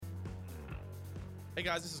Hey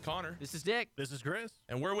guys, this is Connor. This is Dick. This is Chris.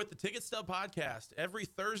 And we're with the Ticket Stub Podcast every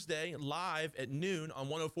Thursday live at noon on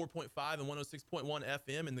 104.5 and 106.1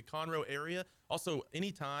 FM in the Conroe area. Also,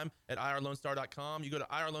 anytime at irlonestar.com. You go to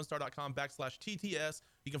irlonestar.com/TTS.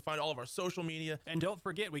 You can find all of our social media. And don't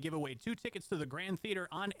forget, we give away 2 tickets to the Grand Theater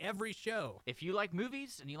on every show. If you like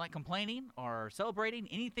movies and you like complaining or celebrating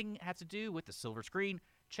anything that has to do with the silver screen,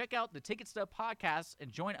 check out the Ticket Stub Podcast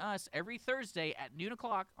and join us every Thursday at noon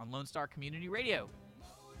o'clock on Lone Star Community Radio.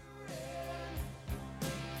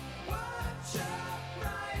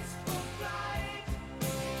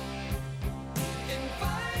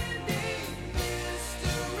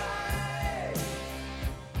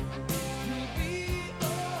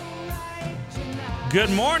 Good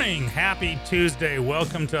morning. Happy Tuesday.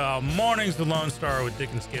 Welcome to Mornings with Lone Star with Dick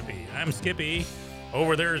and Skippy. I'm Skippy.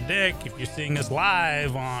 Over there is Dick. If you're seeing us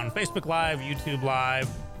live on Facebook Live, YouTube Live,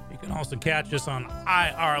 you can also catch us on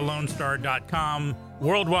irlonestar.com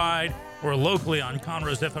worldwide or locally on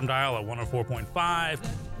Conroe's FM dial at 104.5,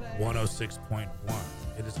 106.1.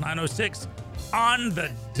 It is 9:06 on the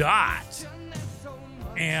dot.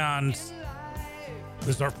 And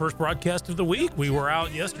this is our first broadcast of the week. We were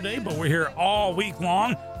out yesterday, but we're here all week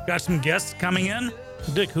long. Got some guests coming in.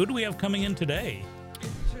 Dick, who do we have coming in today?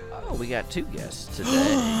 Oh, we got 2 guests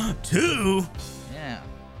today. 2? Yeah.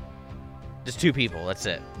 Just 2 people, that's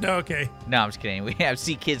it. Okay. No, I'm just kidding. We have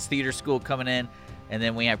C Kids Theater School coming in, and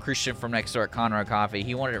then we have Christian from next door at Conroe Coffee.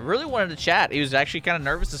 He really wanted to chat. He was actually kind of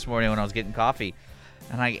nervous this morning when I was getting coffee.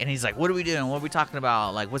 And he's like, what are we doing? What are we talking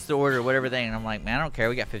about? Like, what's the order? Whatever thing. And I'm like, man, I don't care.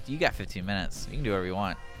 You got 15 minutes. You can do whatever you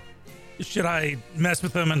want. Should I mess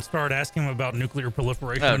with him and start asking him about nuclear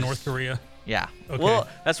proliferation in North Korea? Yeah. Okay. Well,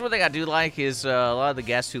 that's one thing I do like is a lot of the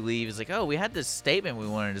guests who leave is like, oh, we had this statement we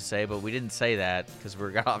wanted to say, but we didn't say that because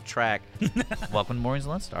we got off track. Welcome to Mornings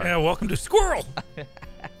Lone Star. Yeah, welcome to Squirrel.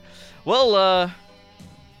 Well,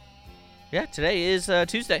 yeah, today is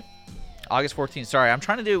Tuesday, August 14th. Sorry, I'm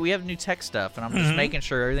trying to we have new tech stuff, and I'm just making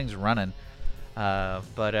sure everything's running. I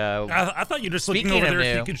thought you were just looking over there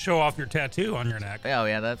so you could show off your tattoo on your neck. Oh,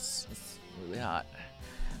 yeah, that's really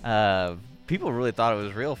hot. People really thought it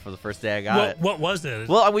was real for the first day I got it. What was it?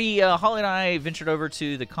 Well, Holly and I ventured over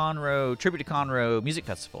to the Tribute to Conroe Music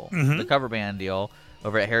Festival, the cover band deal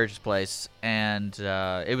over at Heritage Place, and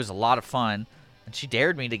it was a lot of fun. And she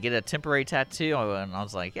dared me to get a temporary tattoo, and I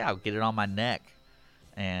was like, yeah, I'll get it on my neck.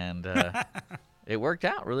 And it worked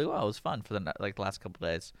out really well. It was fun for the last couple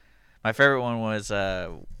of days. My favorite one was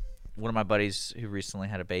one of my buddies who recently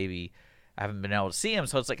had a baby. I haven't been able to see him,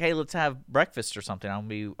 so it's like, hey, let's have breakfast or something. I'm going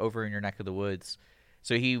to be over in your neck of the woods.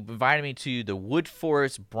 So he invited me to the Wood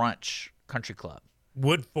Forest Brunch Country Club.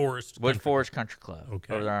 Wood Forest Country Club.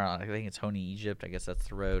 Okay. Over there, I think it's Honey, Egypt. I guess that's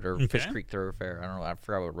the road, or Fish Creek Thoroughfare. I don't know. I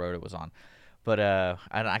forgot what road it was on. But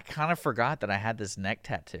I kind of forgot that I had this neck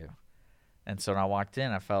tattoo. And so when I walked in,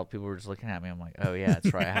 I felt people were just looking at me. I'm like, oh, yeah,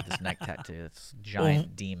 that's right. I have this neck tattoo. It's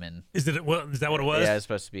giant demon. Is that what it was? Yeah, it's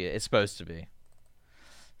supposed to be. It's supposed to be.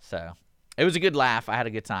 So it was a good laugh. I had a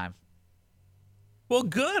good time. Well,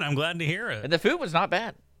 good. I'm glad to hear it. And the food was not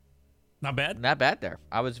bad. Not bad? Not bad there.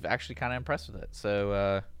 I was actually kind of impressed with it.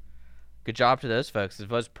 So good job to those folks. It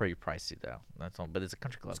was pretty pricey, though. That's all. But it's a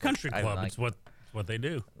country club. It's a country club. It's what they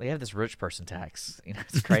do. They have this rich person tax.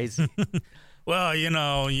 It's crazy. Well,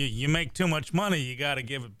 you make too much money, you got to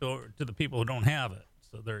give it to the people who don't have it.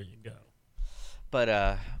 So there you go. But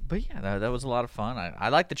yeah, that was a lot of fun. I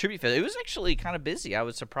liked the tribute fest. It was actually kind of busy. I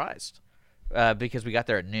was surprised because we got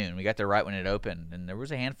there at noon. We got there right when it opened, and there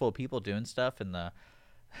was a handful of people doing stuff. And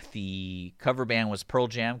the cover band was Pearl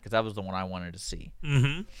Jam because that was the one I wanted to see.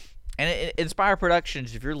 Mm-hmm. And Inspire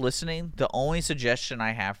Productions, if you're listening, the only suggestion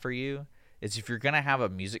I have for you is if you're gonna have a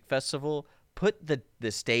music festival, put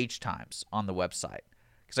the stage times on the website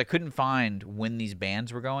because I couldn't find when these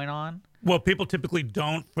bands were going on. Well, people typically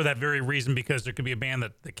don't for that very reason because there could be a band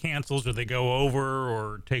that cancels or they go over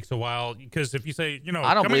or takes a while. Because if you say,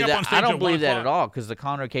 I don't believe that. I don't believe that at at all because the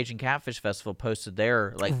Conroe Cajun Catfish Festival posted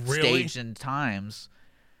their stage and times.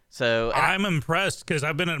 So I'm impressed because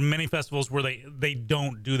I've been at many festivals where they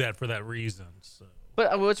don't do that for that reason. So.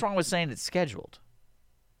 But what's wrong with saying it's scheduled?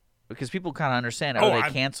 Because people kind of understand, they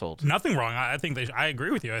canceled. Nothing wrong. I think I agree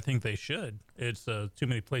with you. I think they should. It's too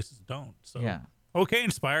many places don't. So yeah. Okay,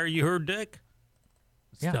 Inspire. You heard Dick.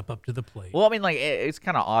 Step up to the plate. Well, I mean, it's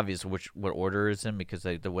kind of obvious what order it's in because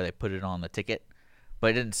the way they put it on the ticket,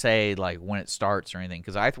 but it didn't say when it starts or anything.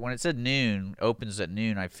 Because when it said noon, opens at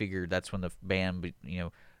noon, I figured that's when the band,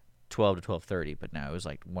 12 to 12:30. But no, it was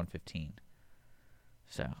 1:15.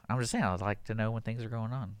 So I'm just saying, I'd like to know when things are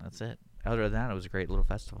going on. That's it. Other than that, it was a great little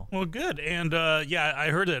festival. Well, good. And, I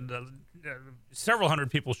heard that several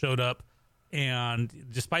hundred people showed up. And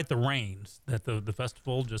despite the rains, that the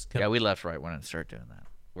festival just kept. Yeah, we left right when it started doing that.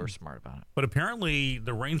 We're smart about it. But apparently,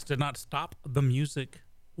 the rains did not stop the music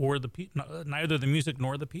or neither the music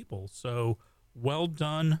nor the people. So well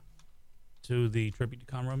done to the Tribute to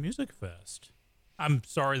Conroe Music Fest. I'm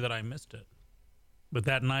sorry that I missed it, but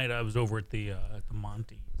that night I was over at the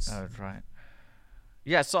Monty's. Oh, that's right.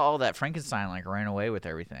 Yeah, I saw all that. Frankenstein ran away with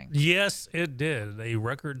everything. Yes, it did. A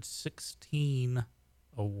record 16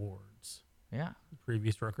 awards. Yeah. The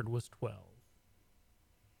previous record was 12.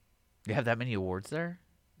 You have that many awards there?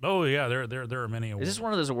 Oh yeah, there are many awards. Is this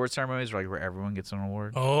one of those award ceremonies where everyone gets an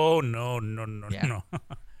award? Oh no, Yeah. no.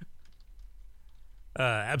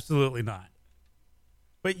 Absolutely not.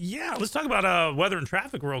 But yeah, let's talk about weather and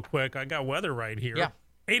traffic real quick. I got weather right here. Yeah.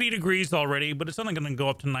 80 degrees already, but it's only going to go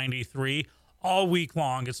up to 93 all week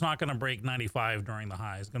long. It's not going to break 95 during the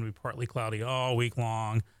high. It's going to be partly cloudy all week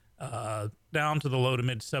long, down to the low to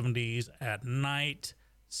mid 70s at night.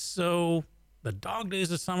 So the dog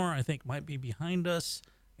days of summer, I think, might be behind us.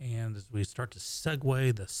 And as we start to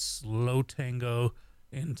segue the slow tango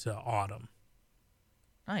into autumn.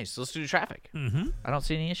 Nice. Let's do traffic. Mm-hmm. I don't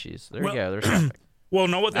see any issues. There Well- you go. There's traffic. Well,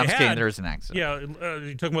 no, what they I'm just had. kidding. There is an accident. Yeah,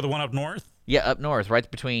 you talking about the one up north? Yeah, up north, right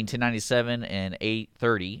between 1097 and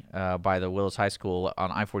 830 by the Willis High School on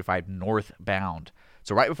I-45 northbound.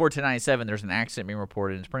 So right before 1097, there's an accident being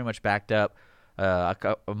reported. And it's pretty much backed up a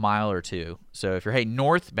mile or two. So if you're heading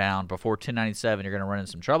northbound before 1097, you're going to run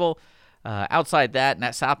into some trouble. Outside that, and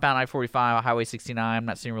that southbound I-45, Highway 69, I'm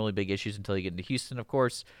not seeing really big issues until you get into Houston, of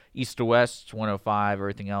course. East to west, 105,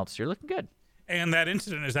 everything else, you're looking good. And that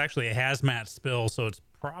incident is actually a hazmat spill, so it's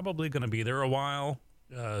probably going to be there a while.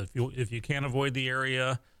 If you can't avoid the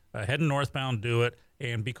area, heading northbound, do it.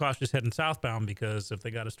 And be cautious heading southbound, because if they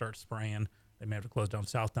got to start spraying, they may have to close down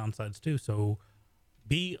southbound sides too. So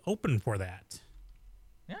be open for that.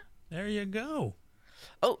 Yeah. There you go.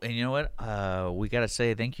 Oh, and you know what? We got to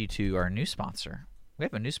say thank you to our new sponsor. We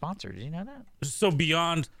have a new sponsor. Did you know that? So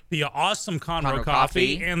beyond the awesome Conroe Conroe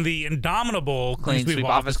coffee Coffee and the indomitable Clean Sweep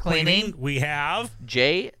Office Cleaning, we have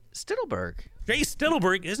Jay Stittelberg. Jay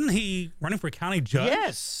Stittelberg. Isn't he running for county judge?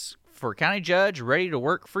 Yes, for county judge, ready to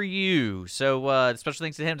work for you. So special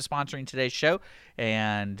thanks to him to sponsoring today's show.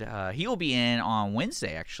 And he will be in on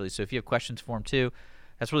Wednesday, actually. So if you have questions for him, too,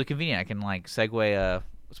 that's really convenient. I can, segue a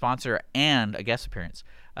sponsor and a guest appearance.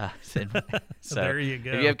 So There you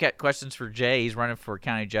go. If you have questions for Jay, he's running for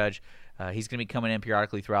county judge. He's going to be coming in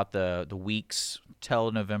periodically throughout the weeks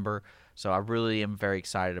till November. So I really am very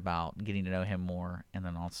excited about getting to know him more and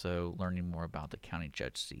then also learning more about the county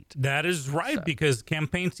judge seat. That is right, So- because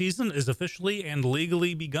campaign season is officially and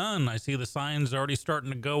legally begun. I see the signs already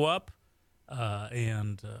starting to go up,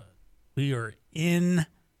 and we are in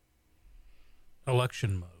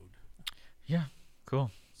election mode. Yeah,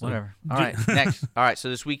 cool. Whatever. All right, next. All right, so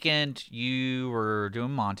this weekend you were doing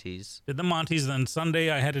Monty's. Did the Monty's, then Sunday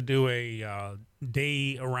I had to do a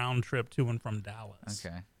day around trip to and from Dallas.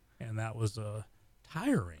 Okay. And that was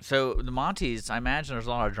tiring. So the Monty's, I imagine there's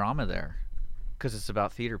a lot of drama there because it's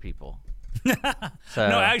about theater people. So,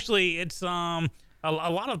 No, actually, it's a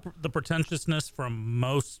lot of the pretentiousness from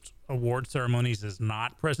most award ceremonies is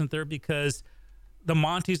not present there, because the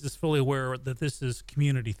Monty's is fully aware that this is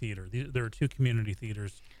community theater. There are two community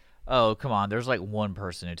theaters. Oh, come on. There's one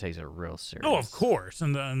person who takes it real serious. Oh, of course,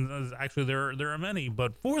 and actually there are many,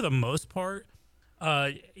 but for the most part,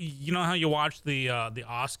 you know how you watch the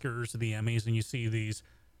Oscars, the Emmys, and you see these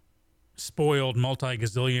spoiled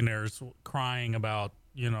multi-gazillionaires crying about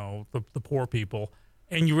the poor people,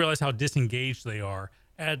 and you realize how disengaged they are.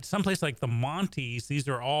 At someplace like the Monty's, these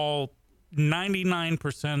are all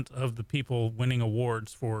 99% of the people winning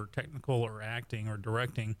awards for technical or acting or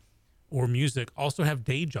directing or music also have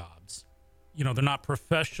day jobs. They're not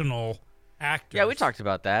professional actors. Yeah, we talked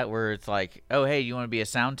about that, where it's like, oh, hey, you want to be a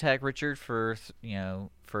sound tech, Richard, for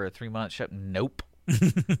for a 3-month show? Nope.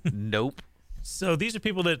 Nope. So these are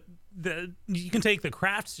people that you can take the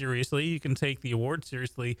craft seriously, you can take the award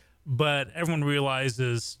seriously, but everyone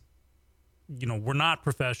realizes, we're not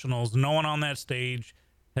professionals. No one on that stage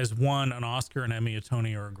has won an Oscar, an Emmy, a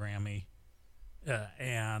Tony, or a Grammy.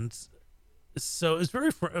 And so it's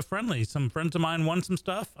very friendly. Some friends of mine won some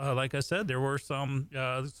stuff. Like I said, there were some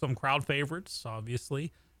crowd favorites,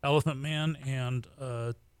 obviously. Elephant Man and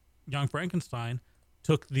Young Frankenstein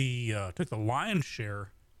took the lion's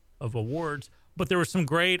share of awards. But there were some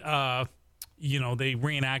great, they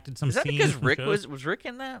reenacted some Is that scenes. because from Rick shows. was Rick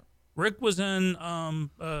in that? Rick was in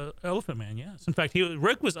Elephant Man, yes. In fact,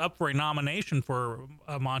 Rick was up for a nomination for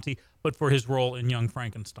Monty, but for his role in Young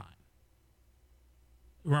Frankenstein.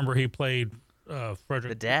 Remember, he played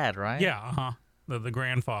Frederick. The dad, right? Yeah, the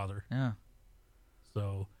grandfather. Yeah.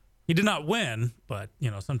 So he did not win, but,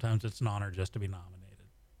 sometimes it's an honor just to be nominated.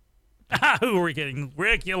 Who are we kidding?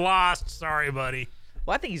 Rick, you lost. Sorry, buddy.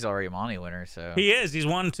 Well, I think he's already a Monty winner, so. He is. He's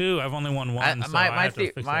won 2. I've only won 1, so I have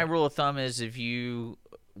to fix my that. rule of thumb is if you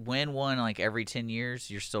win one like every 10 years,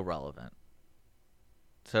 you're still relevant.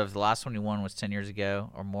 So if the last one you won was 10 years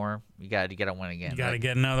ago or more, you got to win again. You got to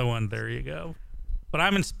get another one. There you go. But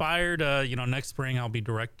I'm inspired. Next spring I'll be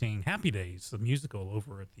directing Happy Days, the musical,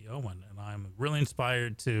 over at the Owen, and I'm really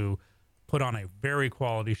inspired to put on a very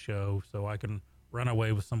quality show so I can run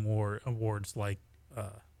away with some more awards like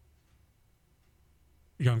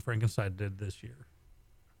Young Frankenstein did this year.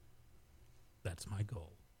 That's my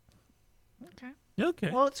goal.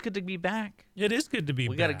 Okay. Well, it's good to be back. It is good to be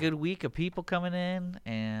back. We got a good week of people coming in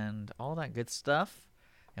and all that good stuff.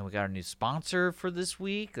 And we got our new sponsor for this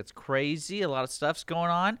week. That's crazy. A lot of stuff's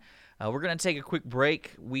going on. We're going to take a quick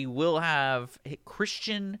break. We will have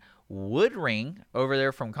Christian Woodring over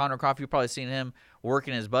there from Conroe Coffee. You've probably seen him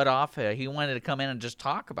working his butt off. He wanted to come in and just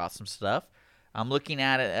talk about some stuff. I'm looking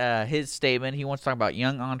at his statement. He wants to talk about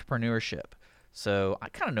young entrepreneurship. So I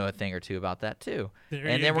kind of know a thing or two about that, too.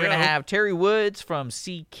 And then we're going to have Terry Woods from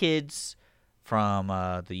Sea Kids from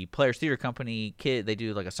the Players Theater Company. They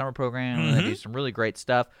do like a summer program. And they do some really great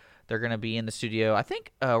stuff. They're going to be in the studio. I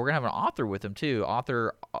think we're going to have an author with them, too,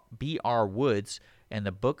 author B.R. Woods and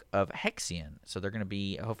the Book of Hexion. So they're going to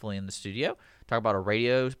be hopefully in the studio. Talk about a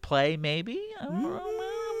radio play, maybe.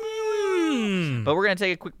 But we're going to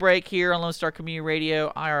take a quick break here on Lone Star Community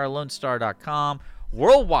Radio, irlonestar.com,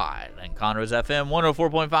 worldwide, and Conroe's FM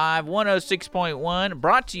 104.5, 106.1,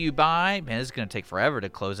 brought to you by, man, this is going to take forever to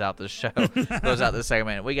close out this show, close out this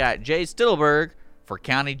segment. We got Jay Stittelberg for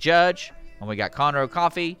County Judge, and we got Conroe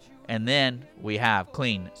Coffee, and then we have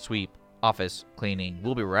Clean Sweep Office Cleaning.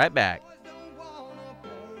 We'll be right back.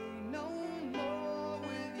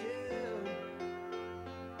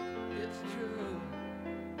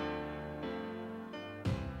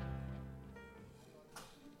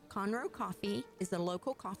 Conroe Coffee is a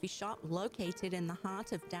local coffee shop located in the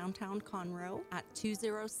heart of downtown Conroe at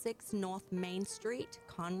 206 North Main Street,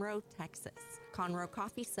 Conroe, Texas. Conroe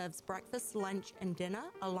Coffee serves breakfast, lunch, and dinner,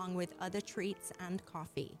 along with other treats and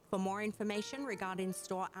coffee. For more information regarding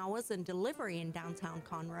store hours and delivery in downtown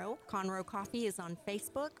Conroe, Conroe Coffee is on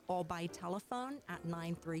Facebook or by telephone at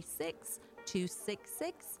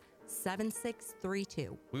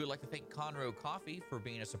 936-266-7632. We would like to thank Conroe Coffee for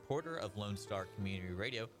being a supporter of Lone Star Community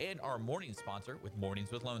Radio and our morning sponsor with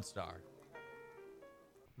Mornings with Lone Star.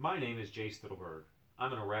 My name is Jay Stittelberg.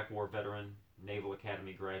 I'm an Iraq War veteran, Naval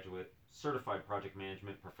Academy graduate, certified project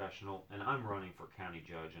management professional, and I'm running for county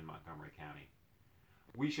judge in Montgomery County.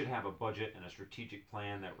 We should have a budget and a strategic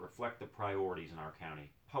plan that reflect the priorities in our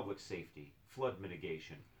county: public safety, flood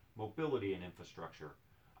mitigation, mobility and infrastructure.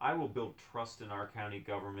 I will build trust in our county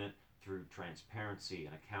government through transparency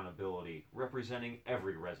and accountability, representing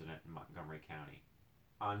every resident in Montgomery County.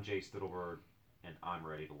 I'm Jay Stittelberg, and I'm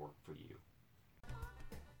ready to work for you.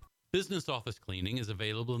 Business office cleaning is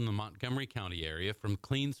available in the Montgomery County area from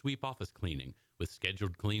Clean Sweep Office Cleaning, with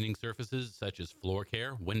scheduled cleaning services such as floor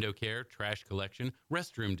care, window care, trash collection,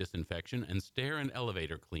 restroom disinfection, and stair and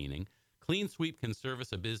elevator cleaning. Clean Sweep can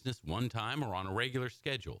service a business one time or on a regular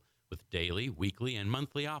schedule, with daily, weekly, and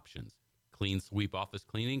monthly options. Clean Sweep Office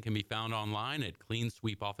Cleaning can be found online at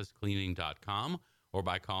cleansweepofficecleaning.com or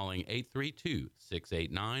by calling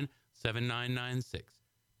 832-689-7996.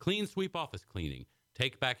 Clean Sweep Office Cleaning.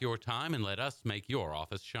 Take back your time and let us make your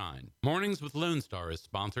office shine. Mornings with Lone Star is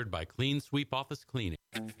sponsored by Clean Sweep Office Cleaning.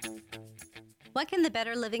 What can the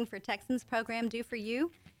Better Living for Texans program do for you?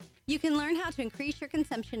 You can learn how to increase your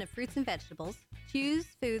consumption of fruits and vegetables, choose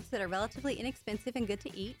foods that are relatively inexpensive and good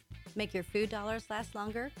to eat, make your food dollars last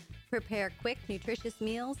longer, prepare quick, nutritious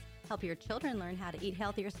meals, help your children learn how to eat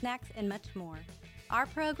healthier snacks, and much more. Our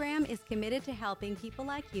program is committed to helping people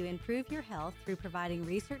like you improve your health through providing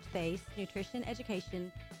research-based nutrition education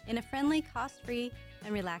in a friendly, cost-free,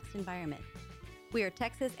 and relaxed environment. We are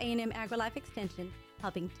Texas A&M AgriLife Extension,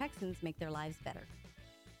 helping Texans make their lives better.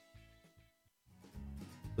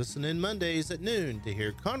 Listen in Mondays at noon to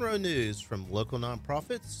hear Conroe news from local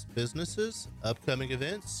nonprofits, businesses, upcoming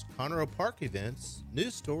events, Conroe Park events,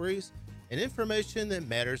 news stories, and information that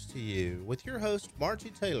matters to you with your host,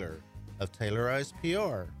 Margie Taylor of Taylorized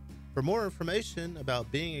PR. For more information about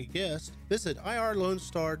being a guest, visit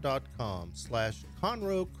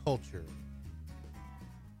irlonestar.com/Conroe Culture.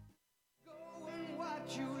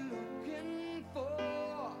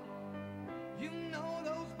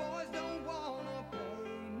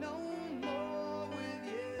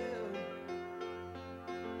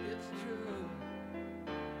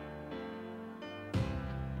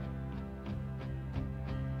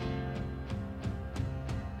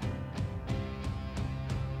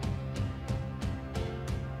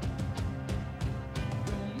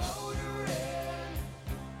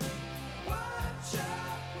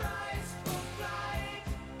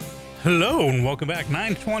 Hello and welcome back.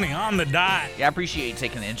 9:20 on the dot. Yeah, I appreciate you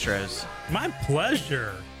taking the intros. My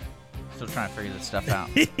pleasure. Still trying to figure this stuff out.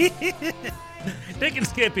 Dick and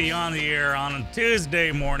Skippy on the air on a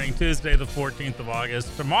Tuesday morning, Tuesday the 14th of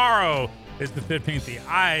August. Tomorrow is the 15th, the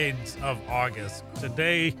Ides of August.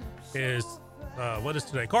 Today is, what is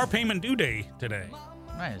today? Car payment due day today.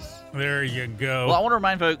 Nice. There you go. Well, I want to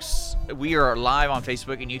remind folks, we are live on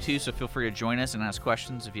Facebook and YouTube, so feel free to join us and ask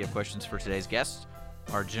questions if you have questions for today's guest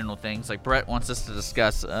or general things. Like Brett wants us to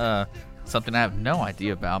discuss something I have no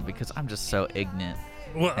idea about because I'm just so ignorant.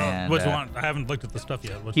 What, And, what's one? I haven't looked at the stuff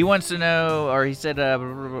yet. He wants to know, or he said, let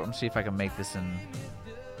me see if I can make this in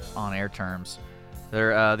on-air terms.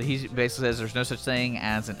 He basically says there's no such thing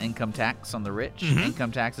as an income tax on the rich.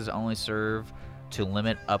 Income taxes only serve to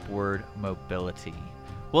limit upward mobility.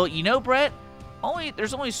 Well, you know, Brett,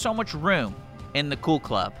 there's only so much room in the cool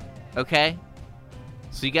club, okay?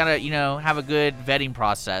 So you gotta, have a good vetting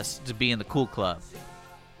process to be in the cool club.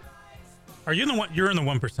 Are you in the one? You're in the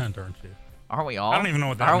 1%, aren't you? Aren't we all? I don't even know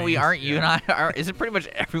what that means. Aren't you and I? Is it pretty much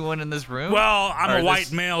everyone in this room? Well, I'm a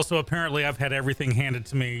white male, so apparently I've had everything handed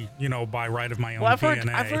to me, by right of my own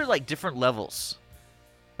DNA. I've heard like different levels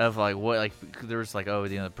of like what, like there's like,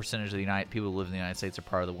 the percentage of the people who live in the United States are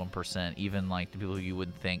part of the 1%, even like the people who you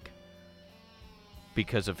wouldn't think,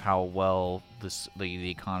 because of how well the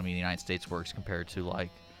economy in the United States works compared to like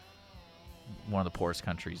one of the poorest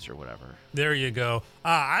countries or whatever. There you go.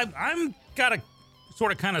 I'm got to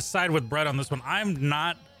sort of kind of side with Brett on this one. I'm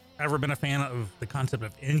not ever been a fan of the concept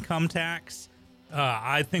of income tax.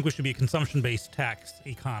 I think we should be a consumption-based tax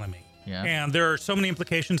economy. Yeah. And there are so many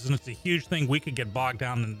implications, and it's a huge thing. We could get bogged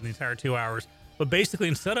down in the entire 2 hours. But basically,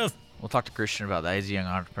 instead of... We'll talk to Christian about that. He's a young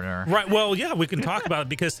entrepreneur. Right. Well, yeah, we can talk about it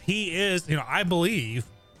because he is, I believe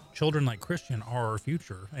children like Christian are our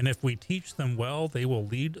future. And if we teach them well, they will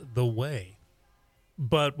lead the way.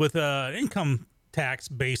 But with an income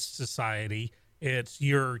tax-based society,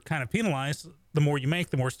 you're kind of penalized. The more you make,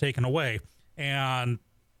 the more it's taken away. And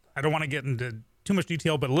I don't want to get into too much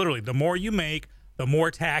detail, but literally, the more you make, the more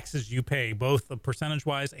taxes you pay, both the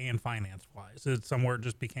percentage-wise and finance-wise. It somewhere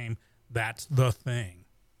just became that's the thing.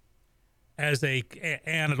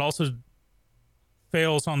 And it also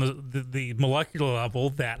fails on the molecular level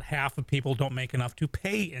that half of people don't make enough to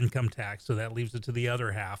pay income tax, so that leaves it to the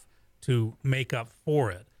other half to make up for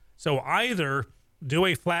it. So either do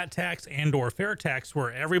a flat tax and or fair tax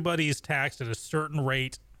where everybody is taxed at a certain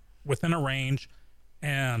rate within a range,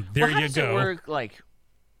 and there you go. How does it work? Like,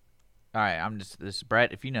 all right,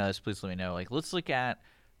 Brett, if you know this, please let me know. Like, let's look at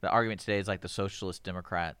the argument today is like the socialist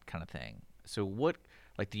Democrat kind of thing. So what,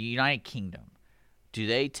 like the United Kingdom, do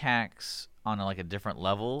they tax on a different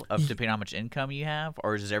level of depending on how much income you have,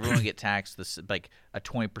 or does everyone get taxed like a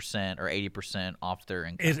 20% or 80% off their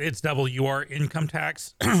income? It's double your income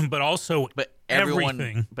tax, but also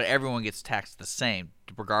everything. But everyone gets taxed the same,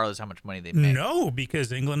 regardless of how much money they make. No,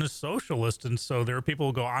 because England is socialist, and so there are people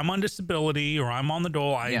who go, I'm on disability or I'm on the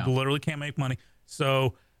dole. I literally can't make money.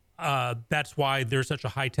 So that's why there's such a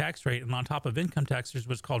high tax rate. And on top of income tax, there's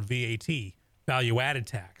what's called VAT, value-added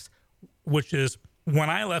tax, which is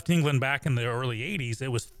when I left England back in the early 80s, it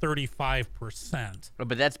was 35%.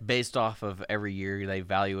 But that's based off of every year they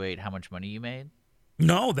evaluate how much money you made?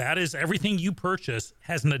 No, that is everything you purchase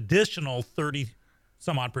has an additional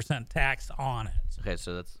 30-some-odd% tax on it. Okay,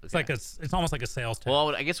 so that's... Okay. It's almost like a sales tax.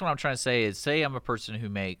 Well, I guess what I'm trying to say is, say I'm a person who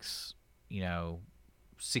makes,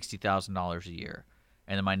 $60,000 a year,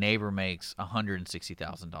 and then my neighbor makes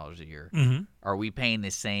 $160,000 a year. Mm-hmm. Are we paying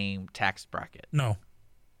the same tax bracket? No.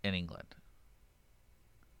 In England?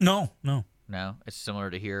 No. No? It's similar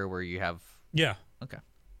to here where you have... Yeah. Okay.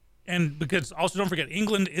 And because also don't forget,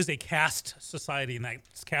 England is a caste society, and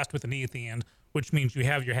that's caste with an E at the end, which means you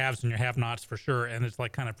have your haves and your have-nots for sure, and it's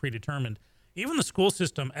like kind of predetermined. Even the school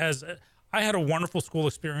system, I had a wonderful school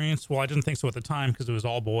experience. Well, I didn't think so at the time because it was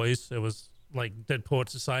all boys. It was like Dead Poet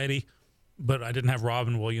Society, but I didn't have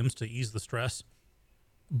Robin Williams to ease the stress.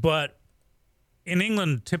 But in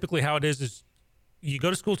England, typically how it is you go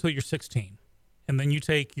to school till you're 16. And then you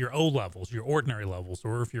take your O levels, your ordinary levels,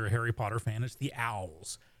 or if you're a Harry Potter fan, it's the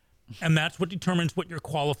owls. And that's what determines what you're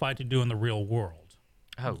qualified to do in the real world.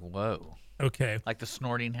 Oh, whoa. Okay. Like the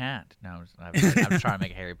snorting hat. No, I'm trying to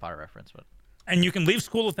make a Harry Potter reference. But And you can leave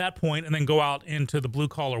school at that point and then go out into the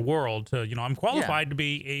blue-collar world to, I'm qualified to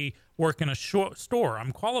be work in a store.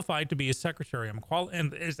 I'm qualified to be a secretary.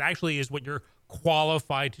 And it actually is what you're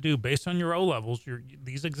qualified to do based on your O levels,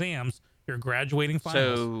 these exams, your graduating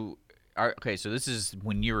finals. So this is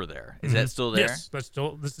when you were there. Is that still there? Yes,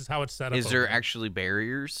 this is how it's set up. Is there actually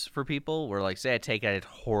barriers for people where, like, say I take it, it's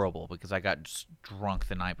horrible because I got just drunk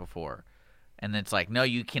the night before, And it's like, no,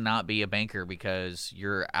 you cannot be a banker because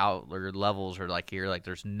your levels are like,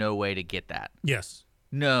 there's no way to get that. Yes.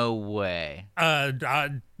 No way.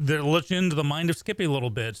 They'll let you into the mind of Skippy a little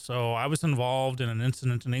bit. So I was involved in an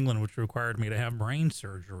incident in England which required me to have brain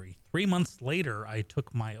surgery. 3 months later, I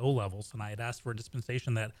took my O-levels, and I had asked for a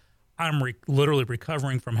dispensation that I'm literally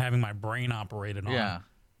recovering from having my brain operated on. Yeah.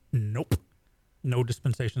 Nope. No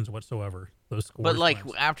dispensations whatsoever. Those scores. But like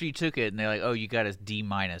after you took it, and they're like, oh, you got a D-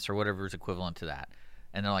 or whatever is equivalent to that.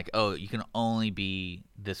 And they're like, oh, you can only be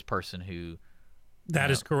this person who...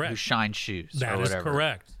 That is correct. Who shines shoes. That or is whatever.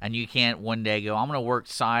 correct. And you can't one day go, I'm going to work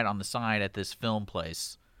on the side at this film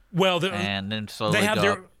place. Well, and then slowly they have go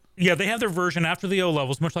their up. they have their version after the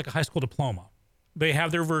O-levels, much like a high school diploma. They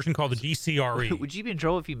have their version called the GCRE. Would you be in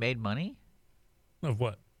trouble if you made money? Of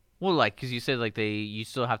what? Well, like, because you said like you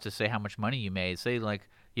still have to say how much money you made. Say like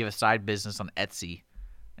you have a side business on Etsy,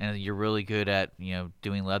 and you're really good at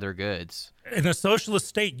doing leather goods. In a socialist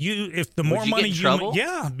state, if the more money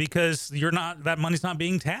because that money's not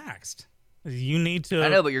being taxed. You need to. I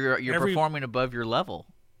know, but you're performing above your level.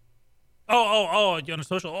 Oh, on a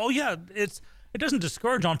social. Oh yeah, it doesn't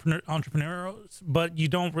discourage entrepreneurs, but you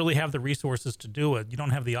don't really have the resources to do it. You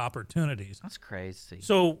don't have the opportunities. That's crazy.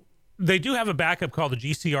 So they do have a backup called the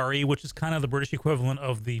GCRE, which is kind of the British equivalent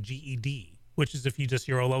of the GED, which is if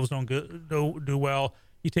your O-levels don't do well,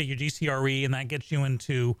 you take your GCRE, and that gets you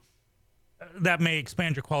into. That may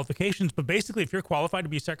expand your qualifications, but basically, if you're qualified to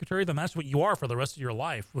be a secretary, then that's what you are for the rest of your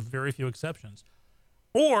life, with very few exceptions.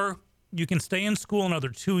 Or you can stay in school another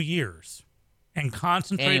 2 years and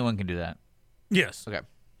concentrate. Anyone can do that. Yes. Okay.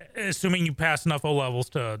 Assuming you pass enough O-levels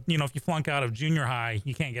to, if you flunk out of junior high,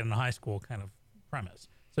 you can't get into high school kind of premise.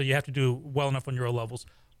 So you have to do well enough on your O-levels.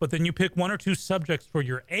 But then you pick 1 or 2 subjects for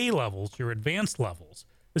your A-levels, your advanced levels,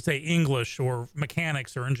 let's say English or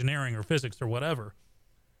mechanics or engineering or physics or whatever.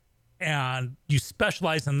 And you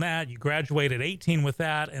specialize in that. You graduate at 18 with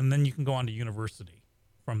that, and then you can go on to university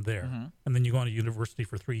from there. Mm-hmm. And then you go on to university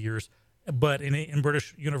for 3 years. But in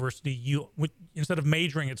British university, instead of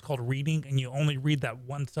majoring, it's called reading, and you only read that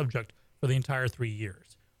one subject for the entire 3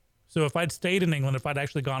 years. So if I'd stayed in England, if I'd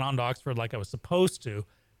actually gone on to Oxford like I was supposed to,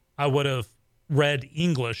 I would have read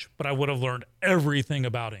English, but I would have learned everything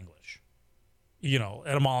about English.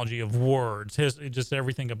 Etymology of words, just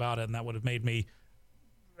everything about it, and that would have made me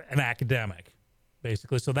an academic,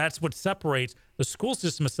 basically. So that's what separates. The school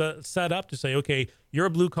system is set up to say, okay, you're a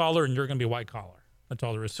blue collar and you're going to be white collar. That's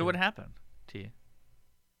all there is. So what happened to you?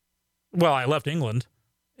 Well, I left England,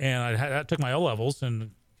 and I took my O-levels, and a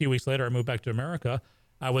few weeks later I moved back to America.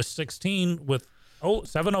 I was 16 with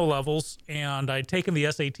 7 O-levels, and I'd taken the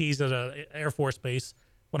SATs at an Air Force base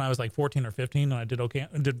when I was like 14 or 15, and I did okay,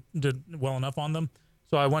 did well enough on them.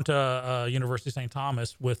 So I went to University of St.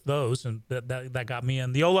 Thomas with those, and that got me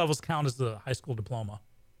in. The O-levels count as the high school diploma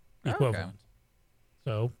equivalent. Okay.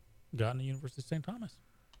 So got into University of St. Thomas.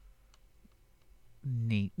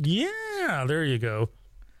 Neat. Yeah, there you go.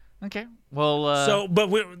 Okay. Well, but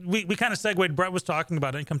we kind of segued. Brett was talking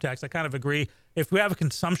about income tax. I kind of agree. If we have a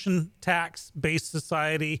consumption tax-based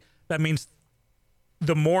society, that means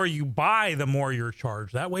the more you buy, the more you're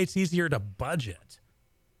charged. That way it's easier to budget.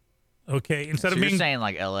 Okay, instead of you're saying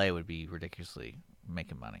like LA would be ridiculously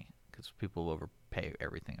making money because people overpay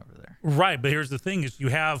everything over there. Right, but here's the thing: is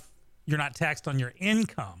you're not taxed on your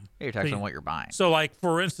income. You're taxed on what you're buying. So, like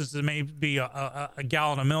for instance, it may be a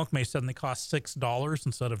gallon of milk may suddenly cost $6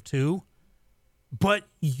 instead of $2, but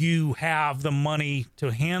you have the money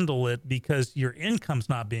to handle it because your income's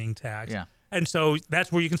not being taxed. Yeah. And so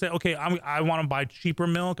that's where you can say, okay, I want to buy cheaper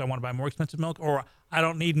milk, I want to buy more expensive milk, or I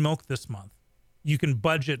don't need milk this month. You can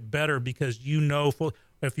budget better because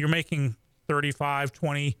if you're making 35,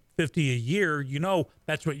 20, 50 a year,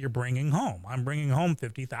 that's what you're bringing home. I'm bringing home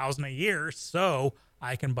 50,000 a year, so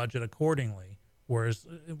I can budget accordingly. Whereas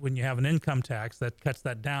when you have an income tax, that cuts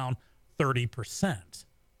that down 30%.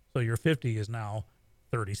 So your 50 is now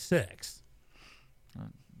 36. It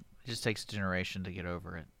just takes a generation to get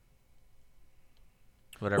over it.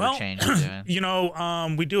 Whatever change you're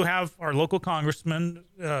doing. We do have our local congressman,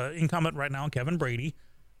 incumbent right now, Kevin Brady,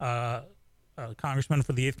 congressman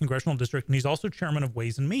for the 8th Congressional District, and he's also chairman of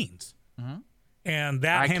Ways and Means. Mm-hmm. And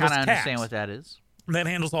that handles tax. I kind of understand what that is. That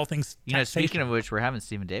handles all things taxation. Speaking of which, we're having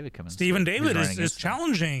Stephen David come in. Stephen David is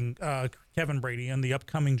challenging Kevin Brady in the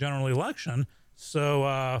upcoming general election. So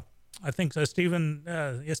I think Stephen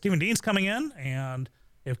Dean's coming in, and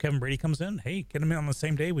if Kevin Brady comes in, hey, get him in on the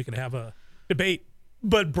same day. We could have a debate.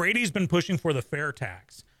 But Brady's been pushing for the fair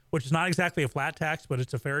tax, which is not exactly a flat tax, but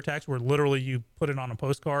it's a fair tax where literally you put it on a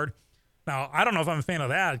postcard. Now, I don't know if I'm a fan of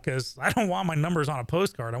that because I don't want my numbers on a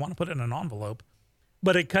postcard. I want to put it in an envelope.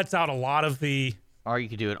 but it cuts out a lot of the Or you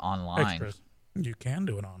could do it online. extras. You can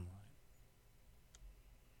do it online,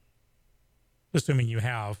 assuming you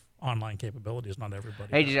have online capabilities. Not everybody.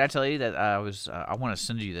 Hey, does. did I tell you that I want to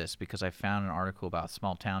send you this because I found an article about a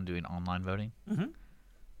small town doing online voting. Mhm.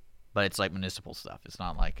 But it's like municipal stuff. It's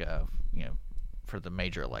not like for the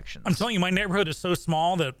major elections. I'm telling you, my neighborhood is so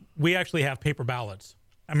small that we actually have paper ballots.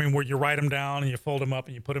 I mean, where you write them down and you fold them up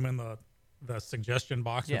and you put them in the suggestion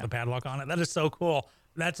box with the padlock on it. That is so cool.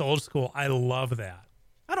 That's old school. I love that.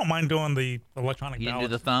 I don't mind doing the electronic You didn't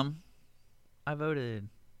ballots. do the thumb? I voted.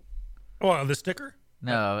 Oh, the sticker?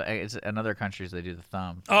 No, it's in other countries they do the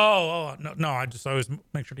thumb. Oh, no. I just always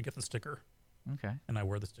make sure to get the sticker. Okay. And I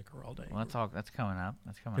wear the sticker all day. Well, that's coming up.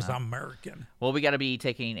 Because I'm American. Well, we got to be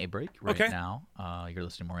taking a break right Okay. now. You're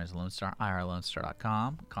listening to Mornings of Lone Star,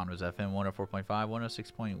 irlonestar.com, Conroe's FM 104.5,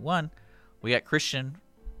 106.1. We got Christian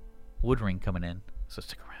Woodring coming in, so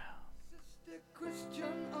stick around. Sister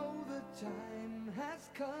Christian, oh, the time has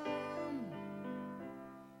come,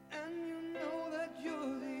 and you know that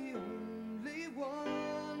you're the only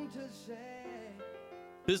one to say.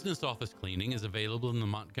 Business office cleaning is available in the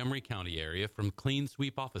Montgomery County area from Clean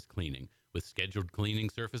Sweep Office Cleaning, with scheduled cleaning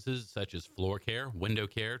services such as floor care, window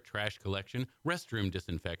care, trash collection, restroom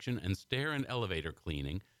disinfection, and stair and elevator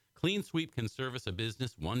cleaning. Clean Sweep can service a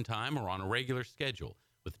business one time or on a regular schedule,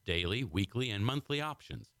 with daily, weekly, and monthly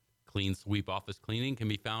options. Clean Sweep Office Cleaning can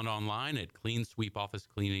be found online at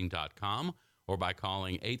cleansweepofficecleaning.com or by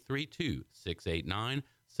calling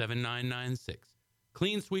 832-689-7996.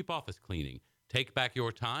 Clean Sweep Office Cleaning. Take back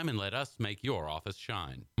your time and let us make your office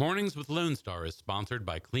shine. Mornings with Lone Star is sponsored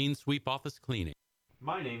by Clean Sweep Office Cleaning.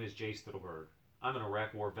 My name is Jay Stittleberg. I'm an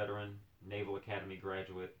Iraq War veteran, Naval Academy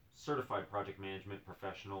graduate, certified project management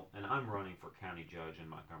professional, and I'm running for county judge in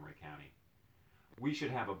Montgomery County. We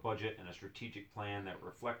should have a budget and a strategic plan that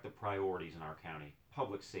reflect the priorities in our county: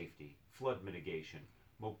 public safety, flood mitigation,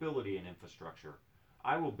 mobility and infrastructure.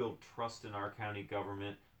 I will build trust in our county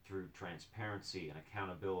government through transparency and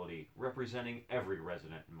accountability, representing every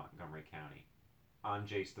resident in Montgomery County. I'm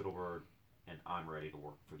Jay Stittleberg, and I'm ready to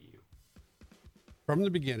work for you. From the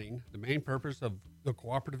beginning, the main purpose of the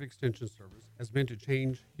Cooperative Extension Service has been to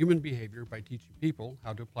change human behavior by teaching people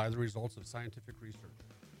how to apply the results of scientific research.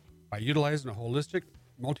 By utilizing a holistic,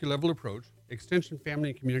 multi-level approach, Extension family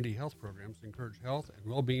and community health programs encourage health and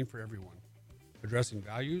well-being for everyone. Addressing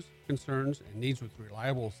values, concerns, and needs with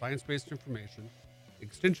reliable science-based information,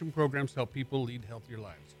 Extension programs help people lead healthier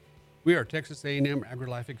lives. We are Texas A&M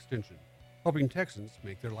AgriLife Extension, helping Texans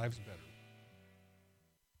make their lives better.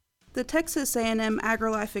 The Texas A&M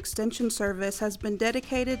AgriLife Extension Service has been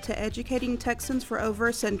dedicated to educating Texans for over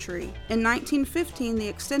a century. In 1915, the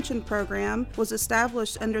Extension program was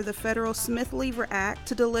established under the federal Smith-Lever Act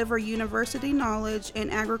to deliver university knowledge and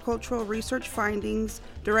agricultural research findings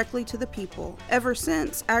directly to the people. Ever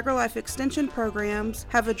since, AgriLife Extension programs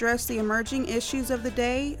have addressed the emerging issues of the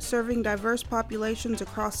day, serving diverse populations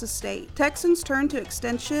across the state. Texans turn to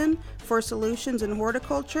Extension for solutions in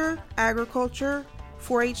horticulture, agriculture,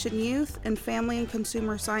 4-H and youth, and family and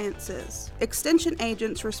consumer sciences. Extension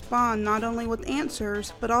agents respond not only with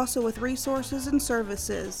answers, but also with resources and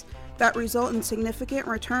services that result in significant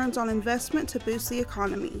returns on investment to boost the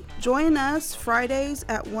economy. Join us Fridays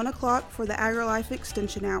at 1 o'clock for the AgriLife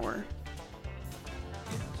Extension Hour.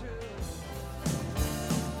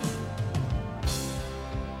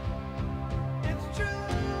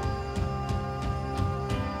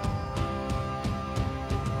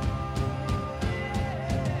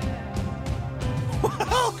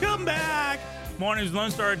 Welcome back. Mornings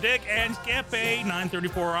Lone Star, Dick and Skippy.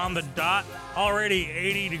 9:34 on the dot. Already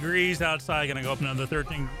 80 degrees outside. Going to go up another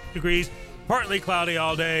 13 degrees. Partly cloudy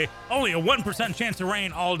all day. Only a 1% chance of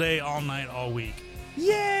rain all day, all night, all week.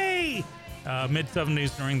 Yay!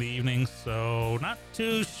 Mid-70s during the evenings, so not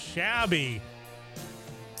too shabby.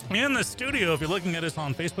 In the studio, if you're looking at us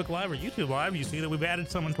on Facebook Live or YouTube Live, you see that we've added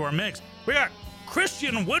someone to our mix. We got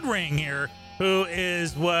Christian Woodring here, who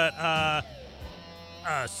is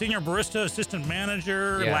senior barista, assistant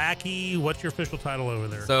manager, lackey. What's your official title over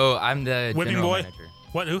there? So I'm the Whipping general boy? manager.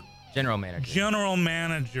 What? Who? General manager. General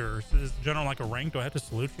manager. So is general like a rank? Do I have to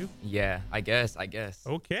salute you? Yeah, I guess.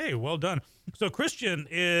 Okay, well done. So Christian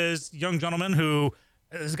is a young gentleman who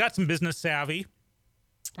has got some business savvy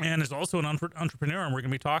and is also an entrepreneur, and we're going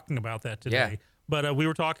to be talking about that today. Yeah. But we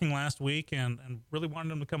were talking last week and really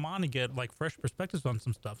wanted him to come on and get like fresh perspectives on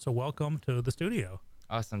some stuff. So welcome to the studio.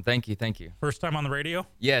 Awesome. Thank you. First time on the radio?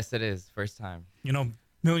 Yes, it is. First time. You know,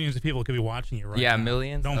 millions of people could be watching you right now. Yeah,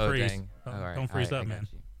 millions? Don't Oh, freeze. dang. Don't, All right. don't freeze All right, up, I got man.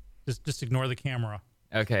 you. Just ignore the camera.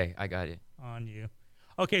 Okay, I got it. On you.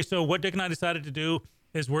 Okay, so what Dick and I decided to do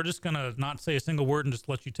is we're just going to not say a single word and just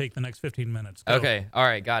let you take the next 15 minutes. Go. Okay. All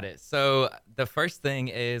right. Got it. So the first thing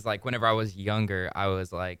is like whenever I was younger, I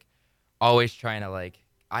was like always trying to like,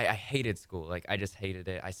 I hated school. Like I just hated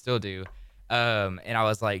it. I still do. And I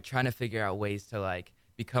was like trying to figure out ways to like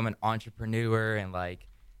become an entrepreneur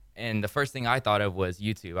and the first thing I thought of was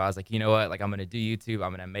YouTube. I was like, you know what? Like I'm going to do YouTube.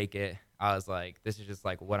 I'm going to make it. I was like, this is just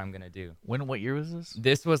like what I'm going to do. What year was this?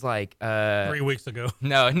 This was like 3 weeks ago.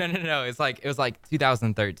 No. It was like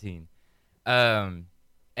 2013. And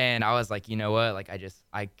I was like, you know what? Like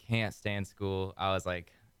I can't stand school. I was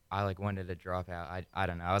like, I like wanted to drop out. I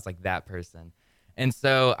don't know. I was like that person. And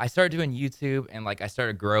so I started doing YouTube and like I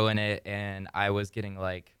started growing it and I was getting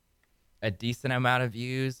like a decent amount of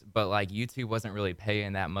views, but like YouTube wasn't really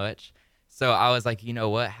paying that much. So I was like, you know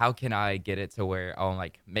what? How can I get it to where I'll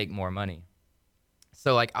like make more money?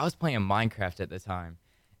 So like I was playing Minecraft at the time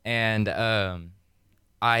and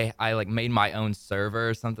I like made my own server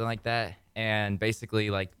or something like that. And basically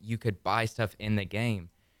like you could buy stuff in the game.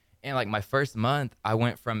 And like my first month, I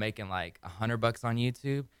went from making like $100 on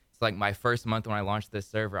YouTube. So like my first month when I launched this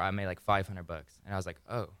server, I made like $500. And I was like,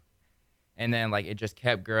 oh. And then like it just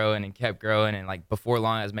kept growing and kept growing. And like before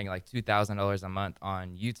long, I was making like $2,000 a month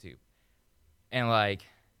on YouTube. And like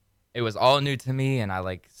it was all new to me. And I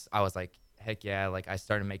was like, heck yeah. Like I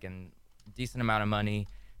started making a decent amount of money.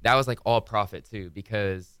 That was like all profit too,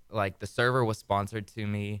 because like the server was sponsored to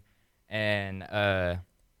me and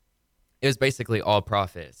it was basically all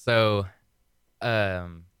profit. So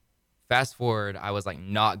fast forward, I was like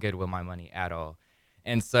not good with my money at all.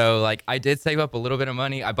 And so like I did save up a little bit of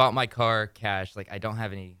money. I bought my car cash. Like I don't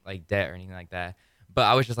have any like debt or anything like that, but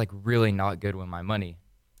I was just like really not good with my money.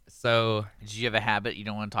 So did you have a habit you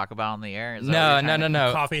don't want to talk about on the air? No.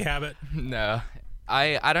 Coffee habit? No.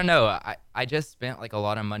 I don't know. I just spent like a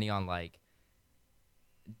lot of money on like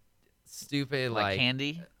stupid like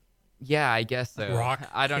candy. Yeah, I guess so. Rock.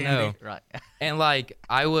 I don't know. Right. And like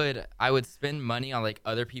I would spend money on like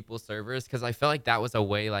other people's servers because I felt like that was a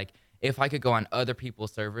way like if I could go on other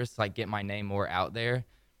people's servers to like get my name more out there.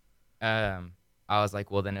 I was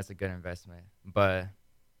like, well then it's a good investment. But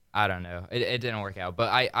I don't know. It didn't work out. But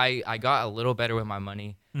I got a little better with my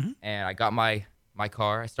money and I got my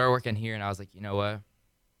car. I started working here and I was like, you know what?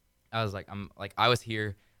 I was like, I was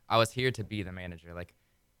here to be the manager. Like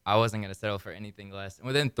I wasn't going to settle for anything less. And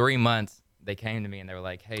within 3 months, they came to me and they were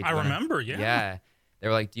like, hey. I remember, yeah. Yeah. They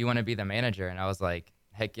were like, do you want to be the manager? And I was like,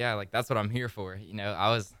 heck yeah. Like, that's what I'm here for. You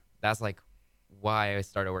know, that's like why I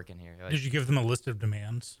started working here. Like, did you give them a list of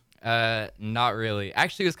demands? Not really.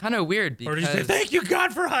 Actually, it was kind of weird because. Or did you say, thank you,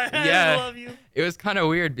 God, for I love you? It was kind of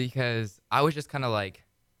weird because I was just kind of like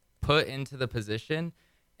put into the position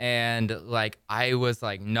and like I was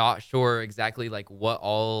like not sure exactly like what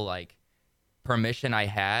all like permission I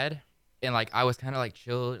had, and like I was kind of like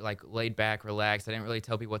chill, like laid back, relaxed. I didn't really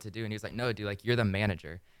tell people what to do, and he was like, no dude, like you're the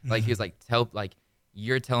manager. Like he was like,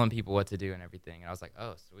 you're telling people what to do and everything. And I was like,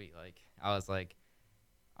 oh sweet. Like I was like,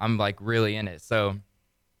 I'm like really in it. So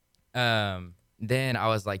then I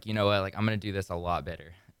was like, you know what, like I'm gonna do this a lot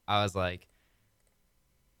better. I was like,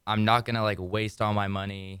 I'm not gonna like waste all my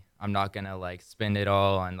money. I'm not gonna like spend it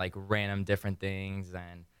all on like random different things.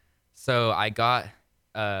 And so I got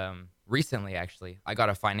recently actually I got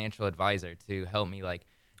a financial advisor to help me like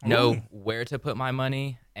know where to put my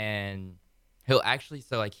money. And he'll actually,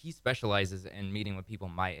 so like he specializes in meeting with people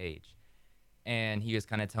my age, and he was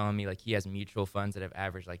kind of telling me like he has mutual funds that have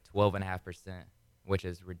averaged like 12.5%, which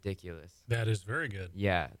is ridiculous. That is very good.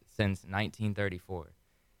 Yeah, since 1934.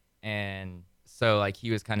 And so like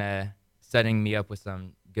he was kind of setting me up with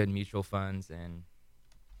some good mutual funds, and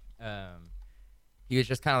he was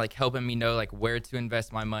just kind of like helping me know like where to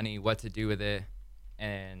invest my money, what to do with it,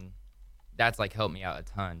 and that's like helped me out a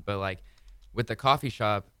ton. But like with the coffee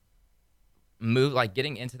shop,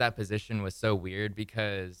 getting into that position was so weird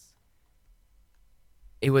because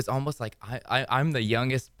it was almost like I'm the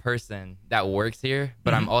youngest person that works here,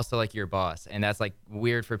 but I'm also like your boss, and that's like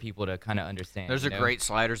weird for people to kind of understand. There's a great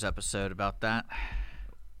Sliders episode about that.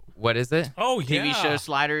 What is it? Oh, yeah. TV show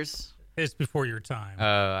Sliders. It's before your time.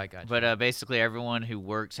 Oh, I got you. But basically, everyone who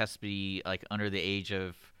works has to be like under the age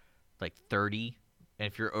of like 30. And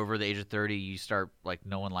if you're over the age of 30, you start like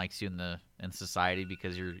no one likes you in society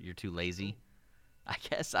because you're too lazy. I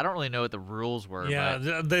guess I don't really know what the rules were. Yeah,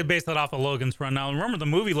 but they based that off of Logan's Run. Now, remember the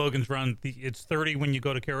movie Logan's Run? It's 30 when you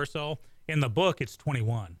go to Carousel. In the book, it's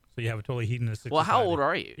 21. So you have a totally hedonistic. Well, society. how old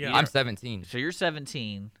are you? Yeah, I'm 17. So you're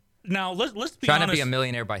 17. Now let's be trying honest. to be a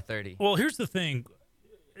millionaire by 30. Well, here's the thing.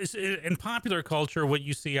 in popular culture, what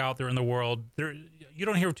you see out there in the world, you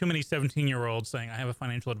don't hear too many 17-year-olds saying, "I have a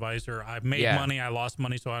financial advisor. I've made money. I lost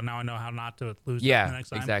money, so now I know how not to lose it the next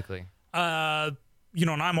time." Exactly. You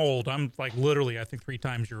know, and I'm old. I'm like literally, I think 3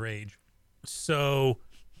 times your age. So,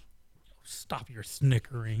 stop your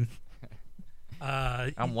snickering.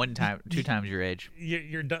 I'm 2 times your age.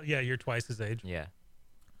 You're twice his age. Yeah.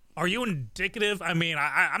 Are you indicative? I mean,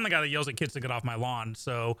 I'm the guy that yells at kids to get off my lawn.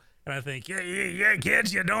 So, and I think, yeah,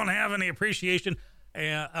 kids, you don't have any appreciation.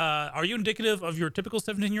 Are you indicative of your typical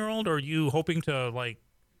 17-year-old, or are you hoping to, like,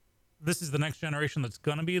 this is the next generation that's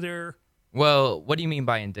gonna be there? Well, what do you mean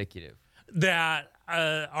by indicative? That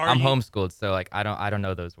I'm homeschooled, so like I don't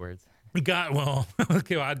know those words. Okay.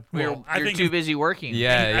 You're I think too busy working.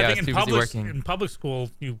 I think in public school,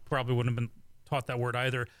 you probably wouldn't have been taught that word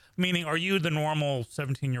either. Meaning, are you the normal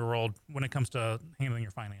 17-year-old when it comes to handling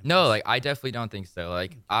your finances? No, like I definitely don't think so.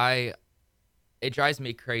 Like it drives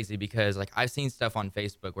me crazy because like I've seen stuff on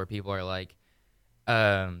Facebook where people are like,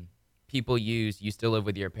 people use "you still live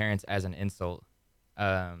with your parents" as an insult.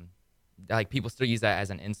 Like people still use that as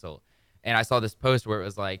an insult. And I saw this post where it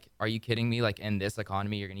was like, are you kidding me? Like in this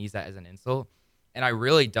economy, you're going to use that as an insult? And I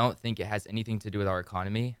really don't think it has anything to do with our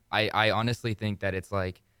economy. I honestly think that it's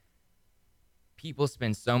like people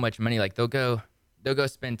spend so much money. Like they'll go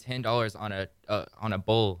spend $10 on a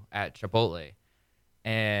bowl at Chipotle.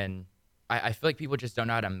 And I feel like people just don't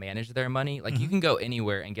know how to manage their money. Like you can go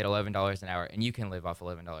anywhere and get $11 an hour and you can live off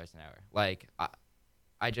 $11 an hour. Like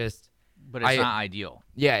But it's not ideal.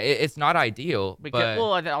 Yeah, it's not ideal.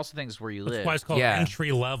 Well, I also think it's where you live. That's why it's called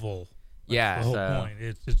entry level. That's the whole point.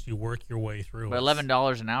 It's just you work your way through. But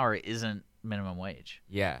 $11 an hour isn't minimum wage.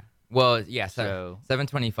 Yeah. Well, yeah. So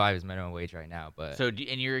 $7.25 is minimum wage right now. But so,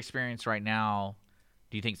 in your experience right now,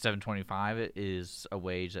 do you think $7.25 is a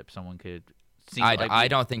wage that someone could? I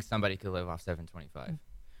don't think somebody could live off $7.25.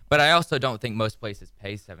 But I also don't think most places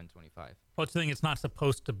pay $7.25. Well, it's the thing, it's not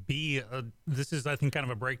supposed to be. This is, I think, kind of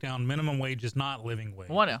a breakdown. Minimum wage is not living wage.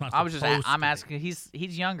 Well, I'm asking. He's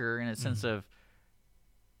younger in a sense of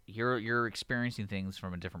you're experiencing things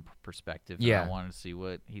from a different perspective. And I wanted to see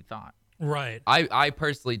what he thought. Right. I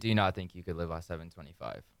personally do not think you could live off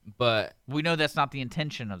 $7.25. But we know that's not the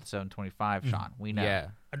intention of the $7.25, Sean. We know. Yeah.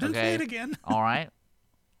 I didn't say it again. All right.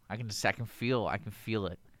 I can feel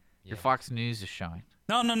it. Your Fox News is showing.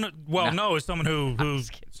 No. Well, no, as someone who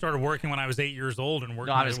started working when I was 8 years old and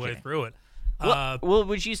working my way through it. Well,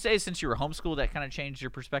 would you say since you were homeschooled that kind of changed your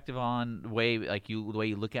perspective on the way you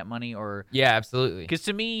look at money? Or yeah, absolutely. Because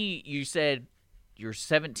to me, you said you're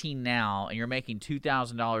 17 now and you're making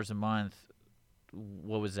 $2,000 a month.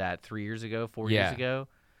 What was that? 4 years ago?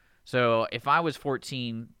 So if I was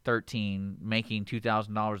 14, 13, making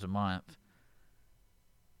 $2,000 a month,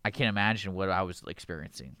 I can't imagine what I was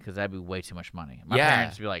experiencing because that'd be way too much money. My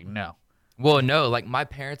parents would be like, no. Well, no, like my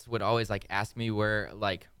parents would always like ask me where,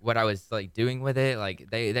 like, what I was like doing with it. Like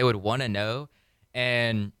they would want to know,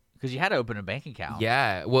 and because you had to open a bank account.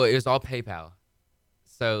 Yeah, well, it was all PayPal.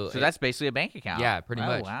 So that's basically a bank account. Yeah, pretty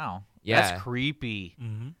much. Oh wow. Yeah, that's creepy.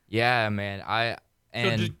 Mm-hmm. Yeah, man.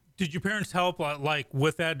 So did your parents help like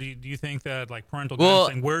with that? Do you think that like parental guidance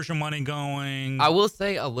saying where's your money going? I will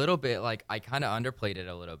say a little bit. Like I kind of underplayed it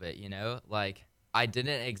a little bit. You know, like I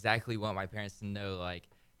didn't exactly want my parents to know like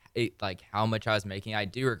how much I was making. I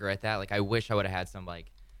do regret that. Like I wish I would have had some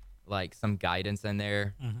like some guidance in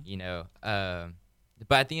there. Mm-hmm. You know,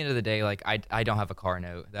 but at the end of the day, like I don't have a car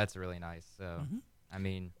note. That's really nice. So I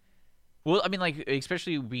mean. Well, I mean, like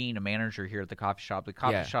especially being a manager here at the coffee shop. The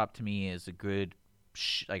coffee shop to me is a good.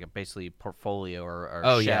 Like a basically portfolio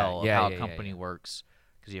or shell of how a company works,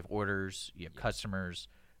 because you have orders, you have customers,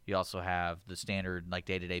 you also have the standard like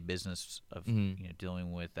day-to-day business of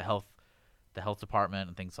dealing with the health department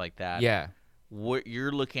and things like that. Yeah, what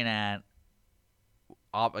you're looking at,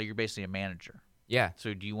 you're basically a manager. Yeah.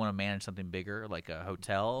 So do you want to manage something bigger like a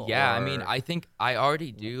hotel? Yeah, I mean, I think I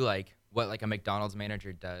already do like what like a McDonald's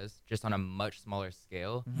manager does, just on a much smaller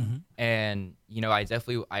scale. Mm-hmm. And you know,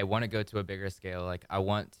 I want to go to a bigger scale. Like I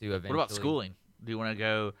want to eventually. What about schooling? Do you want to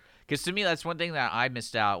go? Because to me, that's one thing that I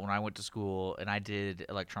missed out when I went to school and I did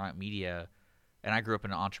electronic media, and I grew up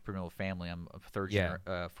in an entrepreneurial family. I'm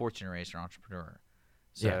a fourth generation entrepreneur.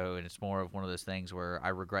 So and it's more of one of those things where I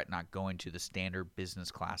regret not going to the standard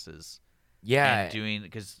business classes. Yeah. And doing,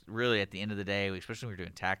 because really at the end of the day, especially when you're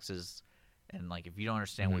doing taxes. And, like, if you don't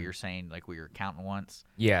understand what you're saying, like what your accountant wants,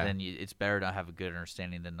 then it's better to have a good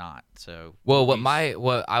understanding than not. So, well, what I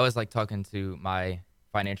was, like, talking to my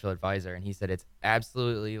financial advisor, and he said it's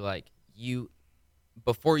absolutely, like,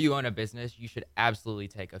 before you own a business, you should absolutely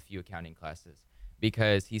take a few accounting classes.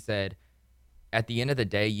 Because he said, at the end of the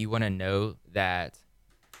day, you want to know that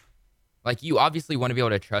Like, you obviously want to be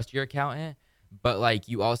able to trust your accountant, but like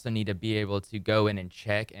you also need to be able to go in and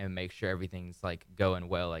check and make sure everything's like going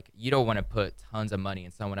well. Like, you don't want to put tons of money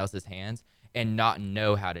in someone else's hands and not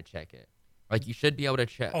know how to check it. Like, you should be able to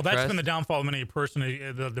check. Oh, that's been the downfall of many person.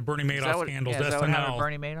 The Bernie Madoff scandals. Is that what happened to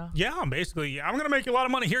Bernie Madoff? Yeah, basically, I'm going to make you a lot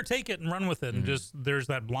of money. Here, take it and run with it. And just there's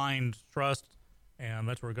that blind trust, and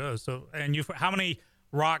that's where it goes. So, and how many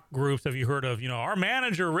rock groups have you heard of? Our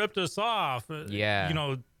manager ripped us off.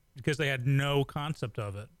 Yeah. Because they had no concept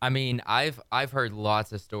of it. I mean, I've heard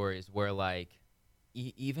lots of stories where like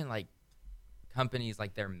even like companies,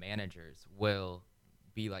 like their managers will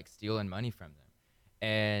be like stealing money from them.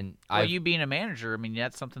 And you being a manager, I mean,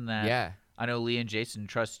 that's something that I know Lee and Jason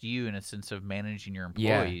trust you in a sense of managing your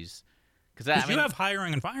employees. Because you have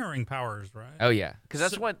hiring and firing powers, right? Oh yeah. Because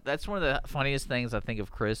that's one of the funniest things I think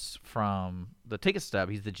of Chris from the Ticket Stub.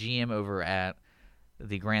 He's the GM over at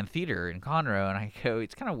the Grand Theater in Conroe, and I go,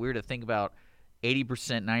 it's kind of weird to think about 80%,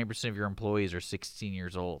 90% of your employees are 16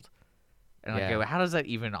 years old. And I go, how does that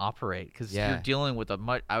even operate? Because you're dealing with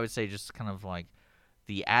I would say just kind of like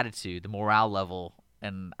the attitude, the morale level.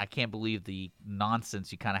 And I can't believe the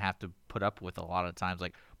nonsense you kind of have to put up with a lot of times.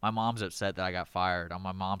 Like, my mom's upset that I got fired.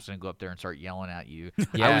 My mom's going to go up there and start yelling at you.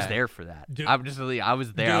 I was there for that. Dude, I was there. Dude, I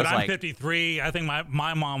was I'm like, 53. I think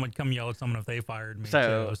my mom would come yell at someone if they fired me.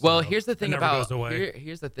 So, well, here's the thing about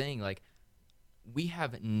here's the thing. Like, we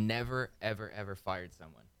have never, ever, ever fired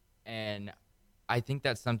someone. And I think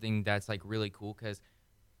that's something that's, like, really cool because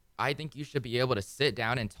I think you should be able to sit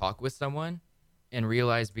down and talk with someone and be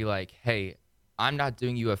like, hey, I'm not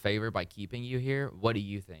doing you a favor by keeping you here. What do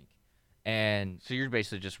you think? And so you're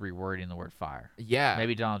basically just rewording the word fire. Yeah.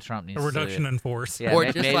 Maybe Donald Trump needs a reduction in force. Yeah, or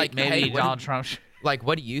just like, maybe hey, Donald Trump. Like,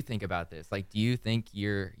 what do you think about this? Like, do you think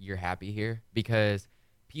you're happy here? Because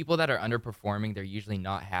people that are underperforming, they're usually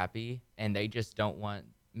not happy, and they just don't want.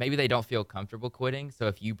 Maybe they don't feel comfortable quitting. So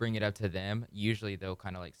if you bring it up to them, usually they'll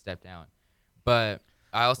kind of like step down. But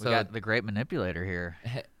I also we got the great manipulator here.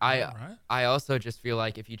 I also just feel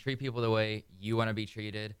like if you treat people the way you want to be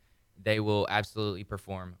treated, they will absolutely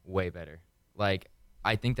perform way better. Like,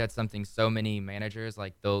 I think that's something so many managers,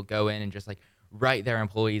 like, they'll go in and just like write their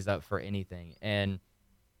employees up for anything. And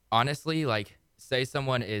honestly, like, say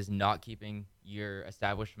someone is not keeping your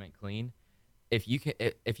establishment clean, if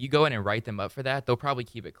you go in and write them up for that, they'll probably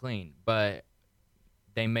keep it clean, but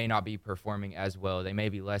they may not be performing as well. They may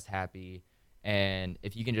be less happy. And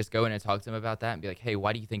if you can just go in and talk to them about that and be like, hey,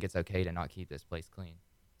 why do you think it's okay to not keep this place clean?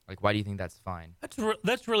 Like, why do you think that's fine?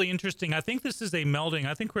 That's really interesting. I think this is a melding.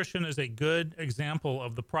 I think Christian is a good example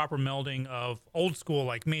of the proper melding of old school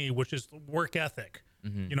like me, which is work ethic.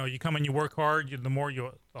 Mm-hmm. You come and you work hard.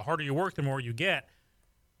 The harder you work, the more you get,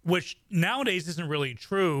 which nowadays isn't really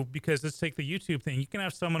true because let's take the YouTube thing. You can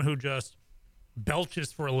have someone who just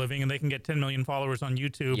belches for a living and they can get 10 million followers on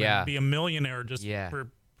YouTube and be a millionaire just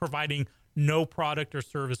for providing no product or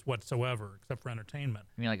service whatsoever except for entertainment.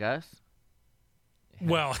 You mean like us?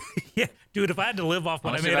 Well, yeah, dude. If I had to live off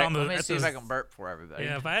what I made on the, let me see if I can burp for everybody.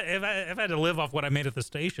 Yeah, if I had to live off what I made at the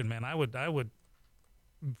station, man, I would.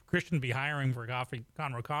 Christian be hiring for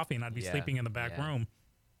Conroe Coffee, and I'd be sleeping in the back room.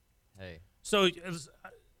 Hey. So,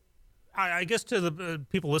 I guess to the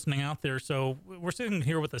people listening out there, so we're sitting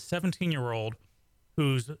here with a 17-year-old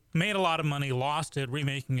who's made a lot of money, lost it,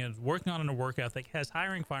 remaking it, working on a work ethic, has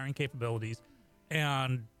hiring, firing capabilities,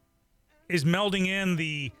 and is melding in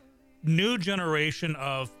the new generation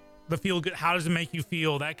of the feel good, how does it make you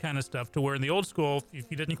feel, that kind of stuff, to where in the old school, if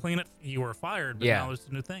you didn't clean it, you were fired, but now it's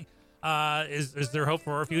a new thing. Is there hope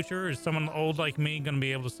for our future? Is someone old like me going to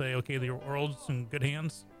be able to say, okay, the world's in good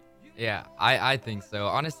hands? Yeah, I think so.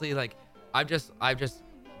 Honestly, like, I've just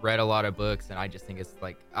read a lot of books, and I just think it's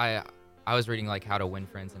like, I was reading like How to Win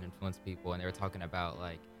Friends and Influence People, and they were talking about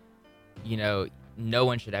like, no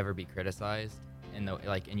one should ever be criticized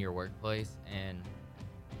in your workplace, and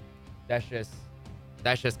that's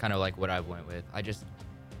just kind of like what I've went with.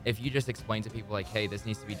 If you just explain to people like, hey, this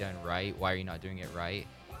needs to be done right, why are you not doing it right?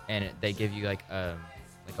 And they give you like a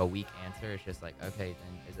weak answer. It's just like, okay,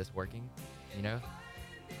 then is this working?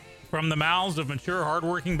 From the mouths of mature,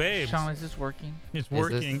 hardworking babes. Sean, is this working? It's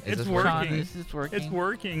working. It's working. Sean, is this working? It's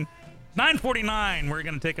working. 9:49. We're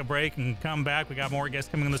going to take a break and come back. We got more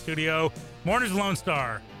guests coming in the studio. Mornings with Lone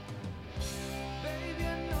Star.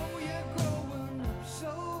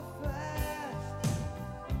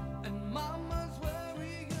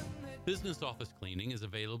 Business office cleaning is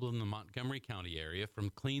available in the Montgomery County area from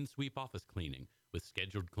Clean Sweep Office Cleaning, with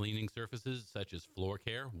scheduled cleaning services such as floor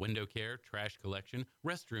care, window care, trash collection,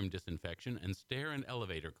 restroom disinfection, and stair and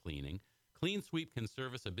elevator cleaning. Clean Sweep can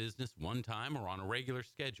service a business one time or on a regular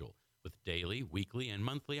schedule, with daily, weekly, and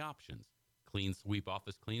monthly options. Clean Sweep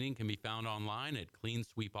Office Cleaning can be found online at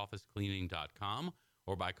cleansweepofficecleaning.com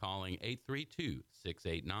or by calling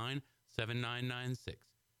 832-689-7996.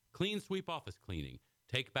 Clean Sweep Office Cleaning.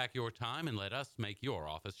 Take back your time and let us make your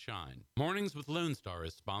office shine. Mornings with Lone Star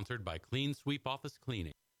is sponsored by Clean Sweep Office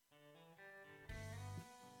Cleaning.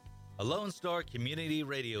 A Lone Star Community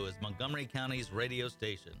Radio is Montgomery County's radio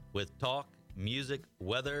station with talk, music,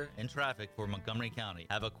 weather, and traffic for Montgomery County.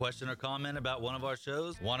 Have a question or comment about one of our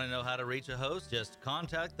shows? Want to know how to reach a host? Just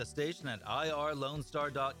contact the station at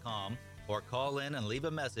irlonestar.com or call in and leave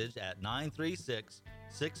a message at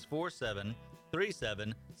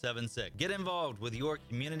 936-647-3776. Get involved with your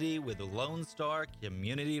community with Lone Star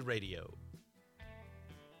Community Radio.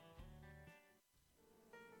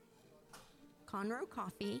 Conroe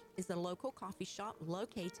Coffee is a local coffee shop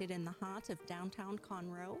located in the heart of downtown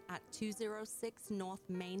Conroe at 206 North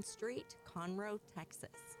Main Street, Conroe,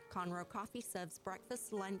 Texas. Conroe Coffee serves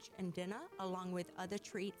breakfast, lunch, and dinner, along with other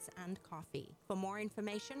treats and coffee. For more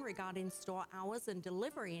information regarding store hours and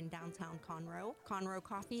delivery in downtown Conroe, Conroe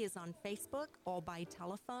Coffee is on Facebook or by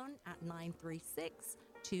telephone at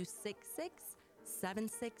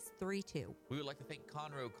 936-266-7632. We would like to thank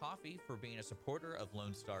Conroe Coffee for being a supporter of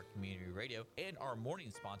Lone Star Community Radio and our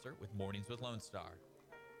morning sponsor with Mornings with Lone Star.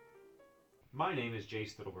 My name is Jay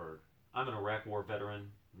Stittleberg. I'm an Iraq War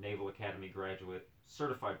veteran, Naval Academy graduate,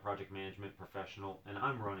 certified project management professional, and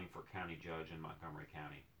I'm running for county judge in Montgomery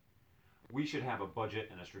County. We should have a budget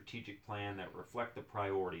and a strategic plan that reflect the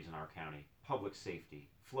priorities in our county: public safety,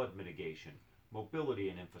 flood mitigation, mobility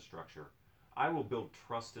and infrastructure. I will build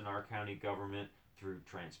trust in our county government through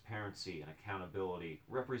transparency and accountability,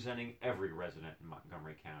 representing every resident in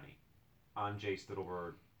Montgomery County. I'm Jay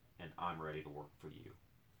Stittleberg, and I'm ready to work for you.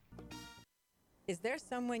 Is there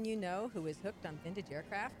someone you know who is hooked on vintage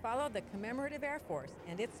aircraft? Follow the Commemorative Air Force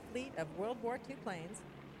and its fleet of World War II planes,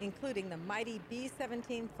 including the mighty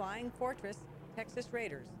B-17 Flying Fortress Texas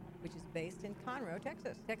Raiders, which is based in Conroe,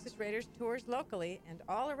 Texas. Texas Raiders tours locally and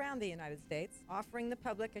all around the United States, offering the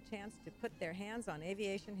public a chance to put their hands on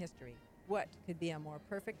aviation history. What could be a more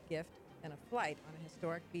perfect gift than a flight on a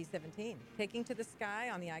historic B-17? Taking to the sky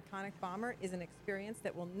on the iconic bomber is an experience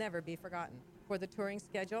that will never be forgotten. For the touring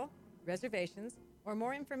schedule, reservations, or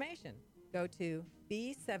more information, go to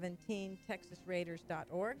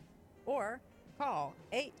b17texasraiders.org or call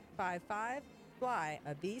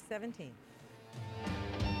 855-FLY-A-B-17.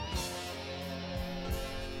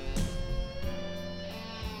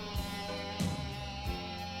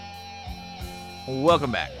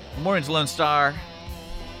 Welcome back. Mornings Lone Star,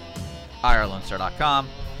 irlonestar.com.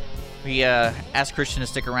 We asked Christian to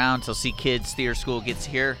stick around until See Kids Theater School gets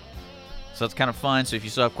here. So it's kind of fun. So if you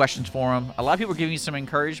still have questions for them, a lot of people are giving you some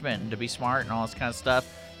encouragement and to be smart and all this kind of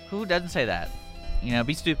stuff. Who doesn't say that? You know,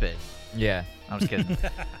 be stupid. Yeah. I'm just kidding.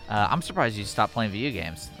 I'm surprised you stopped playing video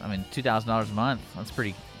games. I mean, $2,000 a month. That's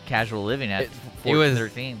pretty casual living at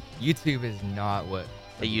 13. YouTube is not what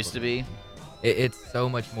it used to be. It's so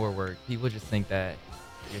much more work. People just think that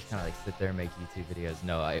you just kind of like sit there and make YouTube videos.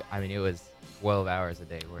 No, I mean, it was 12 hours a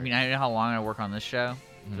day work. I mean, I know how long I work on this show.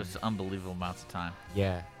 Just unbelievable amounts of time.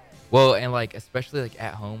 Yeah. Well, and like especially like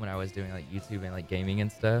at home when I was doing like YouTube and like gaming and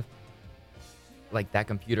stuff, like that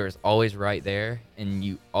computer is always right there, and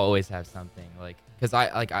you always have something like because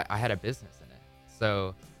I had a business in it,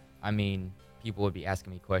 so I mean people would be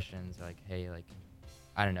asking me questions like, hey, like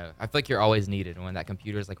I don't know, I feel like you're always needed when that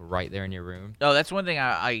computer is like right there in your room. Oh, that's one thing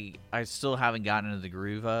I still haven't gotten into the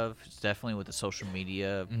groove of. It's definitely with the social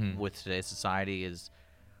media with today's society is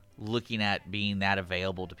looking at being that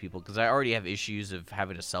available to people, because I already have issues of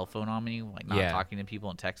having a cell phone on me, like not talking to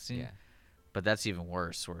people and texting. Yeah. But that's even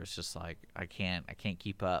worse, where it's just like I can't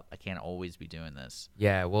keep up. I can't always be doing this.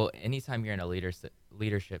 Yeah, well, anytime you're in a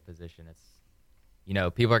leadership position, it's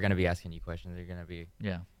people are going to be asking you questions. They're going to be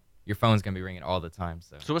your phone's going to be ringing all the time.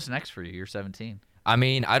 So what's next for you? You're 17. I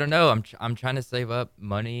mean, I don't know. I'm trying to save up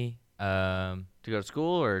money to go to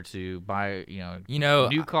school or to buy a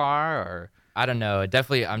new car or. I don't know.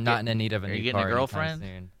 Definitely, I'm not in need of a new car. Are you getting a girlfriend?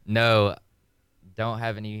 Soon. No, don't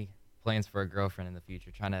have any plans for a girlfriend in the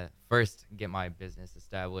future. Trying to first get my business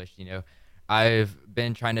established. I've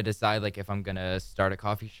been trying to decide like if I'm gonna start a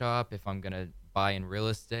coffee shop, if I'm gonna buy in real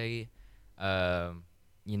estate. I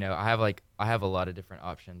have a lot of different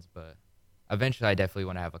options, but eventually, I definitely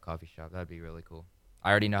want to have a coffee shop. That'd be really cool.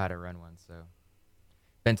 I already know how to run one, so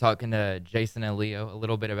been talking to Jason and Leo a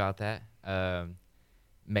little bit about that.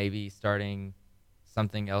 Maybe starting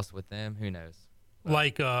something else with them. Who knows?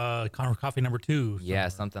 Like Conroe Coffee number 2. Yeah,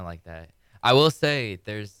 something like that. I will say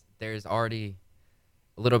there's already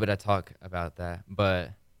a little bit of talk about that,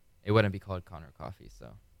 but it wouldn't be called Conroe Coffee.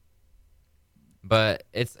 So But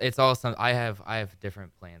it's all some. I have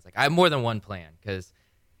different plans. Like I have more than one plan because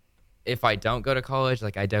if I don't go to college,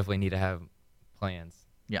 like I definitely need to have plans.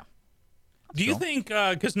 Yeah. Do you think,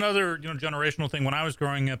 because another generational thing, when I was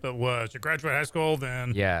growing up, it was you graduate high school,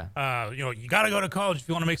 then you got to go to college if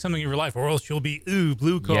you want to make something of your life, or else you'll be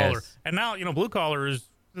blue collar. Yes. And now blue collar is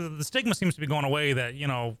the stigma seems to be going away. That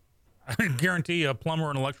I guarantee a plumber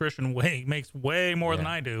and electrician makes way more than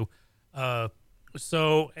I do.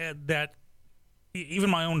 So that even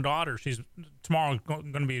my own daughter, she's tomorrow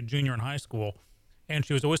going to be a junior in high school. And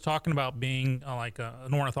she was always talking about being like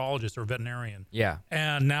an ornithologist or veterinarian. Yeah.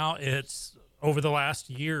 And now it's over the last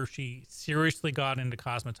year, she seriously got into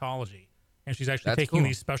cosmetology. And she's actually taking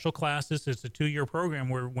these special classes. It's a 2-year program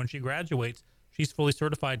where when she graduates, she's fully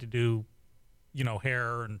certified to do,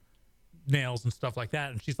 hair and nails and stuff like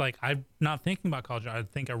that. And she's like, I'm not thinking about college. I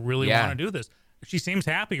think I really want to do this. She seems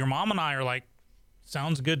happy. Your mom and I are like,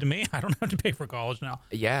 sounds good to me. I don't have to pay for college now.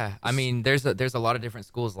 Yeah, I mean, there's a lot of different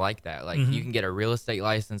schools like that. Like you can get a real estate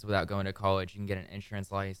license without going to college. You can get an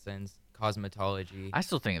insurance license, cosmetology. I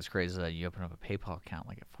still think it's crazy that you open up a PayPal account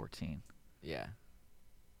like at 14. Yeah,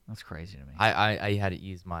 that's crazy to me. I had to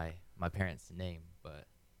use my parents' name, but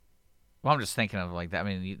well, I'm just thinking of like that.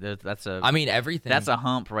 I mean, that's a. I mean, everything. That's a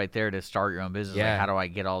hump right there to start your own business. Yeah. Like, how do I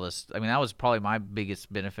get all this? I mean, that was probably my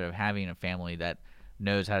biggest benefit of having a family that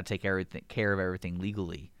knows how to take care of everything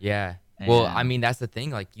legally. Yeah. Well, I mean, that's the thing.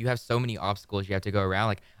 Like, you have so many obstacles you have to go around.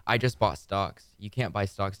 Like, I just bought stocks. You can't buy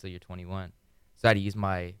stocks till you're 21. So I had to use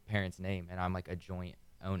my parents' name, and I'm like a joint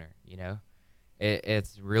owner.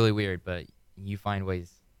 It's really weird, but you find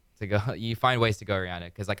ways to go. You find ways to go around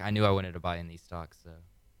it because, like, I knew I wanted to buy in these stocks. So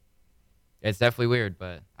it's definitely weird,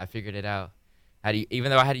 but I figured it out. Even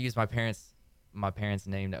though I had to use my parents'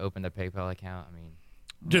 name to open the PayPal account. I mean.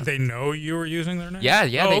 Did they know you were using their name? Yeah,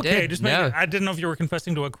 they okay. did. I didn't know if you were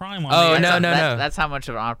confessing to a crime. No. That's how much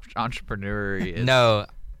of an entrepreneur he is. No,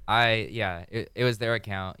 it was their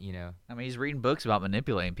account, I mean, he's reading books about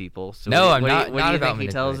manipulating people. So no, what I'm not. What do you think he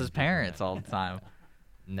tells his parents all the time?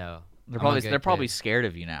 No, they're probably scared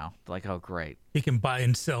of you now. Like, oh, great, he can buy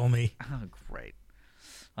and sell me. Oh, great.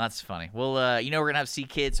 That's funny. Well, we're gonna have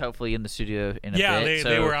C-Kids hopefully in the studio in a bit. Yeah,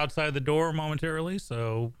 they were outside the door momentarily,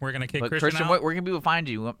 so we're gonna kick Christian out. Where can people find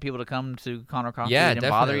you? You want people to come to Conroe Coffee and definitely.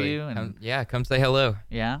 Bother you? And come say hello.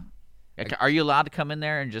 Yeah. Are you allowed to come in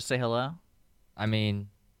there and just say hello? I mean,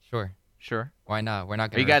 sure. Why not? We're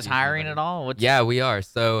not gonna. Are you guys hiring at all? Yeah, we are.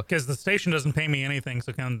 So because the station doesn't pay me anything,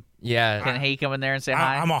 so can he come in there and say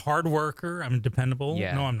hi? I'm a hard worker. I'm dependable.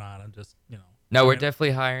 Yeah. No, I'm not. I'm just No, we're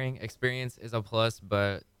definitely hiring. Experience is a plus,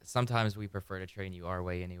 but sometimes we prefer to train you our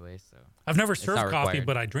way anyway. So I've never served coffee,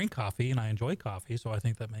 but I drink coffee and I enjoy coffee, so I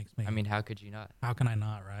think that makes me. I mean, how could you not? How can I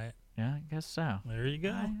not, right? Yeah, I guess so. There you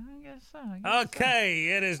go. I guess so.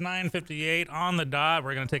 Okay, it is 9:58 on the dot.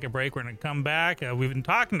 We're going to take a break. We're going to come back. We've been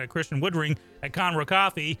talking to Christian Woodring at Conroe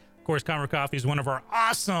Coffee. Of course, Conroe Coffee is one of our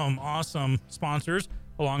awesome sponsors,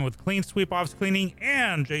 along with Clean Sweep Office Cleaning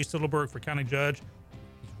and Jay Siddleberg for County Judge.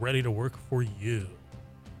 He's ready to work for you.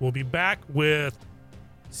 We'll be back with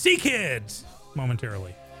C-Kids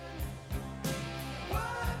momentarily.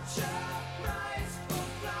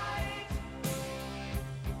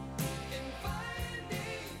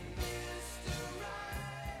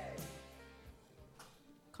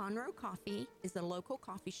 Conroe Coffee is a local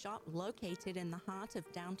coffee shop located in the heart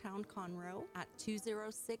of downtown Conroe at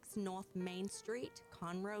 206 North Main Street,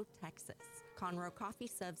 Conroe, Texas. Conroe Coffee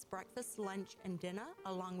serves breakfast, lunch, and dinner,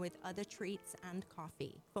 along with other treats and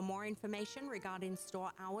coffee. For more information regarding store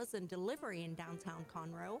hours and delivery in downtown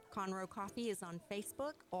Conroe, Conroe Coffee is on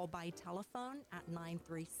Facebook or by telephone at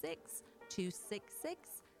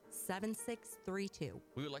 936-266-7632.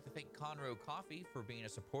 We would like to thank Conroe Coffee for being a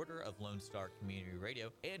supporter of Lone Star Community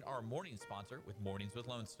Radio and our morning sponsor with Mornings with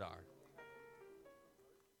Lone Star.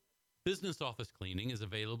 Business office cleaning is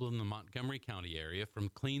available in the Montgomery County area from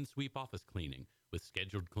Clean Sweep Office Cleaning, with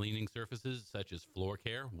scheduled cleaning services such as floor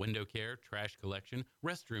care, window care, trash collection,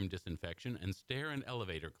 restroom disinfection, and stair and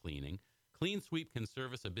elevator cleaning. Clean Sweep can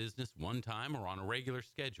service a business one time or on a regular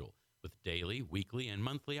schedule, with daily, weekly, and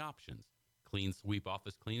monthly options. Clean Sweep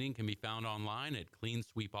Office Cleaning can be found online at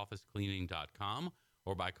cleansweepofficecleaning.com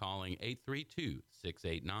or by calling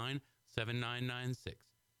 832-689-7996.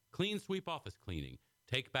 Clean Sweep Office Cleaning.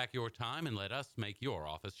 Take back your time and let us make your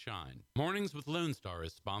office shine. Mornings with Lone Star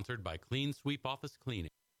is sponsored by Clean Sweep Office Cleaning.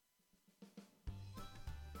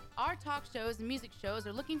 Our talk shows and music shows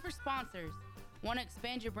are looking for sponsors. Want to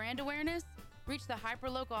expand your brand awareness? Reach the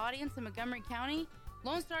hyper-local audience in Montgomery County?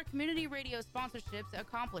 Lone Star Community Radio sponsorships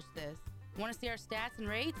accomplish this. Want to see our stats and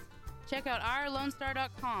rates? Check out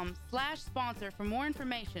irlonestar.com/sponsor for more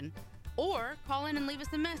information. Or call in and leave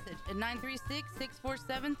us a message at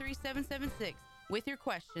 936-647-3776 with your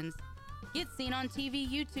questions. Get seen on TV,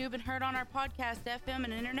 YouTube, and heard on our podcast, FM,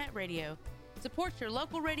 and internet radio. Support your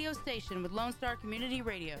local radio station with Lone Star Community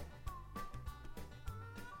Radio.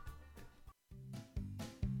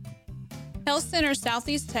 Health Center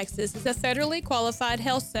Southeast Texas is a federally qualified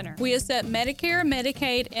health center. We accept Medicare,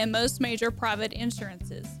 Medicaid, and most major private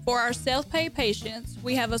insurances. For our self-pay patients,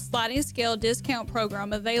 we have a sliding scale discount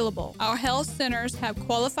program available. Our health centers have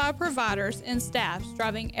qualified providers and staff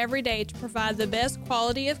striving every day to provide the best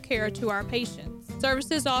quality of care to our patients.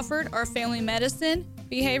 Services offered are family medicine,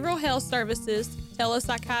 behavioral health services,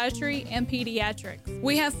 telepsychiatry, and pediatrics.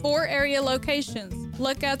 We have 4 area locations.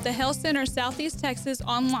 Look up the Health Center Southeast Texas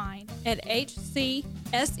online at hcset.com.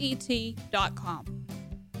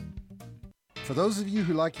 For those of you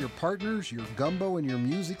who like your partners, your gumbo, and your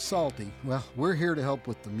music salty, well, we're here to help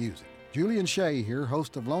with the music. Julian Shea here,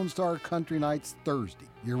 host of Lone Star Country Nights Thursday,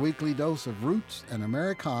 your weekly dose of roots and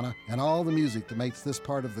Americana and all the music that makes this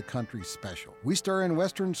part of the country special. We stir in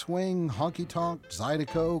Western swing, honky-tonk,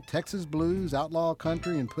 Zydeco, Texas blues, outlaw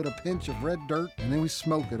country, and put a pinch of red dirt, and then we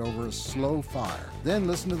smoke it over a slow fire. Then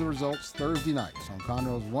listen to the results Thursday nights on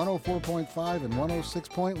Conroe's 104.5 and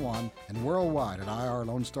 106.1 and worldwide at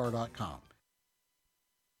irlonestar.com.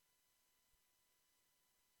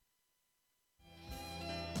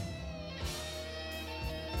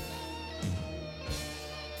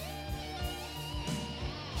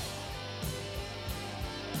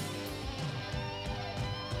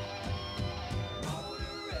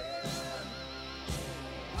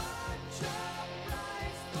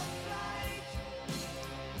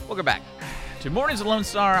 Welcome back to Mornings of Lone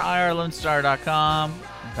Star, irlonestar.com,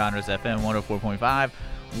 Conroe's FM 104.5,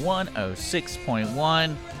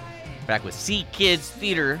 106.1. Back with Sea Kids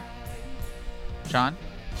Theater. Sean,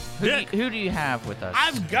 who do you have with us?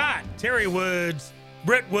 I've got Terry Woods,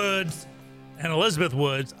 Britt Woods, and Elizabeth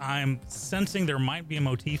Woods. I'm sensing there might be a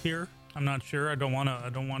motif here. I'm not sure. I don't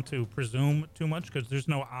want to presume too much because there's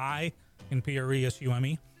no I in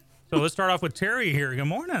PRESUME. So let's start off with Terry here. Good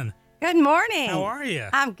morning. Good morning. How are you?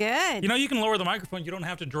 I'm good. You know, you can lower the microphone. You don't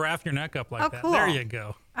have to giraffe your neck up like that. Cool. There you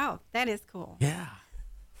go. Oh, that is cool. Yeah.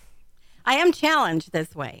 I am challenged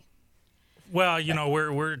this way. Well, you know,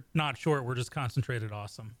 we're not short. We're just concentrated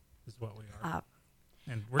awesome is what we are.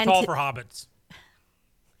 And we're and tall for hobbits.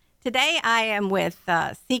 Today I am with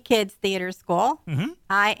Sea Kids Theater School. Mm-hmm.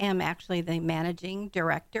 I am actually the managing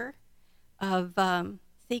director of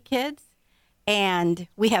Sea Kids. And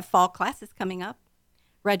we have fall classes coming up.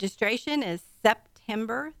 Registration is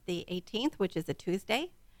September the 18th, which is a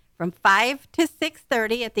Tuesday, from 5 to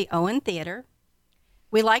 6:30 at the Owen Theater.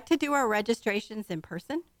 We like to do our registrations in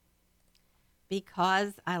person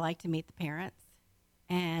because I like to meet the parents,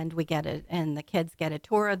 and and the kids get a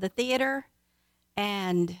tour of the theater,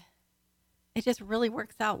 and it just really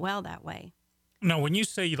works out well that way. No, when you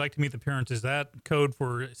say you like to meet the parents, is that code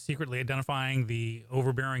for secretly identifying the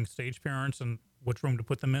overbearing stage parents and which room to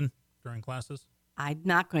put them in during classes? I'm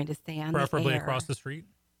not going to stay on preferably the air. Across the street.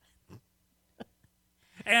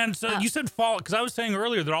 And so you said fall, because I was saying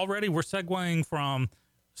earlier that already we're segueing from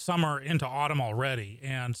summer into autumn already.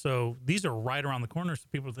 And so these are right around the corner. So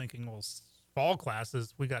people are thinking, well, fall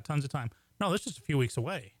classes, we got tons of time. No, that's just a few weeks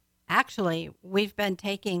away. Actually, we've been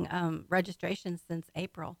taking registrations since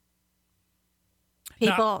April.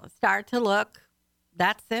 People start to look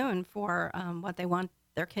that soon for what they want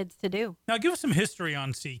their kids to do. Now, give us some history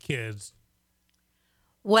on Sea Kids.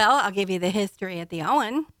 Well, I'll give you the history at the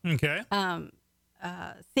Owen. Okay.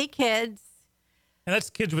 Sea Kids. And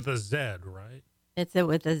that's kids with a Z, right? It's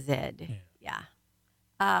with a Z. Yeah.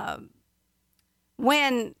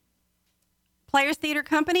 When Players Theater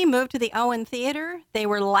Company moved to the Owen Theater, they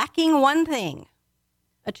were lacking one thing,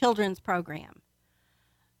 a children's program.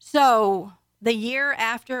 So the year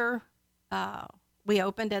after we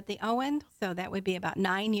opened at the Owen, so that would be about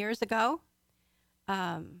 9 years ago,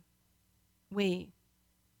 we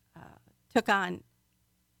took on,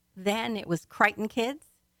 then it was Crichton Kids,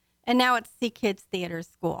 and now it's Sea Kids Theater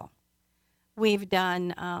School. We've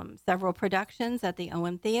done several productions at the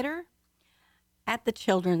Owen Theater, at the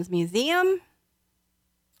Children's Museum,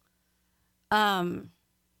 at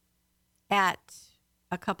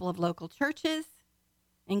a couple of local churches,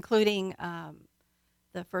 including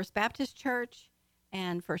the First Baptist Church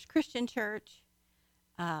and First Christian Church.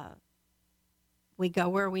 We go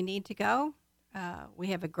where we need to go. We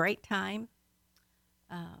have a great time.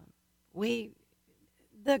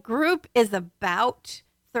 The group is about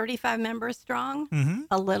 35 members strong,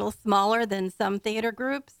 a little smaller than some theater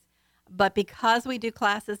groups, but because we do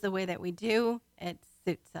classes the way that we do, it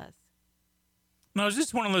suits us. No, is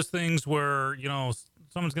this one of those things where,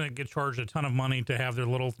 someone's going to get charged a ton of money to have their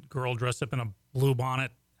little girl dress up in a blue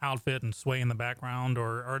bonnet outfit and sway in the background,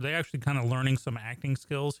 or are they actually kind of learning some acting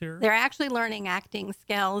skills here? They're actually learning acting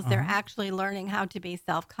skills. They're actually learning how to be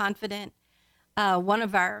self-confident. One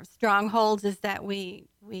of our strongholds is that we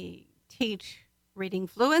teach reading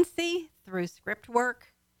fluency through script work.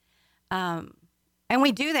 And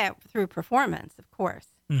we do that through performance, of course.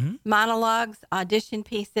 Monologues, audition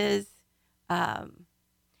pieces.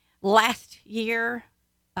 Last year,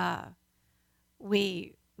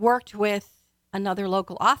 we worked with another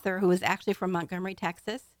local author who is actually from Montgomery,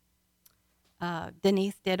 Texas,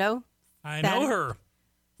 Denise Ditto. I know her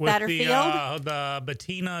with the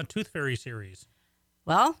Bettina Tooth Fairy series.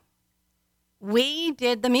 Well, we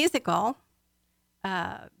did the musical,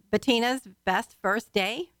 Bettina's Best First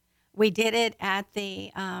Day. We did it at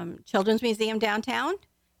the Children's Museum downtown.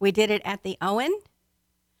 We did it at the Owen.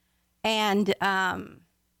 And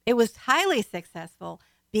it was highly successful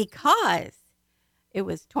because it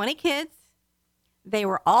was 20 kids. They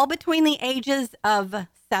were all between the ages of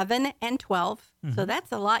 7 and 12. So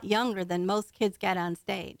that's a lot younger than most kids get on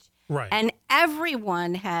stage. Right. And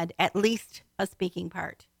everyone had at least a speaking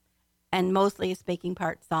part, and mostly a speaking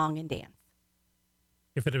part, song and dance.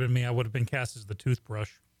 If it had been me, I would have been cast as the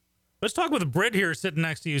toothbrush. Let's talk with Britt here sitting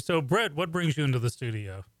next to you. So, Britt, what brings you into the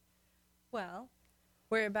studio? Well,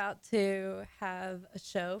 we're about to have a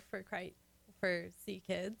show for C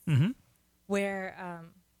Kids where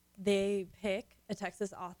they pick a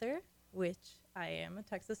Texas author, which I am a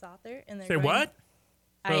Texas author. And Say what?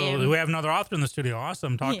 So we have another author in the studio.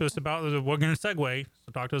 Awesome. Talk to us about, we're going to segue,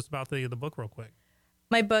 so talk to us about the book real quick.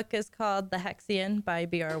 My book is called The Hexian by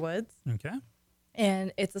B.R. Woods. Okay.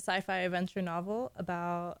 And it's a sci-fi adventure novel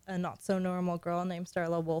about a not-so-normal girl named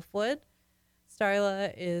Starla Wolfwood.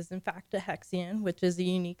 Starla is, in fact, a Hexian, which is a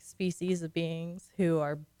unique species of beings who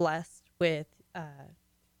are blessed with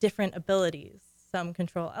different abilities. Some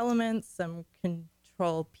control elements, some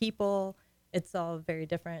control people. It's all very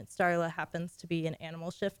different. Starla happens to be an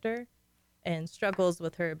animal shifter and struggles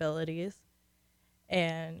with her abilities.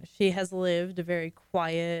 And she has lived a very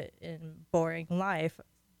quiet and boring life,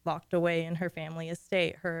 locked away in her family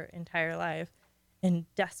estate her entire life, and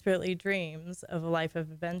desperately dreams of a life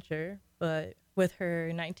of adventure. But with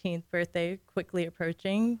her 19th birthday quickly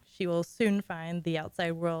approaching, she will soon find the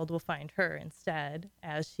outside world will find her instead,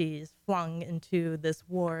 as she's flung into this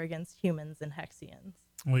war against humans and Hexians.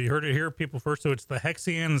 Well, you heard it here, people first. So it's the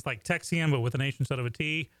Hexian, it's like Texian, but with an H instead of a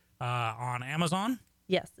T, on Amazon.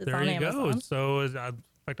 Yes, it's there on you Amazon. Go. So, in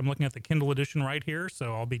fact, I'm looking at the Kindle edition right here,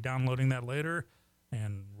 so I'll be downloading that later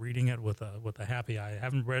and reading it with a happy eye. I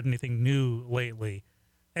haven't read anything new lately.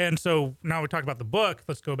 And so now we talked about the book.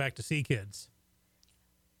 Let's go back to C Kids.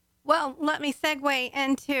 Well, let me segue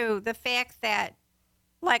into the fact that,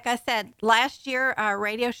 like I said, last year, our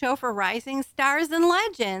radio show for Rising Stars and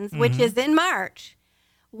Legends, which is in March,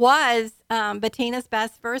 was Bettina's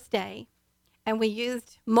Best First Day. And we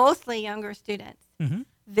used mostly younger students.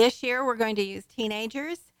 This year, we're going to use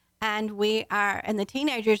teenagers. And the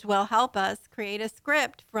teenagers will help us create a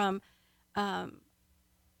script from the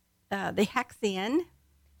Hexian,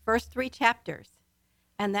 first 3 chapters.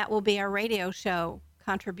 And that will be our radio show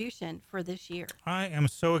contribution for this year. I am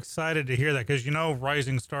so excited to hear that because,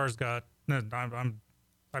 Rising Stars got, I'm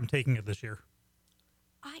taking it this year.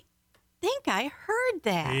 I think I heard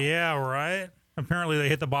that. Yeah, right. Apparently they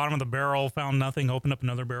hit the bottom of the barrel, found nothing, opened up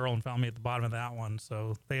another barrel and found me at the bottom of that one.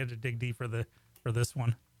 So they had to dig deep for this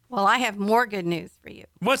one. Well, I have more good news for you.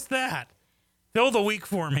 What's that? Fill the week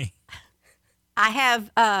for me. I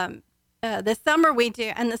have the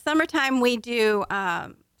summertime we do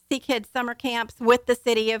C Kids summer camps with the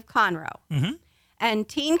city of Conroe. And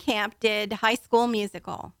Teen Camp did High School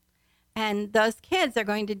Musical. And those kids are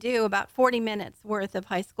going to do about 40 minutes worth of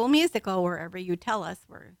High School Musical wherever you tell us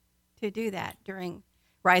we're to do that during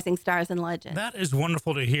Rising Stars and Legends. That is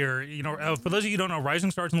wonderful to hear. For those of you who don't know, Rising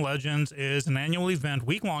Stars and Legends is an annual event,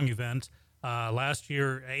 week-long event. Last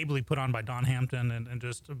year, ably put on by Don Hampton, and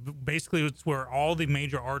just basically it's where all the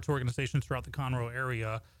major arts organizations throughout the Conroe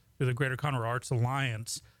area, through the Greater Conroe Arts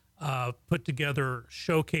Alliance, put together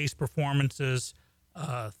showcase performances,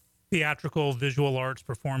 theatrical, visual arts,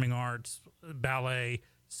 performing arts, ballet,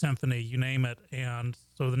 symphony, you name it. And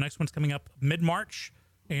so the next one's coming up mid-March,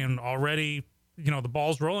 and already, the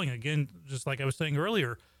ball's rolling again. Just like I was saying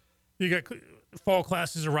earlier, you got fall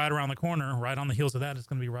classes are right around the corner. Right on the heels of that is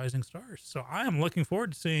going to be Rising Stars. So I am looking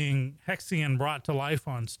forward to seeing Hexian brought to life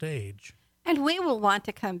on stage. And we will want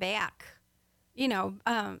to come back,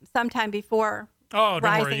 sometime before Don't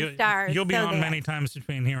Rising worry. Stars. You'll be on many times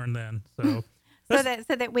between here and then. So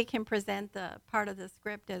so that we can present the part of the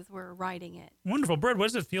script as we're writing it. Wonderful. Brett,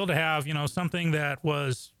 what does it feel to have, something that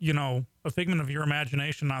was, a figment of your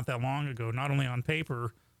imagination not that long ago, not only on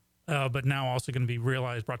paper, but now also going to be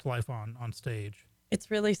realized, brought to life on stage? It's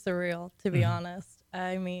really surreal, to be honest.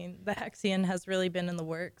 I mean, the Hexion has really been in the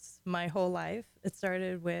works my whole life. It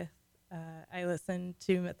started with, I listened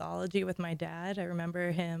to mythology with my dad. I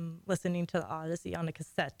remember him listening to the Odyssey on a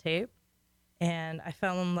cassette tape, and I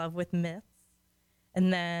fell in love with myths.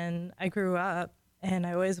 And then I grew up, and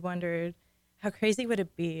I always wondered, how crazy would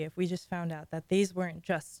it be if we just found out that these weren't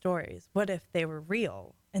just stories? What if they were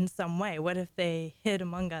real in some way? What if they hid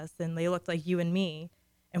among us and they looked like you and me?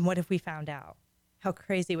 And what if we found out? How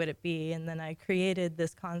crazy would it be? And then I created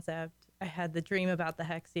this concept. I had the dream about the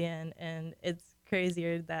Hexion, and it's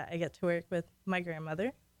crazier that I get to work with my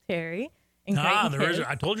grandmother, Terry. And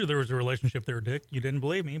I told you there was a relationship there, Dick. You didn't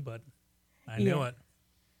believe me, but I knew it.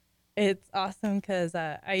 It's awesome because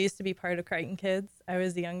I used to be part of Crichton Kids. I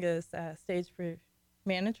was the youngest stage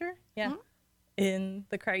manager, in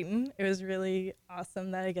the Crichton. It was really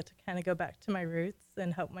awesome that I get to kind of go back to my roots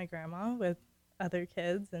and help my grandma with other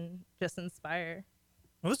kids and just inspire.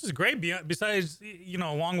 Well, this is great. Besides,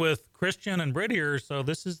 along with Christian and Britt here, so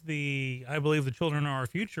this is I believe the Children Are Our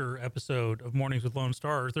Future episode of Mornings with Lone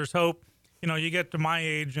Stars. There's hope. You get to my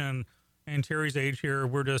age and Terry's age here,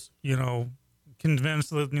 we're just, convinced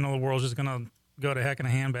that, the world's just going to go to heck in a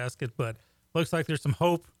handbasket, but looks like there's some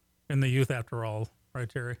hope in the youth after all. Right,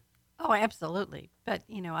 Terry? Oh, absolutely. But,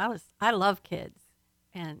 I love kids,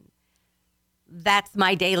 and that's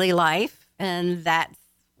my daily life, and that's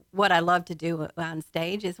what I love to do on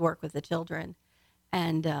stage is work with the children,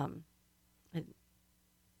 and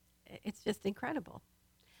it's just incredible.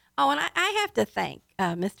 Oh, and I have to thank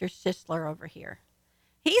Mr. Schischler over here.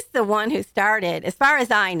 He's the one who started, as far as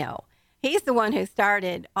I know, he's the one who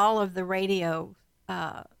started all of the radio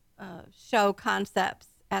show concepts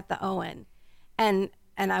at the Owen, and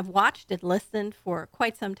I've watched and listened for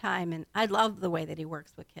quite some time, and I love the way that he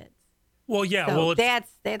works with kids. Well, yeah. So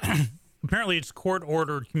that's apparently it's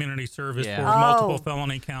court-ordered community service for multiple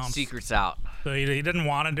felony counts. Secret's out. So he didn't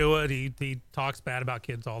want to do it. He talks bad about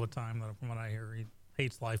kids all the time, from what I hear. He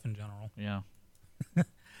hates life in general. Yeah.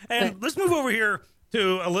 And let's move over here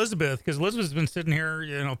to Elizabeth, because Elizabeth's been sitting here,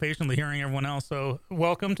 patiently hearing everyone else. So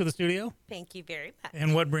welcome to the studio. Thank you very much.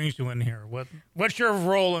 And what brings you in here? What's your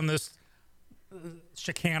role in this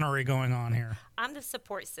chicanery going on here? I'm the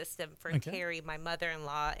support system for Terry, my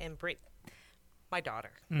mother-in-law, and Britt, my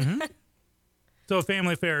daughter. Mm-hmm. So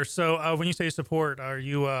family affairs. So when you say support, are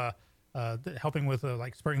you helping with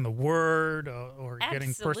spreading the word or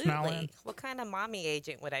getting personnel in? What kind of mommy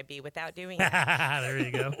agent would I be without doing that? There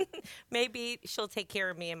you go. Maybe she'll take care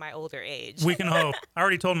of me in my older age. We can hope. I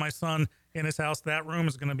already told my son in his house that room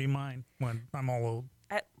is going to be mine when I'm all old.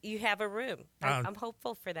 You have a room. I'm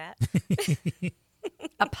hopeful for that.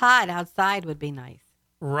 A pod outside would be nice.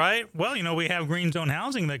 Right. Well, we have Green Zone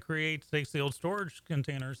Housing that takes the old storage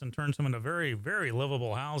containers and turns them into very, very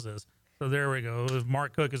livable houses. So there we go. If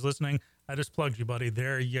Mark Cook is listening, I just plugged you, buddy.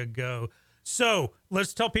 There you go. So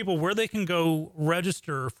let's tell people where they can go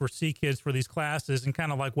register for Sea Kids for these classes and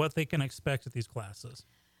kind of what they can expect at these classes.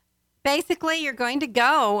 Basically, you're going to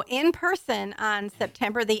go in person on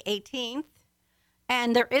September the 18th,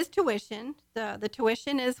 and there is tuition. The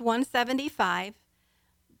tuition is $175,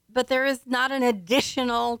 but there is not an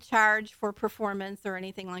additional charge for performance or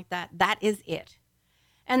anything like that. That is it.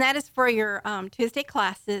 And that is for your Tuesday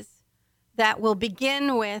classes that will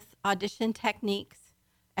begin with audition techniques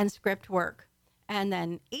and script work. And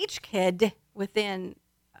then each kid within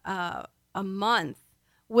a month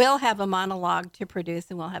will have a monologue to produce,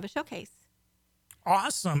 and we'll have a showcase.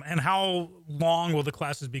 Awesome. And how long will the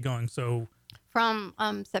classes be going? So from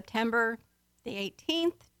September the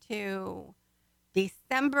 18th to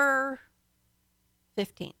December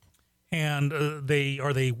 15th. And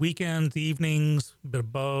are they weekends, evenings, a bit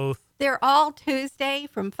of both? They're all Tuesday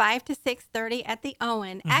from 5 to 6:30 at the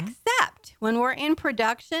Owen, except when we're in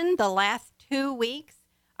production, the last 2 weeks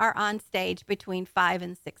are on stage between 5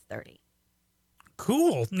 and 6:30.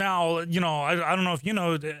 Cool. Now, I don't know if you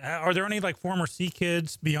know, are there any former Sea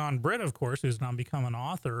Kids beyond Britt, of course, who's now become an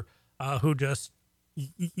author, who just,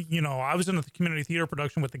 I was in the community theater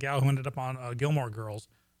production with the gal who ended up on Gilmore Girls.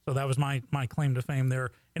 So that was my claim to fame there.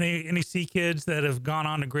 Any Sea Kids that have gone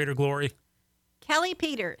on to greater glory? Kelly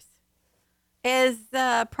Peters is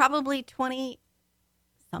probably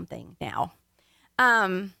 20-something now.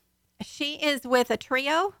 She is with a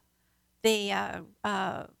trio, the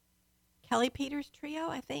Kelly Peters trio,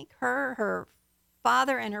 I think. Her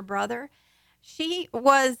father, and her brother. She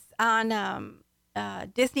was on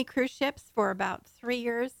Disney cruise ships for about 3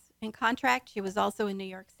 years in contract. She was also in New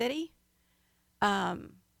York City. Jordan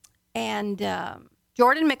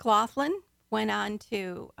McLaughlin went on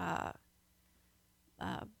to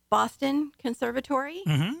Boston Conservatory.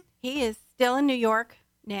 Mm-hmm. He is still in New York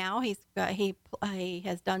now. He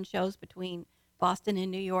has done shows between Boston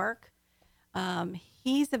and New York.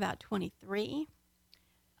 He's about 23.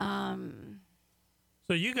 So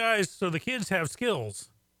you guys, the kids have skills.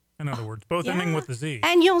 In other words, both ending with the Z.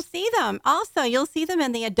 And you'll see them. Also, you'll see them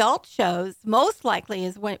in the adult shows. Most likely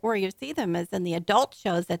is where you see them is in the adult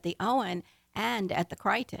shows at the Owen and at the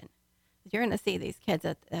Crichton. You're going to see these kids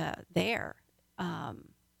at there.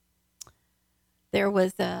 There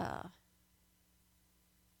was a...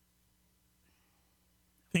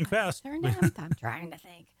 Think fast. I'm trying to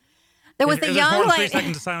think. There was a young lady. 3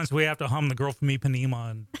 seconds of silence. We have to hum "The Girl from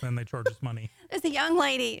Ipanema," and then they charge us money. There's a young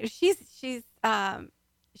lady. She's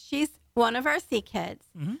one of our Sea Kids.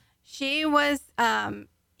 Mm-hmm. She was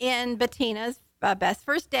in Bettina's Best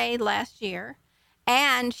First Day last year,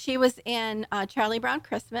 and she was in Charlie Brown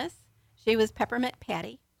Christmas. She was Peppermint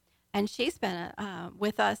Patty, and she's been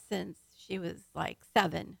with us since she was like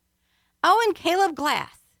 7. Oh, and Caleb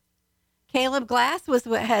Glass. Caleb Glass was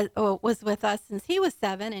with us since he was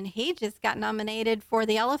 7, and he just got nominated for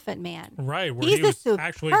The Elephant Man. Right, where he's he was superb.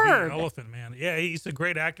 actually the Elephant Man. Yeah, he's a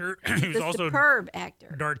great actor. He was also superb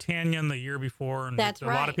actor. D'Artagnan the year before, and That's a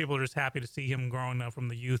right. lot of people are just happy to see him growing up from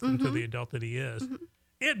the youth into the adult that he is. Mm-hmm.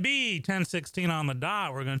 It be 10:16 on the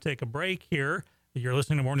dot. We're going to take a break here. You're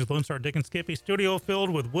listening to Mornings with Lone Star, Dick and Skippy, studio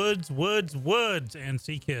filled with Woods, and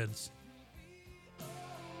Sea Kids.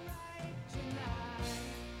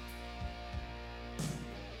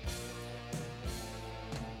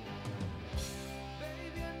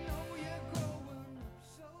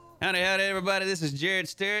 Howdy, everybody. This is Jared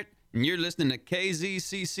Sterrett, and you're listening to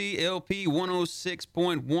KZCC LP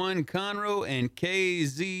 106.1 Conroe and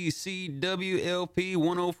KZCW LP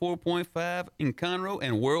 104.5 in Conroe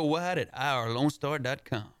and worldwide at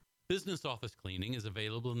ourlonestar.com. Business office cleaning is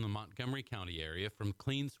available in the Montgomery County area from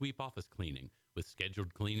Clean Sweep Office Cleaning, with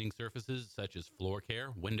scheduled cleaning services such as floor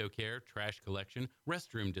care, window care, trash collection,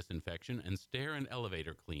 restroom disinfection, and stair and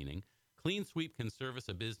elevator cleaning. Clean Sweep can service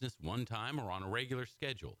a business one time or on a regular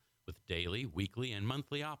schedule, with daily, weekly, and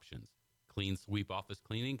monthly options. Clean Sweep Office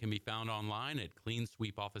Cleaning can be found online at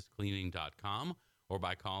cleansweepofficecleaning.com or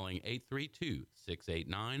by calling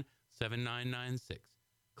 832-689-7996.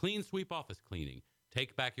 Clean Sweep Office Cleaning.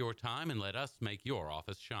 Take back your time and let us make your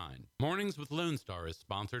office shine. Mornings with Lone Star is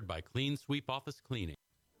sponsored by Clean Sweep Office Cleaning.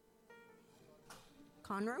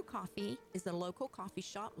 Conroe Coffee is a local coffee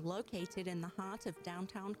shop located in the heart of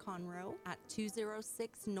downtown Conroe at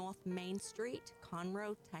 206 North Main Street,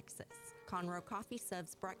 Conroe, Texas. Conroe Coffee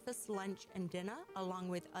serves breakfast, lunch, and dinner, along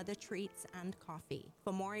with other treats and coffee.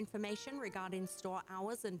 For more information regarding store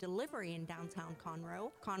hours and delivery in downtown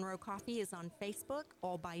Conroe, Conroe Coffee is on Facebook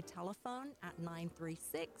or by telephone at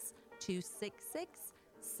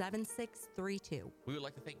 936-266-7632. We would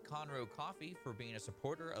like to thank Conroe Coffee for being a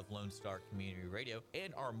supporter of Lone Star Community Radio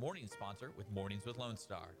and our morning sponsor with Mornings with Lone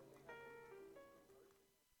Star.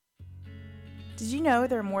 Did you know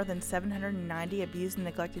there are more than 790 abused and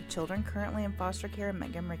neglected children currently in foster care in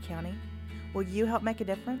Montgomery County? Will you help make a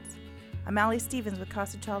difference? I'm Allie Stevens with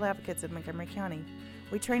Casa Child Advocates of Montgomery County.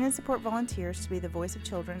 We train and support volunteers to be the voice of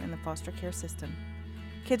children in the foster care system.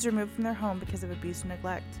 Kids removed from their home because of abuse and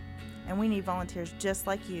neglect. And we need volunteers just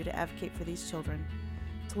like you to advocate for these children.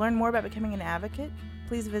 To learn more about becoming an advocate,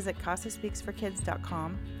 please visit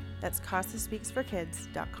CasaSpeaksForKids.com. That's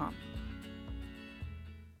CasaSpeaksForKids.com.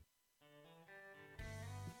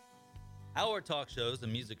 Our talk shows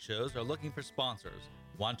and music shows are looking for sponsors.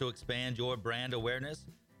 Want to expand your brand awareness?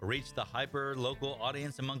 Reach the hyper-local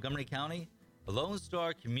audience in Montgomery County? Lone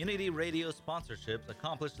Star Community Radio sponsorships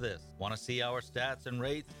accomplish this. Want to see our stats and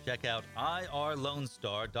rates? Check out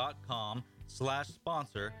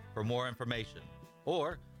irlonestar.com/sponsor for more information.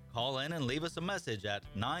 Or call in and leave us a message at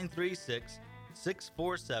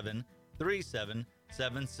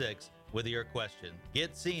 936-647-3776 with your question.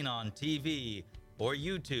 Get seen on TV or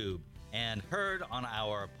YouTube and heard on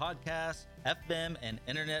our podcast, FM, and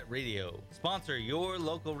internet radio. Sponsor your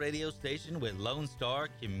local radio station with Lone Star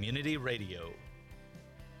Community Radio.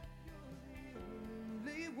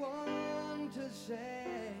 Only one to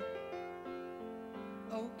say,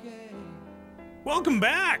 okay. Welcome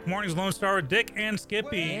back. Mornings Lone Star with Dick and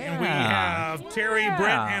Skippy. And we have Terry,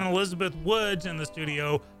 Brett, and Elizabeth Woods in the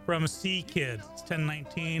studio from Sea Kids. It's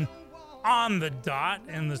 10:19 on the dot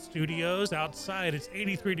in the studios. Outside, it's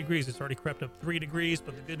 83 degrees. It's already crept up 3 degrees,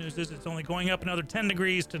 but the good news is it's only going up another 10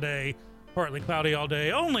 degrees today partly cloudy all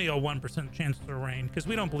day, only a 1% chance of rain, because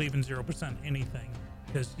we don't believe in 0% anything,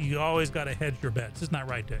 because you always got to hedge your bets. Isn't that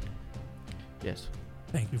right, Dick? Yes.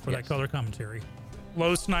 Thank you for that color commentary.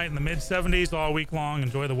 Lows tonight in the mid-70s all week long.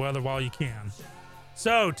 Enjoy the weather while you can.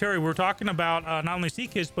 So, Terry, we're talking about not only Sea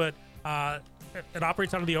Kids, but it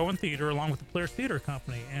operates out of the Owen Theater along with the Players Theater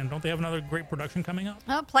Company. And don't they have another great production coming up?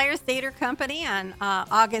 Well, Players Theater Company on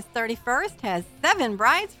August 31st has 7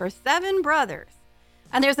 Brides for 7 Brothers.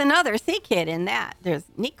 And there's another Sea Kid in that. There's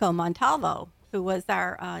Nico Montalvo, who was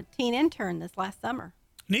our teen intern this last summer.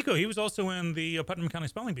 Nico, he was also in the Putnam County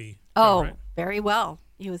Spelling Bee. Oh, right? very well.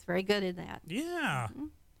 He was very good at that. Yeah. Mm-hmm.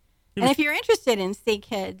 And if you're interested in Sea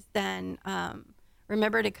Kids, then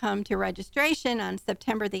remember to come to registration on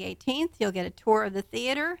September the 18th. You'll get a tour of the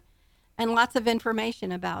theater and lots of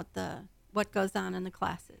information about what goes on in the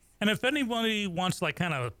classes. And if anybody wants to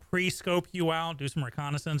kind of pre-scope you out, do some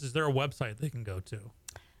reconnaissance, is there a website they can go to?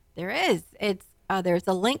 There is. There's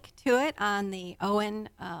a link to it on the Owen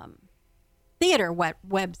Theater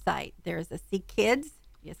website. There's a Sea Kids.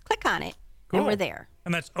 You just click on it, and we're there.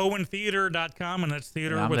 And that's owentheater.com, and that's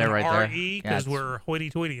theater with an R-E, because we're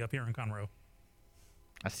hoity-toity up here in Conroe.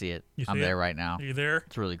 I see it. You see I'm it? there right now. Are you there?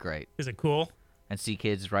 It's really great. Is it cool? And Sea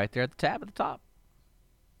Kids is right there at the tab at the top.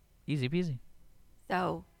 Easy peasy.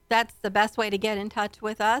 So that's the best way to get in touch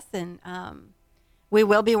with us. And we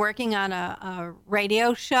will be working on a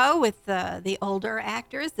radio show with the older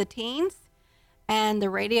actors, the teens. And the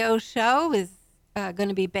radio show is going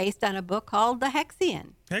to be based on a book called The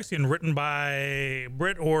Hexian. Hexian, written by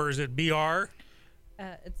Britt, or is it BR?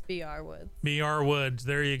 It's B.R. Woods. B.R. Woods.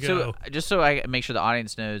 There you go. So just so I make sure the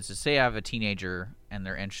audience knows, say I have a teenager and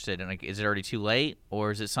they're interested, and is it already too late, or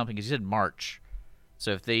is it something? Because you said March, so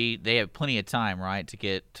if they have plenty of time, right,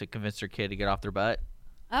 to convince their kid to get off their butt.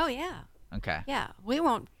 Oh yeah. Okay. Yeah, we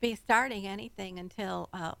won't be starting anything until,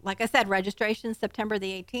 like I said, registration September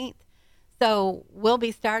the 18th. So we'll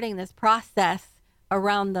be starting this process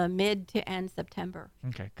around the mid to end September.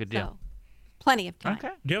 Okay, good deal. So, plenty of time. Okay.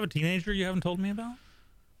 Do you have a teenager you haven't told me about?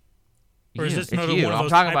 Or is You. this It's another you. one of I'm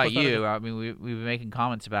those talking about you. hypothetical- I mean, we've been making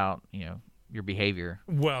comments about your behavior.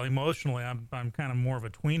 Well, emotionally, I'm kind of more of a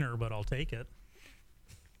tweener, but I'll take it.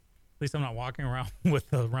 At least I'm not walking around with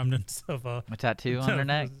the remnants of a tattoo on your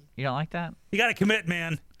neck. You don't like that? You got to commit,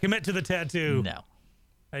 man. Commit to the tattoo. No.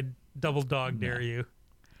 I double dog dare you.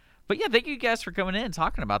 But yeah, thank you guys for coming in and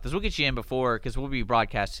talking about this. We'll get you in before, because we'll be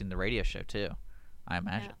broadcasting the radio show too, I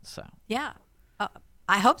imagine. So Yeah,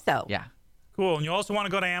 I hope so. yeah. Cool. And you also want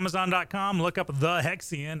to go to Amazon.com, look up The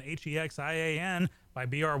Hexian, Hexian, by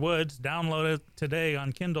B.R. Woods. Download it today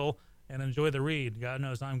on Kindle and enjoy the read. God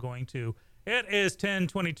knows I'm going to. It is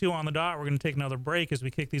 10:22 on the dot. We're going to take another break as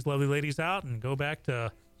we kick these lovely ladies out and go back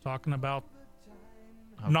to talking about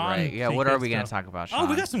Great. Yeah, what are we going to talk about, Sean? Oh,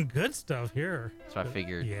 we got some good stuff here. So I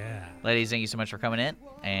figured. Yeah. Ladies, thank you so much for coming in,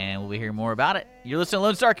 and we'll be hearing more about it. You're listening to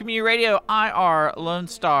Lone Star Community Radio,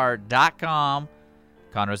 irlonestar.com,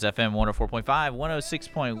 Conroe's FM 104.5,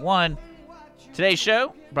 106.1. Today's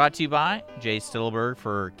show brought to you by Jay Stillberg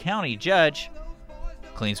for County Judge,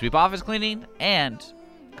 Clean Sweep Office Cleaning, and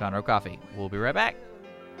Conroe Coffee. We'll be right back.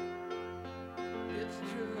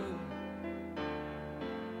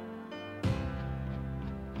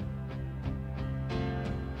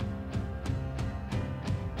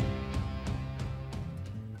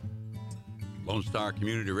 Lone Star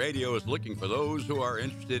Community Radio is looking for those who are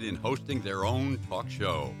interested in hosting their own talk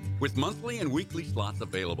show. With monthly and weekly slots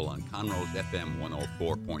available on Conroe's FM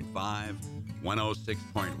 104.5,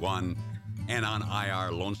 106.1, and on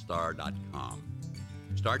irlonestar.com.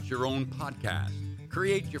 Start your own podcast,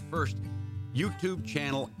 create your first YouTube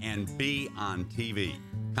channel, and be on TV.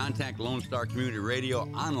 Contact Lone Star Community Radio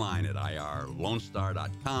online at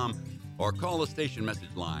irlonestar.com or call the station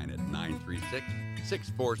message line at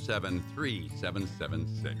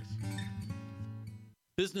 936-647-3776.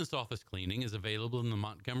 Business office cleaning is available in the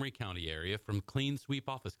Montgomery County area from Clean Sweep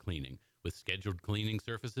Office Cleaning, with scheduled cleaning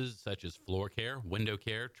services such as floor care, window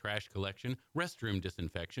care, trash collection, restroom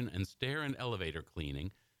disinfection, and stair and elevator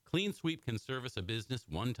cleaning. Clean Sweep can service a business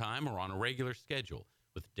one time or on a regular schedule,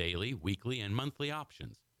 with daily, weekly, and monthly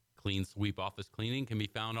options. Clean Sweep Office Cleaning can be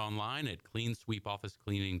found online at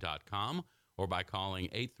cleansweepofficecleaning.com or by calling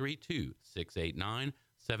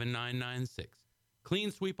 832-689-7996.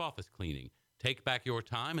 Clean Sweep Office Cleaning. Take back your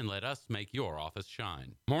time and let us make your office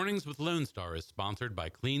shine. Mornings with Lone Star is sponsored by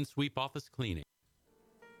Clean Sweep Office Cleaning.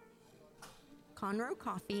 Conroe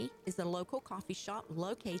Coffee is a local coffee shop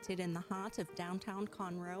located in the heart of downtown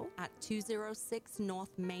Conroe at 206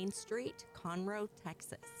 North Main Street, Conroe,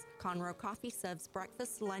 Texas. Conroe Coffee serves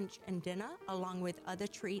breakfast, lunch, and dinner, along with other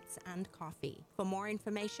treats and coffee. For more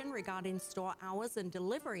information regarding store hours and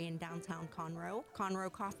delivery in downtown Conroe,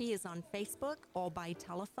 Conroe Coffee is on Facebook or by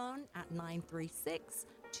telephone at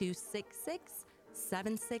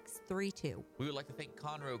 936-266-7632. We would like to thank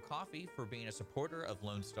Conroe Coffee for being a supporter of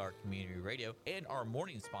Lone Star Community Radio and our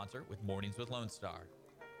morning sponsor with Mornings with Lone Star.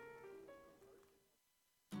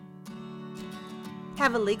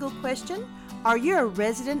 Have a legal question? Are you a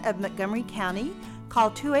resident of Montgomery County?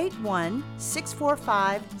 Call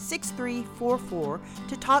 281-645-6344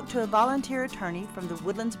 to talk to a volunteer attorney from the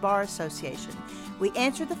Woodlands Bar Association. We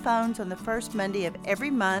answer the phones on the first Monday of every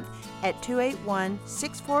month at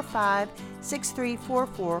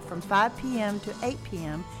 281-645-6344 from 5 p.m. to 8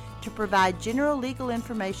 p.m. to provide general legal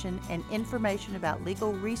information and information about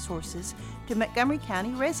legal resources to Montgomery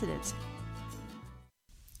County residents.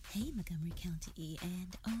 Hey Montgomery County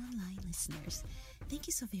and online listeners, thank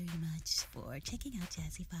you so very much for checking out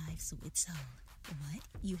Jazzy Vibes with Soul. What?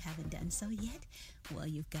 You haven't done so yet? Well,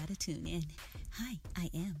 you've got to tune in. Hi, I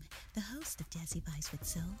am the host of Jazzy Vibes with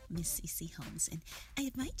Soul, Miss CeCe Holmes, and I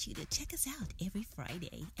invite you to check us out every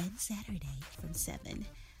Friday and Saturday from 7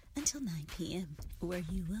 until 9 p.m., where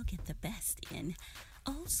you will get the best in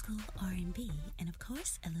old school R&B and, of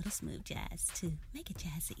course, a little smooth jazz to make it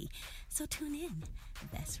jazzy. So tune in.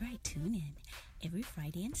 That's right, tune in every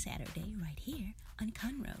Friday and Saturday right here on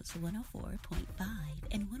Conroe's 104.5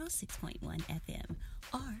 and 106.1 FM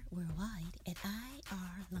or worldwide at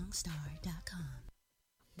irlongstar.com.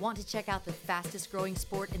 Want to check out the fastest growing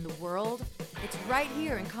sport in the world? It's right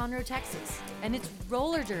here in Conroe, Texas, and it's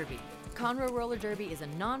roller derby. Conroe Roller Derby is a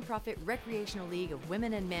non-profit recreational league of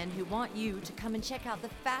women and men who want you to come and check out the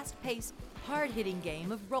fast-paced, hard-hitting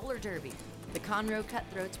game of roller derby. The Conroe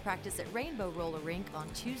Cutthroats practice at Rainbow Roller Rink on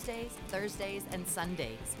Tuesdays, Thursdays, and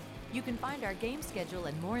Sundays. You can find our game schedule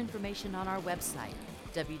and more information on our website,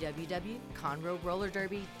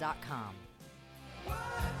 www.conroerollerderby.com.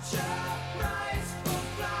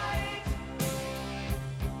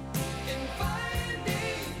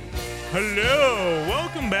 Hello,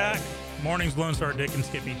 welcome back. Mornings Lone Star, Dick and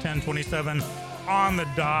Skippy, 10:27 on the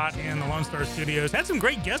dot in the Lone Star Studios. Had some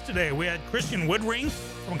great guests today. We had Christian Woodring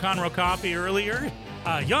from Conroe Coffee earlier,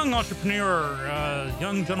 a young entrepreneur,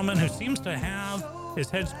 young gentleman who seems to have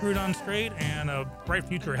his head screwed on straight and a bright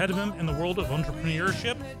future ahead of him in the world of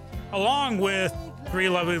entrepreneurship, along with three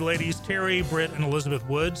lovely ladies, Terry, Britt, and Elizabeth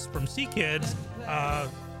Woods from Sea Kids.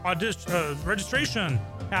 Registration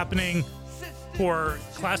happening for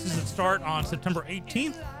classes that start on September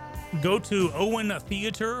 18th. Go to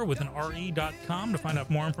owentheater with an re.com to find out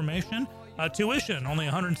more information. Tuition, only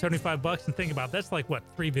 $175, and think about it, that's like, what,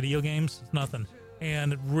 3 video games? It's nothing.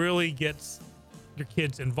 And it really gets your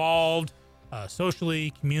kids involved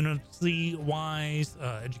socially, community-wise,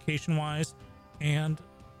 education-wise. And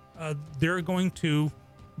they're going to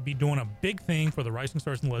be doing a big thing for the Rising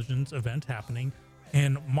Stars and Legends event happening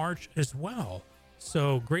in March as well.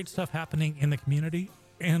 So great stuff happening in the community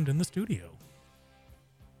and in the studio.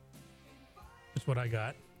 That's what I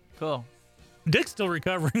got. Cool. Dick's still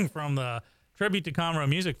recovering from the Tribute to Conroe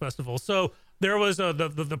Music Festival. So there was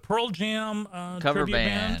the Pearl Jam cover tribute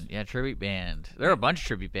band. Yeah, tribute band. There are a bunch of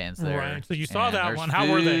tribute bands there. Right. So you saw And that there's one. How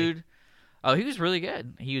were they? food. Oh, he was really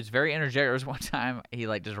good. He was very energetic. There was one time he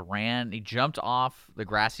just ran. He jumped off the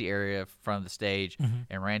grassy area from the stage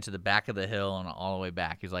and ran to the back of the hill and all the way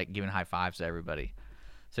back. He was like giving high fives to everybody.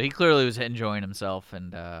 So he clearly was enjoying himself,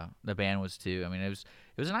 and the band was too. I mean, it was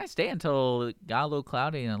a nice day until it got a little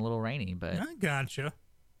cloudy and a little rainy. But I gotcha.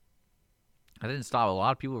 I didn't stop. A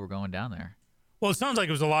lot of people were going down there. Well, it sounds like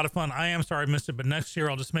it was a lot of fun. I am sorry I missed it, but next year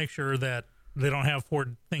I'll just make sure that they don't have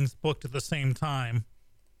 4 things booked at the same time.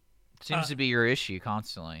 Seems to be your issue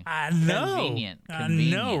constantly. I know. Convenient. I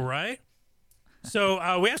know, right?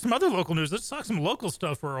 So we have some other local news. Let's talk some local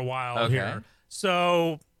stuff for a while here.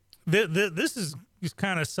 So this is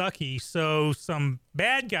kind of sucky. So some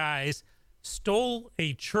bad guys stole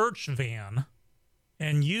a church van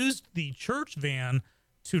and used the church van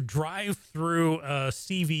to drive through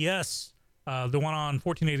CVS, the one on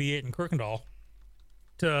 1488 in Kirkendall,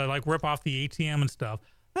 to like rip off the ATM and stuff.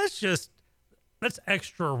 That's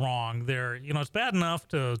extra wrong there. You know, it's bad enough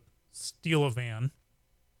to steal a van,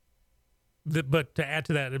 but to add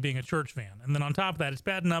to that, it being a church van. And then on top of that, it's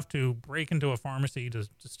bad enough to break into a pharmacy to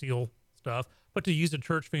steal stuff, but to use a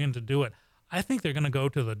church van to do it. I think they're going to go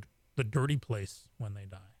to the dirty place when they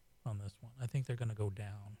die on this one. I think they're going to go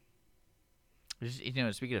down. You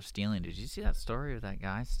know, speaking of stealing, did you see that story of that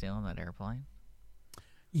guy stealing that airplane?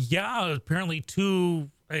 Yeah, apparently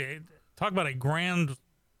talk about a grand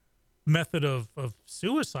method of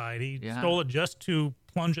suicide. He stole it just to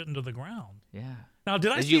plunge it into the ground. Yeah. Now,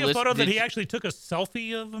 did I see a photo that he actually took a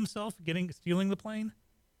selfie of himself stealing the plane?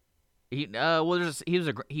 He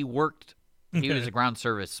worked. He was a ground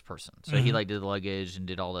service person, so he like did the luggage and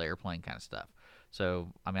did all the airplane kind of stuff.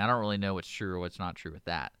 So I mean, I don't really know what's true or what's not true with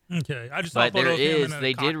that. Okay, I just saw a photo there of him in is. a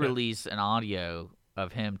They cockpit. did release an audio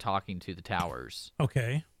of him talking to the towers.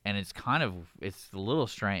 Okay. And it's a little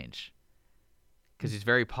strange because he's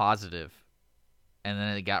very positive, and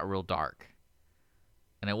then it got real dark.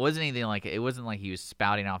 And it wasn't like he was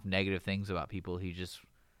spouting off negative things about people.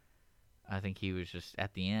 I think he was just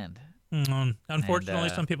at the end. Unfortunately,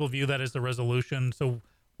 some people view that as the resolution. So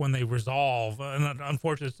when they resolve, and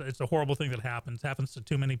unfortunately, it's a horrible thing that happens. Happens to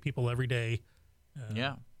too many people every day.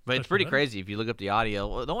 Yeah, but it's pretty crazy if you look up the audio.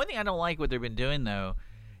 Well, the only thing I don't like what they've been doing though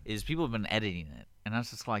is people have been editing it, and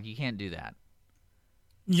that's just like you can't do that.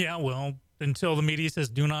 Yeah, well, until the media says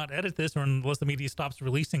do not edit this, or unless the media stops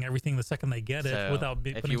releasing everything the second they get it without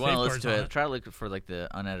if putting you want to safeguards listen to on it, it. try to look for like the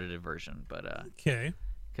unedited version. But okay,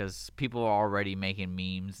 because people are already making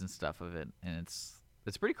memes and stuff of it, and it's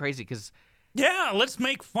pretty crazy. Because yeah, let's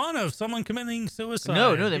make fun of someone committing suicide.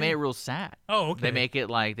 no, they made it real sad. Oh, okay. They make it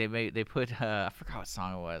like they put I forgot what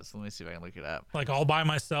song it was. Let me see if I can look it up. Like All By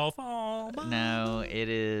Myself. Oh, no, it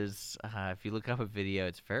is. If you look up a video,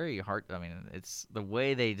 it's very hard. I mean, it's the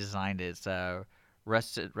way they designed it. It's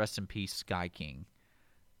rest in peace, Sky King,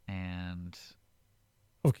 and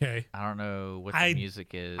okay, I don't know what the music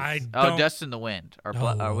is. Dust in the Wind, or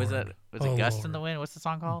was it Gust in the Wind? What's the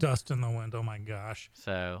song called? Dust in the Wind. Oh my gosh.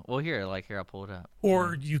 So, well, here, I'll pull it up.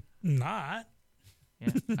 Or you not? Yeah.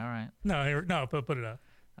 All right. No, put it up.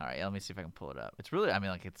 All right, let me see if I can pull it up. It's really,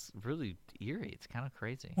 it's really eerie. It's kind of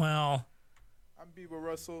crazy. Well, I'm Bieber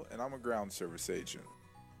Russell, and I'm a ground service agent.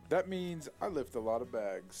 That means I lift a lot of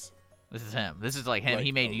bags. This is him. This is like him. Like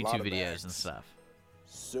he made a lot YouTube of videos bags. and stuff.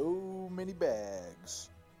 So many bags.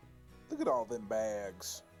 Look at all them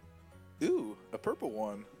bags. Ooh, a purple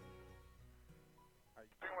one.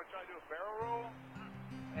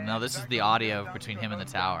 No, this is the audio between him and the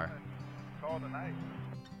tower.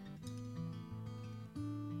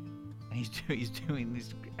 And he's doing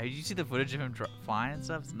these. Did you see the footage of him flying and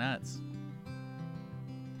stuff? It's nuts.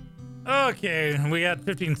 Okay, we got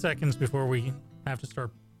 15 seconds before we have to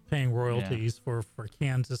start paying royalties for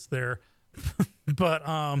Kansas there. But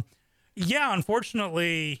yeah,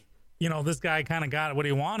 unfortunately, this guy kind of got what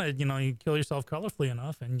he wanted. You kill yourself colorfully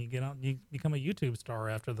enough, and you become a YouTube star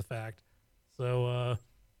after the fact. So,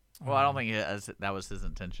 well, I don't think that was his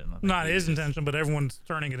intention. Not his intention, but everyone's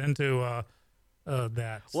turning it into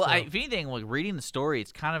that. Well, so. If anything, like reading the story,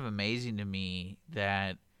 it's kind of amazing to me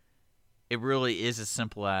that it really is as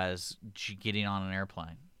simple as getting on an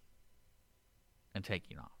airplane and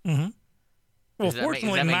taking off. Mm-hmm. Well,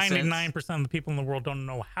 fortunately, does that make 99% of the people in the world don't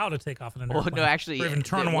know how to take off an airplane. Well, no, actually, or even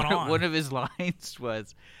turn one on. One of his lines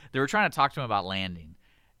was they were trying to talk to him about landing,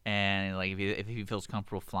 and like if he feels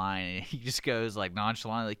comfortable flying, and he just goes like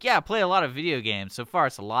nonchalant, like, "Yeah, I play a lot of video games. So far,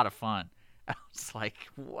 it's a lot of fun." I was like,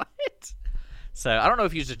 "What?" So I don't know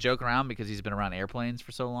if he was just joking around because he's been around airplanes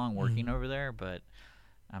for so long, working over there, but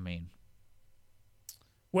I mean,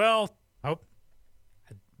 well, I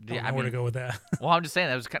don't know where to go with that. Well, I'm just saying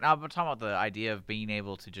I'm talking about the idea of being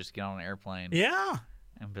able to just get on an airplane. Yeah.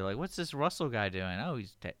 And be like, what's this Russell guy doing? Oh,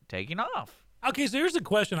 he's taking off. Okay, so here's a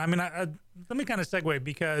question. I mean, let me kind of segue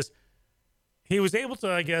because he was able to,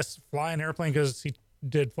 I guess, fly an airplane because he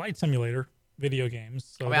did Flight Simulator video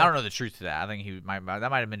games. So I don't know the truth to that. I think that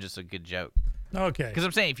might have been just a good joke. Okay. Because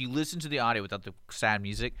I'm saying if you listen to the audio without the sad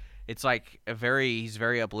music, it's like he's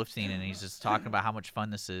very uplifting, and he's just talking about how much fun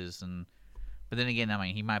this is. But then again, I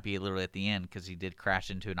mean, he might be literally at the end because he did crash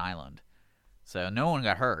into an island. So no one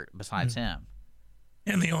got hurt besides him.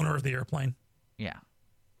 And the owner of the airplane. Yeah.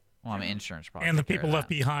 Well, I mean, insurance probably. And the people left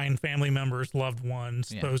behind, family members, loved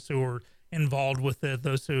ones, those who were involved with it,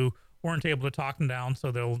 those who weren't able to talk them down,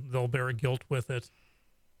 so they'll bear guilt with it.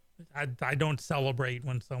 I don't celebrate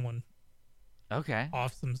when someone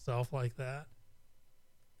offs themselves like that.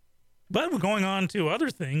 But we're going on to other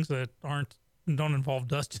things that don't involve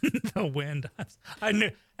Dust in the Wind. I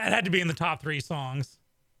knew that had to be in the top 3 songs.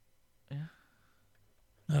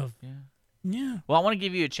 Yeah. Yeah. Well, I want to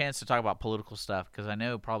give you a chance to talk about political stuff because I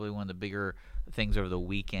know probably one of the bigger things over the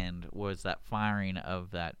weekend was that firing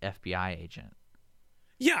of that FBI agent.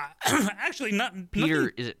 Yeah, actually,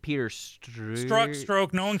 Peter. Is it Peter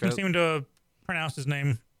Strzok? No one can seem to pronounce his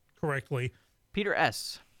name correctly. Peter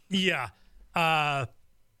S. Yeah.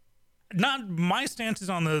 Not my stance is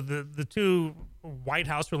on the two White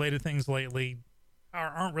House related things lately.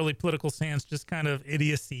 aren't really political stance, just kind of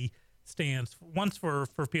idiocy stance. Once for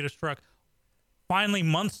Peter Strzok, finally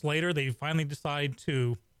months later, they finally decide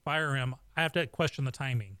to fire him. I have to question the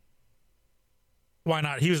timing. Why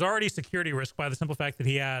not? He was already a security risk by the simple fact that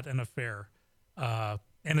he had an affair. And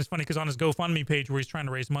it's funny because on his GoFundMe page where he's trying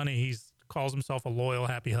to raise money, he calls himself a loyal,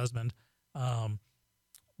 happy husband.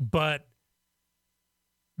 But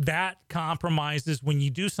that compromises, when you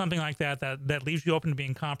do something like that leaves you open to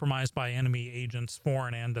being compromised by enemy agents,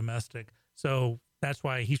 foreign and domestic. So that's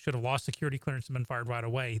why he should have lost security clearance and been fired right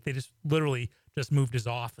away. They just literally just moved his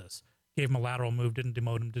office, gave him a lateral move, didn't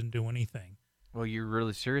demote him, didn't do anything. Well, you're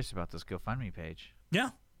really serious about this GoFundMe page.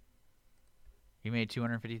 Yeah. He made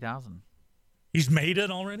 $250,000. He's made it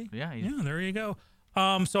already? Yeah. Yeah, there you go.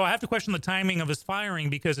 So I have to question the timing of his firing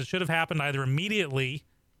because it should have happened either immediately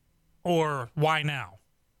or why now?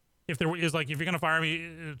 If there is if you're going to fire me,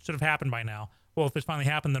 it should have happened by now. Well, if it's finally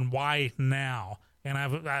happened, then why now? And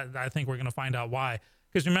I think we're going to find out why.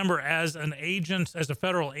 Because remember, as an agent, as a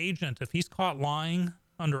federal agent, if he's caught lying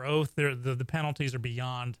under oath, the penalties are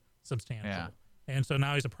beyond substantial. Yeah. And so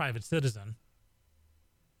now he's a private citizen.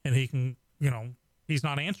 And he can, he's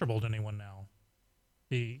not answerable to anyone now.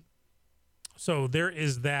 So there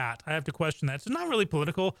is that. I have to question that. It's not really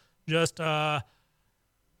political. Just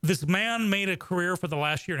this man made a career for the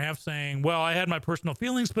last year and a half saying, well, I had my personal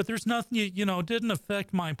feelings, but there's nothing, it didn't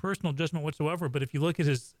affect my personal judgment whatsoever. But if you look at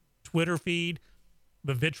his Twitter feed,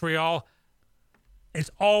 the vitriol, it's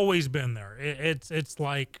always been there. It's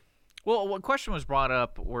like... Well, what question was brought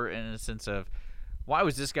up were in a sense of, why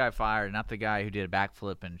was this guy fired, not the guy who did a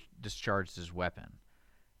backflip and discharged his weapon?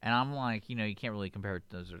 And I'm like, you can't really compare it.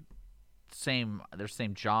 Those are they're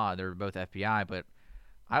same job. They're both FBI, but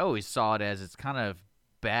I always saw it as it's kind of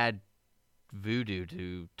bad voodoo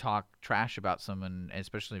to talk trash about someone,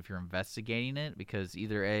 especially if you're investigating it, because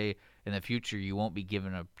either A, in the future you won't be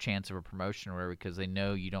given a chance of a promotion or whatever because they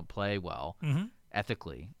know you don't play well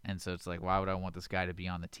ethically. And so it's like, why would I want this guy to be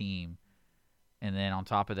on the team? And then on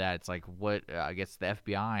top of that, it's like, I guess the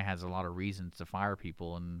FBI has a lot of reasons to fire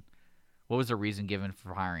people, and what was the reason given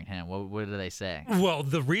for hiring him? What did they say? Well,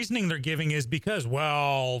 the reasoning they're giving is because,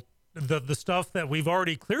 the stuff that we've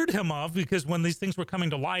already cleared him of, because when these things were coming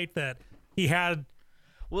to light that he had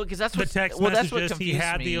because that's the text messages, he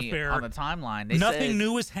had the affair. On the timeline, nothing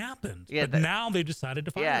new has happened. Yeah, but now they decided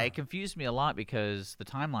to fire him. Yeah, it confused me a lot because the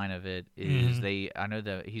timeline of it is I know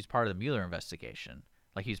that he's part of the Mueller investigation.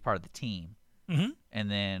 Like, he's part of the team. And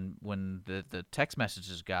then when the text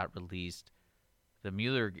messages got released, the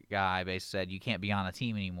Mueller guy basically said, you can't be on the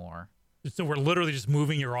team anymore. So we're literally just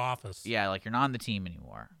moving your office. Yeah, like, you're not on the team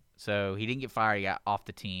anymore. So he didn't get fired. He got off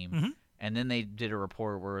the team. And then they did a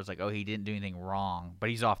report where it was like, oh, he didn't do anything wrong, but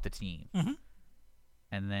he's off the team.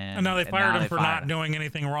 And now they fired him for not doing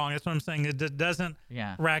anything wrong. That's what I'm saying. It doesn't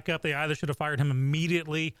rack up. They either should have fired him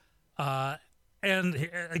immediately. And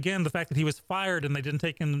again, the fact that he was fired and they didn't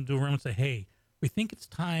take him into a room and say, hey, we think it's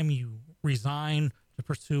time you resign to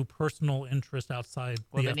pursue personal interest outside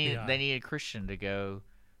the FBI. They needed Christian to go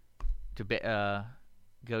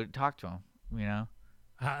talk to him, Yeah.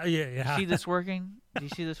 See this working? Do you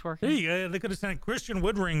see this working? There you go. They could have sent Christian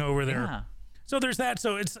Woodring over there. Yeah. So there's that.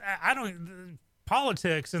 So it's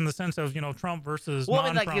politics in the sense of Trump versus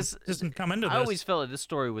non-Trump doesn't come into this. I always felt that this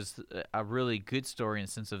story was a really good story in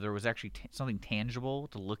the sense of there was actually something tangible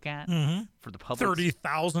to look at for the public.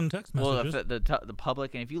 30,000 text messages. Well, the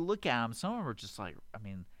public, and if you look at them, some of them are just like,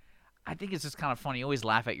 I think it's just kind of funny. You always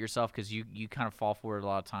laugh at yourself because you kind of fall for it a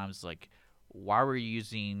lot of times. Like, why were you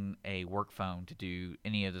using a work phone to do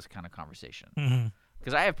any of this kind of conversation?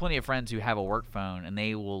 Because I have plenty of friends who have a work phone, and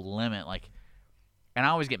they will limit, and I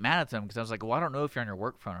always get mad at them because I was like, well, I don't know if you're on your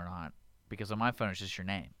work phone or not, because on my phone it's just your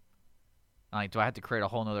name. Like, do I have to create a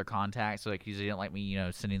whole nother contact? So, because they didn't like me,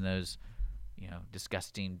 sending those,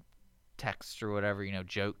 disgusting texts or whatever,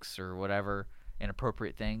 jokes or whatever,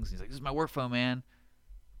 inappropriate things. He's like, this is my work phone, man.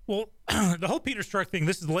 Well, the whole Peter Strzok thing,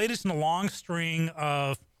 this is the latest in a long string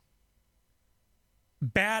of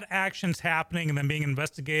bad actions happening and then being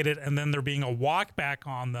investigated, and then there being a walk back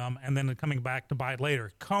on them, and then coming back to bite later.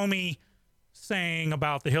 Comey saying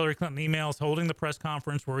about the Hillary Clinton emails, holding the press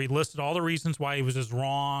conference where he listed all the reasons why he was just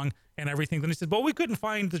wrong and everything. Then he said, well, we couldn't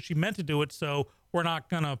find that she meant to do it, so we're not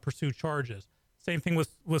going to pursue charges. Same thing with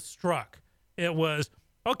Strzok. It was,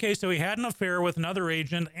 okay, so he had an affair with another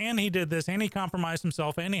agent, and he did this, and he compromised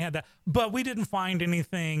himself, and he had that. But we didn't find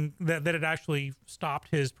anything that had actually stopped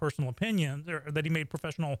his personal opinions, or that he made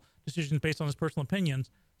professional decisions based on his personal opinions.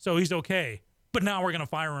 So he's okay. But now we're going to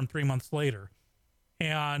fire him 3 months later.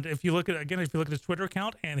 And if you look at his Twitter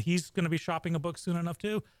account, and he's going to be shopping a book soon enough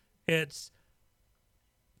too, it's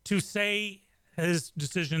to say his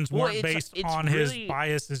decisions Well, weren't based on his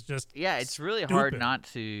bias is just it's really stupid. hard not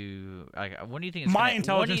to. Like, when do you think it's My gonna,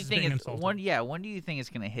 intelligence when do is you think being it's, insulted. when do you think it's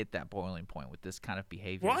going to hit that boiling point with this kind of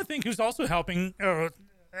behavior? Well, I think who's also helping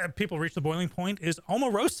people reach the boiling point is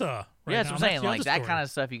Omarosa. Right That's now. what I'm saying. the Like other that story. kind of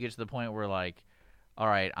stuff, you get to the point where like, all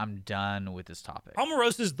right, I'm done with this topic.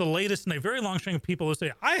 Omarosa is the latest in a very long string of people who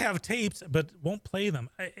say, I have tapes, but won't play them.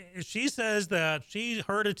 She says that she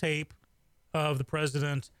heard a tape of the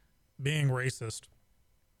president being racist.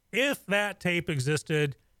 If that tape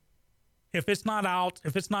existed, if it's not out,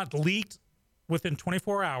 if it's not leaked within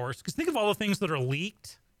 24 hours, because think of all the things that are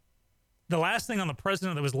leaked. The last thing on the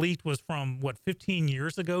president that was leaked was from, 15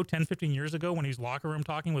 years ago, 10, 15 years ago, when he was locker room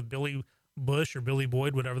talking with Billy Bush or Billy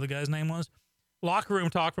Boyd, whatever the guy's name was. Locker room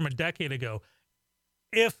talk from a decade ago.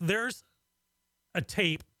 If there's a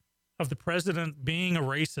tape of the president being a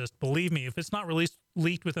racist, believe me, if it's not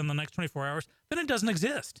leaked within the next 24 hours, then it doesn't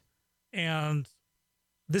exist. And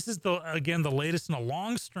this is the latest in a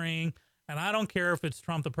long string. And I don't care if it's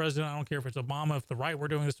Trump, the president. I don't care if it's Obama. If the right were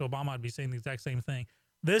doing this to Obama, I'd be saying the exact same thing.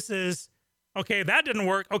 This is, okay, that didn't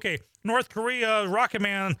work. Okay, North Korea, Rocket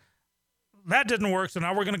Man, that didn't work. So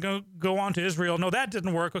now we're going to go on to Israel. No, that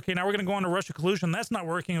didn't work. Okay, now we're going to go on to Russia collusion. That's not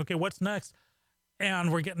working. Okay, what's next?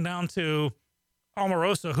 And we're getting down to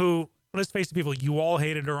Omarosa, who, let's face it, people, you all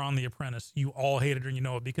hated her on The Apprentice. You all hated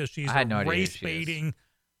her, because she's I had no a idea who she is. race-baiting,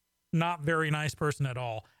 not very nice person at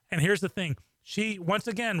all. And here's the thing. She, once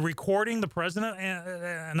again, recording the president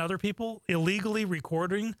and other people, illegally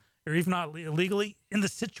recording, or even not illegally, in the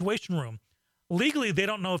Situation Room. Legally, they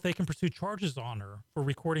don't know if they can pursue charges on her for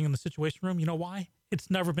recording in the Situation Room. You know why?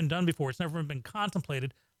 It's never been done before. It's never been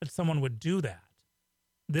contemplated that someone would do that.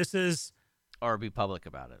 This is... Or be public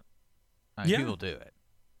about it. I mean, people do it.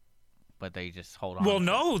 But they just hold on. Well,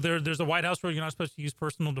 no, there's a White House where you're not supposed to use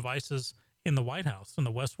personal devices in the White House, in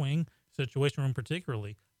the West Wing, Situation Room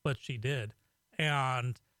particularly, but she did.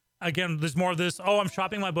 And again, there's more of this, I'm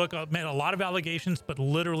shopping my book. I've made a lot of allegations, but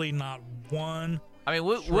literally not one. I mean,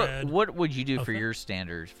 what would you do for your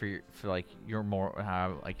standards, for like your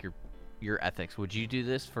your ethics? Would you do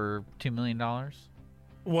this for $2 million?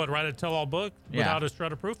 What, write a tell-all book without a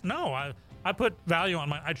shred of proof? No, I put value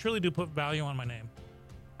on I truly do put value on my name.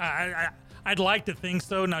 I'd like to think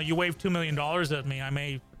so. Now, you wave $2 million at me,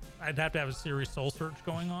 I'd have to have a serious soul search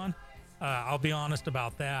going on. I'll be honest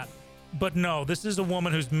about that. But no, this is a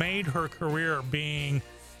woman who's made her career being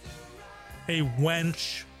a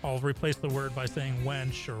wench. I'll replace the word by saying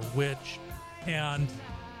wench or witch. And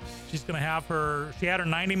she's going to have she had her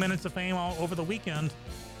 90 minutes of fame over the weekend.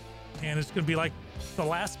 And it's going to be like the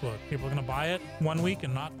last book. People are going to buy it one week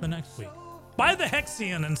and not the next week. Buy the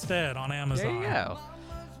Hexion instead on Amazon. There you go.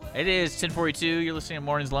 It is 10:42. You're listening to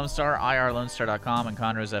Mornings Lone Star, irlonestar.com, and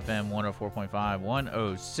Conroe's FM 104.5,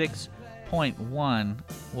 106.1.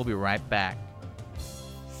 We'll be right back.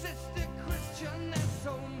 Sister Christian, there's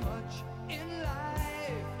so much in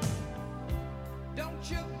life.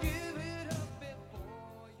 Don't you give it up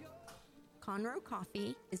before you... Conroe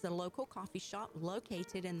Coffee is a local coffee shop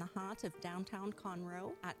located in the heart of downtown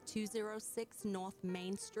Conroe at 206 North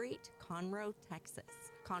Main Street, Conroe, Texas.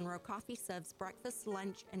 Conroe Coffee serves breakfast,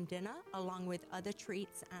 lunch, and dinner, along with other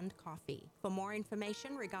treats and coffee. For more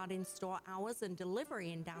information regarding store hours and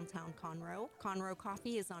delivery in downtown Conroe, Conroe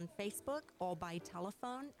Coffee is on Facebook or by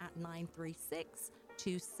telephone at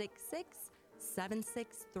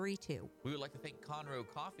 936-266-7632. We would like to thank Conroe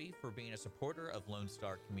Coffee for being a supporter of Lone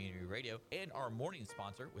Star Community Radio and our morning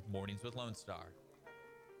sponsor with Mornings with Lone Star.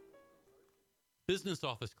 Business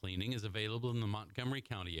office cleaning is available in the Montgomery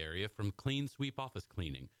County area from Clean Sweep Office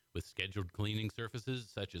Cleaning, with scheduled cleaning services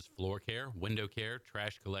such as floor care, window care,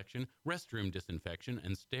 trash collection, restroom disinfection,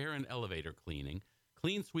 and stair and elevator cleaning.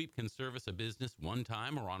 Clean Sweep can service a business one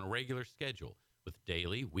time or on a regular schedule, with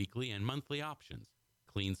daily, weekly, and monthly options.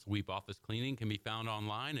 Clean Sweep Office Cleaning can be found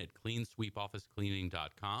online at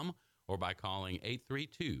cleansweepofficecleaning.com or by calling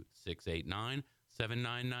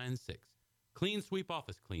 832-689-7996. Clean Sweep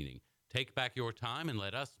Office Cleaning. Take back your time and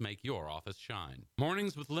let us make your office shine.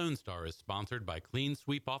 Mornings with Lone Star is sponsored by Clean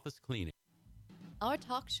Sweep Office Cleaning. Our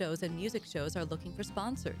talk shows and music shows are looking for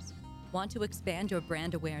sponsors. Want to expand your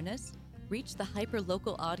brand awareness? Reach the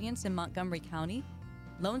hyper-local audience in Montgomery County?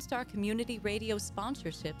 Lone Star Community Radio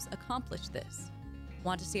sponsorships accomplish this.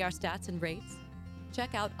 Want to see our stats and rates?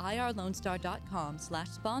 Check out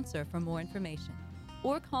irlonestar.com/sponsor for more information.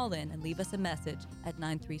 Or call in and leave us a message at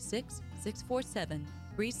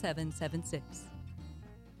 936-647-3776.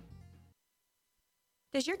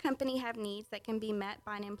 Does your company have needs that can be met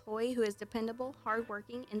by an employee who is dependable,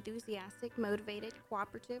 hardworking, enthusiastic, motivated,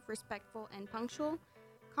 cooperative, respectful, and punctual?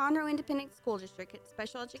 Conroe Independent School District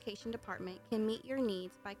Special Education Department can meet your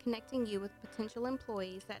needs by connecting you with potential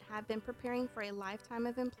employees that have been preparing for a lifetime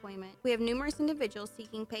of employment. We have numerous individuals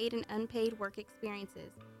seeking paid and unpaid work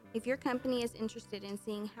experiences. If your company is interested in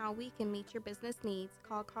seeing how we can meet your business needs,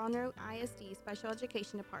 call Conroe ISD Special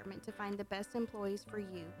Education Department to find the best employees for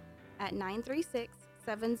you at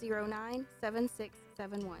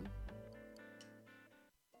 936-709-7671.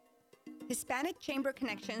 Hispanic Chamber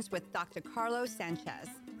Connections with Dr. Carlos Sanchez,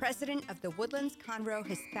 President of the Woodlands Conroe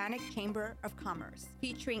Hispanic Chamber of Commerce,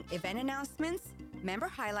 featuring event announcements, member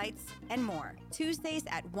highlights, and more. Tuesdays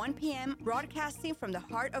at 1 p.m., broadcasting from the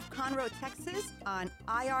heart of Conroe, Texas on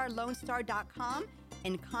irlonestar.com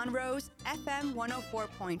and Conroe's FM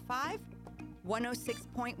 104.5,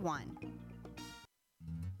 106.1.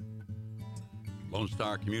 Lone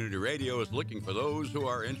Star Community Radio is looking for those who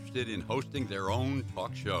are interested in hosting their own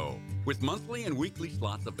talk show. With monthly and weekly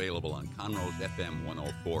slots available on Conroe's FM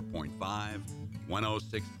 104.5,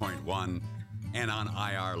 106.1, and on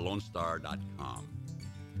irlonestar.com.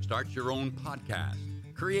 Start your own podcast,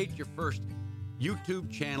 create your first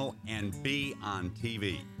YouTube channel, and be on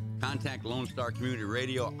TV. Contact Lone Star Community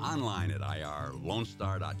Radio online at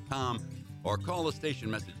irlonestar.com or call the station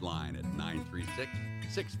message line at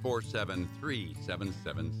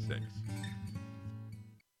 936-647-3776.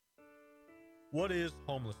 What is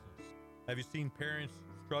homelessness? Have you seen parents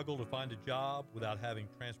struggle to find a job without having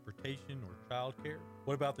transportation or childcare?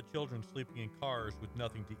 What about the children sleeping in cars with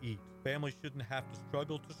nothing to eat? Families shouldn't have to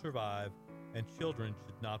struggle to survive, and children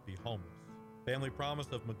should not be homeless. Family Promise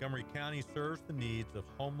of Montgomery County serves the needs of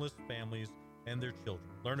homeless families and their children.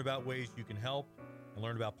 Learn about ways you can help and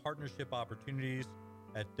learn about partnership opportunities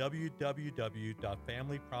at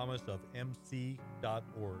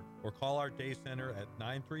www.familypromiseofmc.org or call our day center at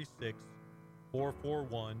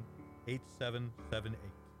 936-441-8778.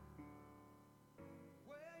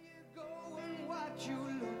 What you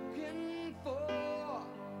looking for?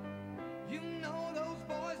 You know those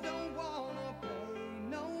boys don't wanna play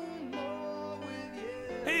no more with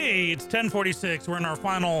you. Hey, it's 10:46. We're in our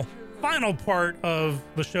final part of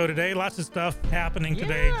the show today. Lots of stuff happening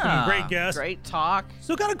today. Some great guests. Great talk.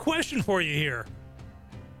 So got a question for you here.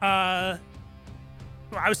 I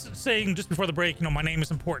was saying just before the break, my name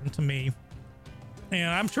is important to me. And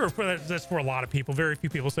I'm sure that's for a lot of people. Very few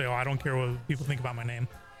people say, oh, I don't care what people think about my name.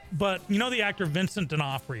 But the actor Vincent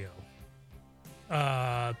D'Onofrio.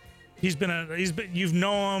 You've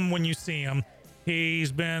known him when you see him.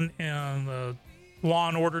 He's been in the Law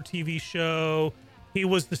and Order TV show. He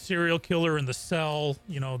was the serial killer in The Cell.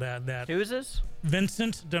 That. Who is this?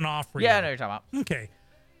 Vincent D'Onofrio. Yeah, I know you're talking about. Okay.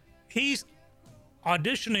 He's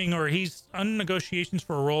auditioning, or he's on negotiations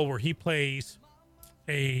for a role where he plays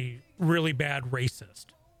a really bad racist.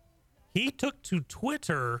 He took to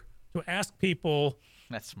Twitter to ask people,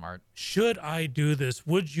 that's smart, should I do this?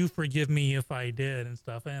 Would you forgive me if I did? And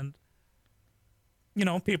stuff. And,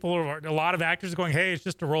 a lot of actors are going, hey, it's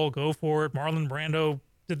just a role, go for it. Marlon Brando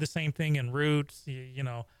did the same thing in Roots.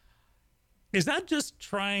 Is that just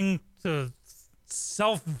trying to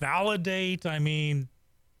self-validate? I mean,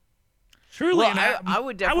 truly, I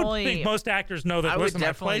would definitely. I would think most actors know that. I would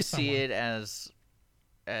definitely play see it as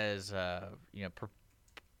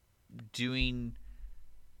doing,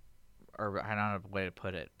 or I don't have a way to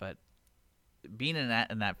put it, but being in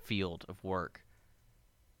that field of work,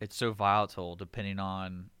 it's so volatile depending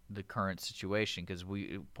on the current situation. Because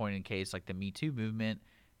we point in case like the Me Too movement,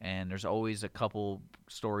 and there's always a couple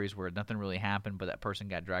stories where nothing really happened, but that person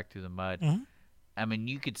got dragged through the mud. Mm-hmm. I mean,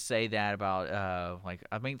 you could say that about I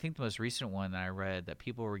think the most recent one that I read, that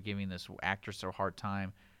people were giving this actress a hard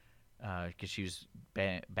time because she was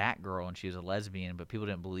Batgirl and she was a lesbian, but people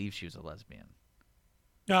didn't believe she was a lesbian.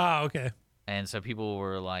 Ah, okay. And so people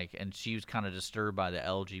were like, and she was kind of disturbed by the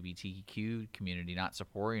LGBTQ community not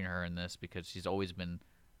supporting her in this because she's always been,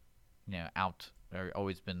 out, or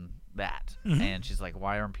always been that. Mm-hmm. And she's like,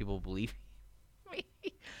 why aren't people believing me?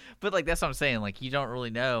 But that's what I'm saying. Like, you don't really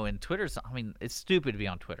know. And Twitter's, it's stupid to be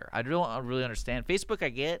on Twitter. I don't really understand. Facebook I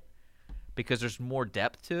get because there's more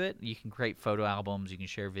depth to it. You can create photo albums, you can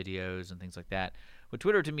share videos and things like that. But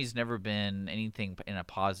Twitter to me has never been anything in a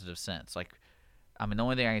positive sense. Like, the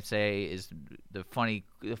only thing I can say is the funny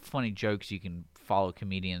jokes. You can follow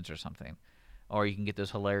comedians or something, or you can get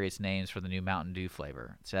those hilarious names for the new Mountain Dew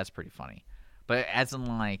flavor. So that's pretty funny. But as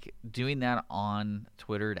in doing that on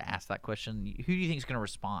Twitter to ask that question, who do you think is going to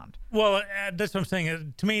respond? Well, that's what I'm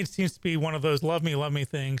saying. To me, it seems to be one of those love me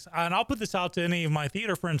things. And I'll put this out to any of my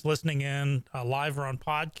theater friends listening in live or on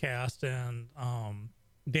podcast, and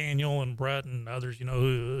Daniel and Brett and others,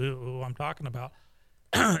 who I'm talking about.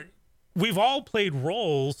 We've all played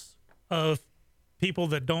roles of people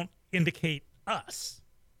that don't indicate us.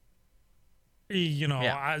 You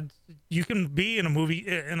know, you can be in a movie,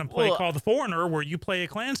 in a play called The Foreigner, where you play a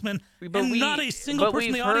Klansman, and not a single person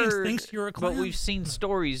in the audience thinks you're a Klansman. But we've seen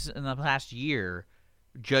stories in the past year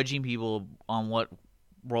judging people on what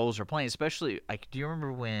roles they're playing. Especially, like, do you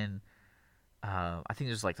remember when? I think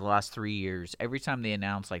it was like the last 3 years. Every time they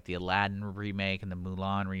announced like the Aladdin remake and the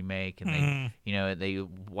Mulan remake, and they, you know, they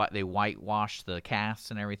whitewashed the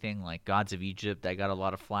cast and everything. Like Gods of Egypt, that got a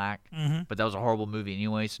lot of flack, but that was a horrible movie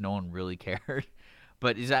anyway, so no one really cared.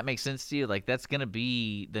 But does that make sense to you? Like that's gonna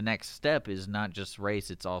be the next step. Is not just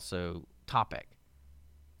race; it's also topic.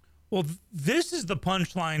 Well, this is the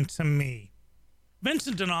punchline to me.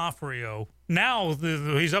 Vincent D'Onofrio. Now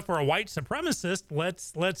he's up for a white supremacist.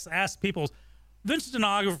 Let's ask people. Vincent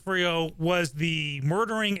D'Onofrio was the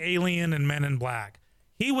murdering alien in Men in Black.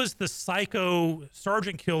 He was the psycho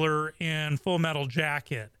sergeant killer in Full Metal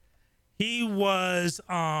Jacket. He was.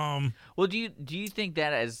 Well, do you think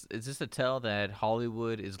that is this a tell that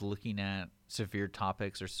Hollywood is looking at severe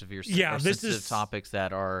topics or sensitive topics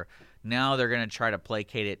that are now they're going to try to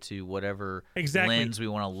placate it to whatever lens we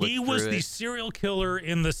want to look through? He was the serial killer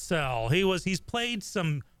in The Cell. He's played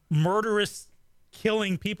some murderous,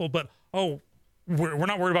 killing people, but we're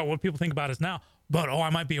not worried about what people think about us now. But I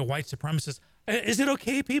might be a white supremacist. Is it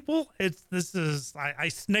okay, people? I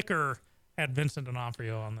snicker at Vincent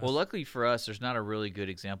D'Onofrio on this. Well, luckily for us, there's not a really good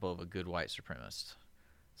example of a good white supremacist.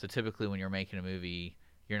 So typically, when you're making a movie,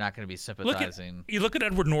 you're not going to be sympathizing. You look at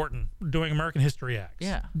Edward Norton doing American History X.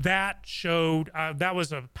 Yeah, that showed that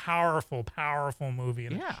was a powerful movie,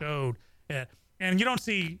 and it showed it. And you don't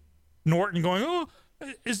see Norton going, "Oh,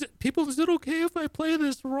 is it okay if I play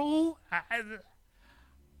this role?" I'm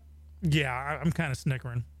kind of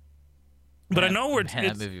snickering. But I know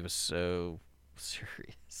that movie was so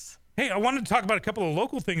serious. Hey, I wanted to talk about a couple of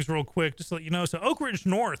local things real quick, just to let you know. So Oak Ridge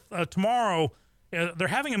North, tomorrow, they're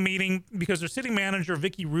having a meeting because their city manager,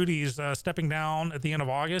 Vicky Rudy, is stepping down at the end of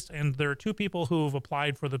August, and there are 2 people who have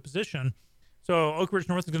applied for the position. So Oak Ridge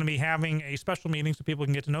North is going to be having a special meeting so people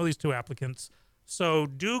can get to know these 2 applicants. So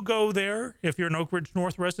do go there if you're an Oak Ridge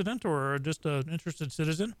North resident or just an interested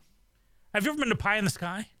citizen. Have you ever been to Pie in the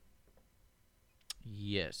Sky?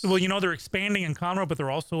 Yes. Well, you know, they're expanding in Conroe, but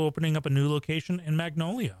they're also opening up a new location in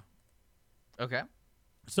Magnolia. Okay.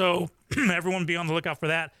 So everyone be on the lookout for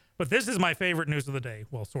that. But this is my favorite news of the day.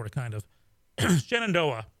 Well, sort of, kind of.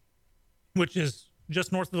 Shenandoah, which is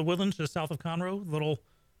just north of the Woodlands, just south of Conroe,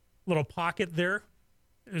 little pocket there,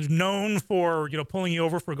 is known for, pulling you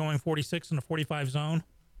over for going 46 in a 45 zone.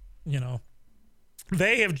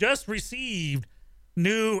 They have just received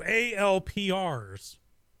new ALPRs,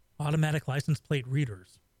 automatic license plate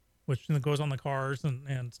readers, which goes on the cars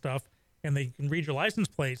and stuff, and they can read your license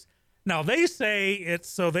plates. Now, they say it's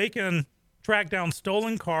so they can track down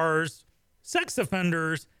stolen cars, sex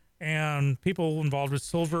offenders, and people involved with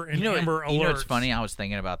silver and amber alerts. You know what's funny? I was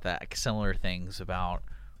thinking about that, similar things about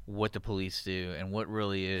what the police do and what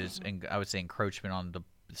really is, and I would say, encroachment on the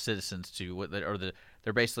citizens to what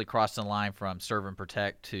they're basically crossing the line from serve and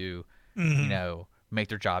protect to, make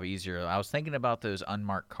their job easier. I was thinking about those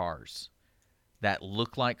unmarked cars that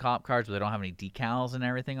look like cop cars, but they don't have any decals and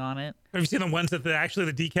everything on it. Have you seen the ones that actually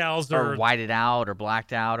the decals are whited out or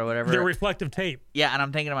blacked out or whatever? They're reflective tape. Yeah, and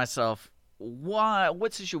I'm thinking to myself,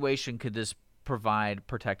 what situation could this provide,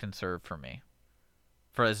 protect, and serve for me,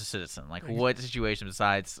 as a citizen? Like, what situation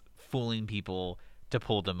besides fooling people to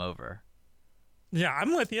pull them over? Yeah,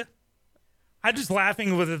 I'm with you. I'm just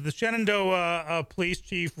laughing with the Shenandoah Police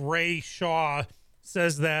Chief Ray Shaw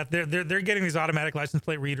says that they're getting these automatic license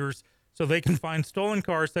plate readers so they can find stolen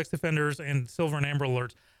cars, sex offenders, and silver and amber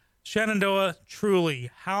alerts. Shenandoah,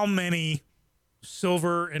 truly, how many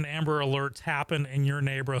silver and amber alerts happen in your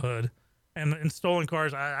neighborhood? And stolen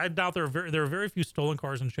cars, I doubt there are very few stolen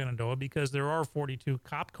cars in Shenandoah because there are 42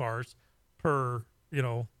 cop cars per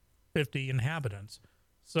 50 inhabitants.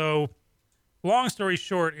 So, long story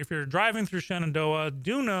short, if you're driving through Shenandoah,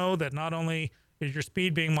 do know that not only is your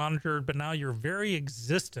speed being monitored, but now your very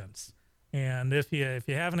existence. And if you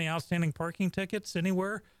have any outstanding parking tickets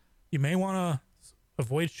anywhere, you may want to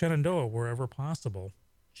avoid Shenandoah wherever possible.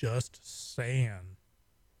 Just saying.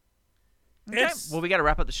 Okay. Well, we got to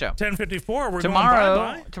wrap up the show. 10:54.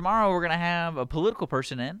 Tomorrow we're going to have a political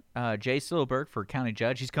person in, Jay Silberg for county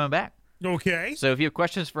judge. He's coming back. Okay. So if you have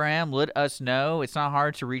questions for him, let us know. It's not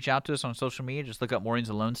hard to reach out to us on social media. Just look up Mornings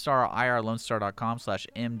of Lone Star or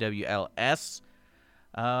irlonestar.com/MWLS.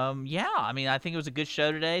 I think it was a good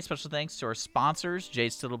show today. Special thanks to our sponsors, Jay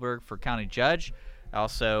Silberg for county judge.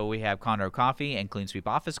 Also, we have Conroe Coffee and Clean Sweep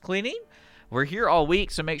Office Cleaning. We're here all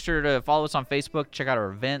week, so make sure to follow us on Facebook, check out our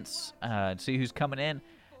events, see who's coming in,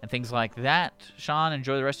 and things like that. Sean,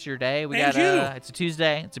 enjoy the rest of your day. It's a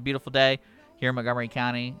Tuesday. It's a beautiful day here in Montgomery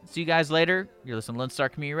County. See you guys later. You're listening to Lone Star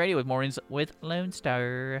Community Radio with Mornings with Lone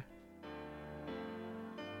Star.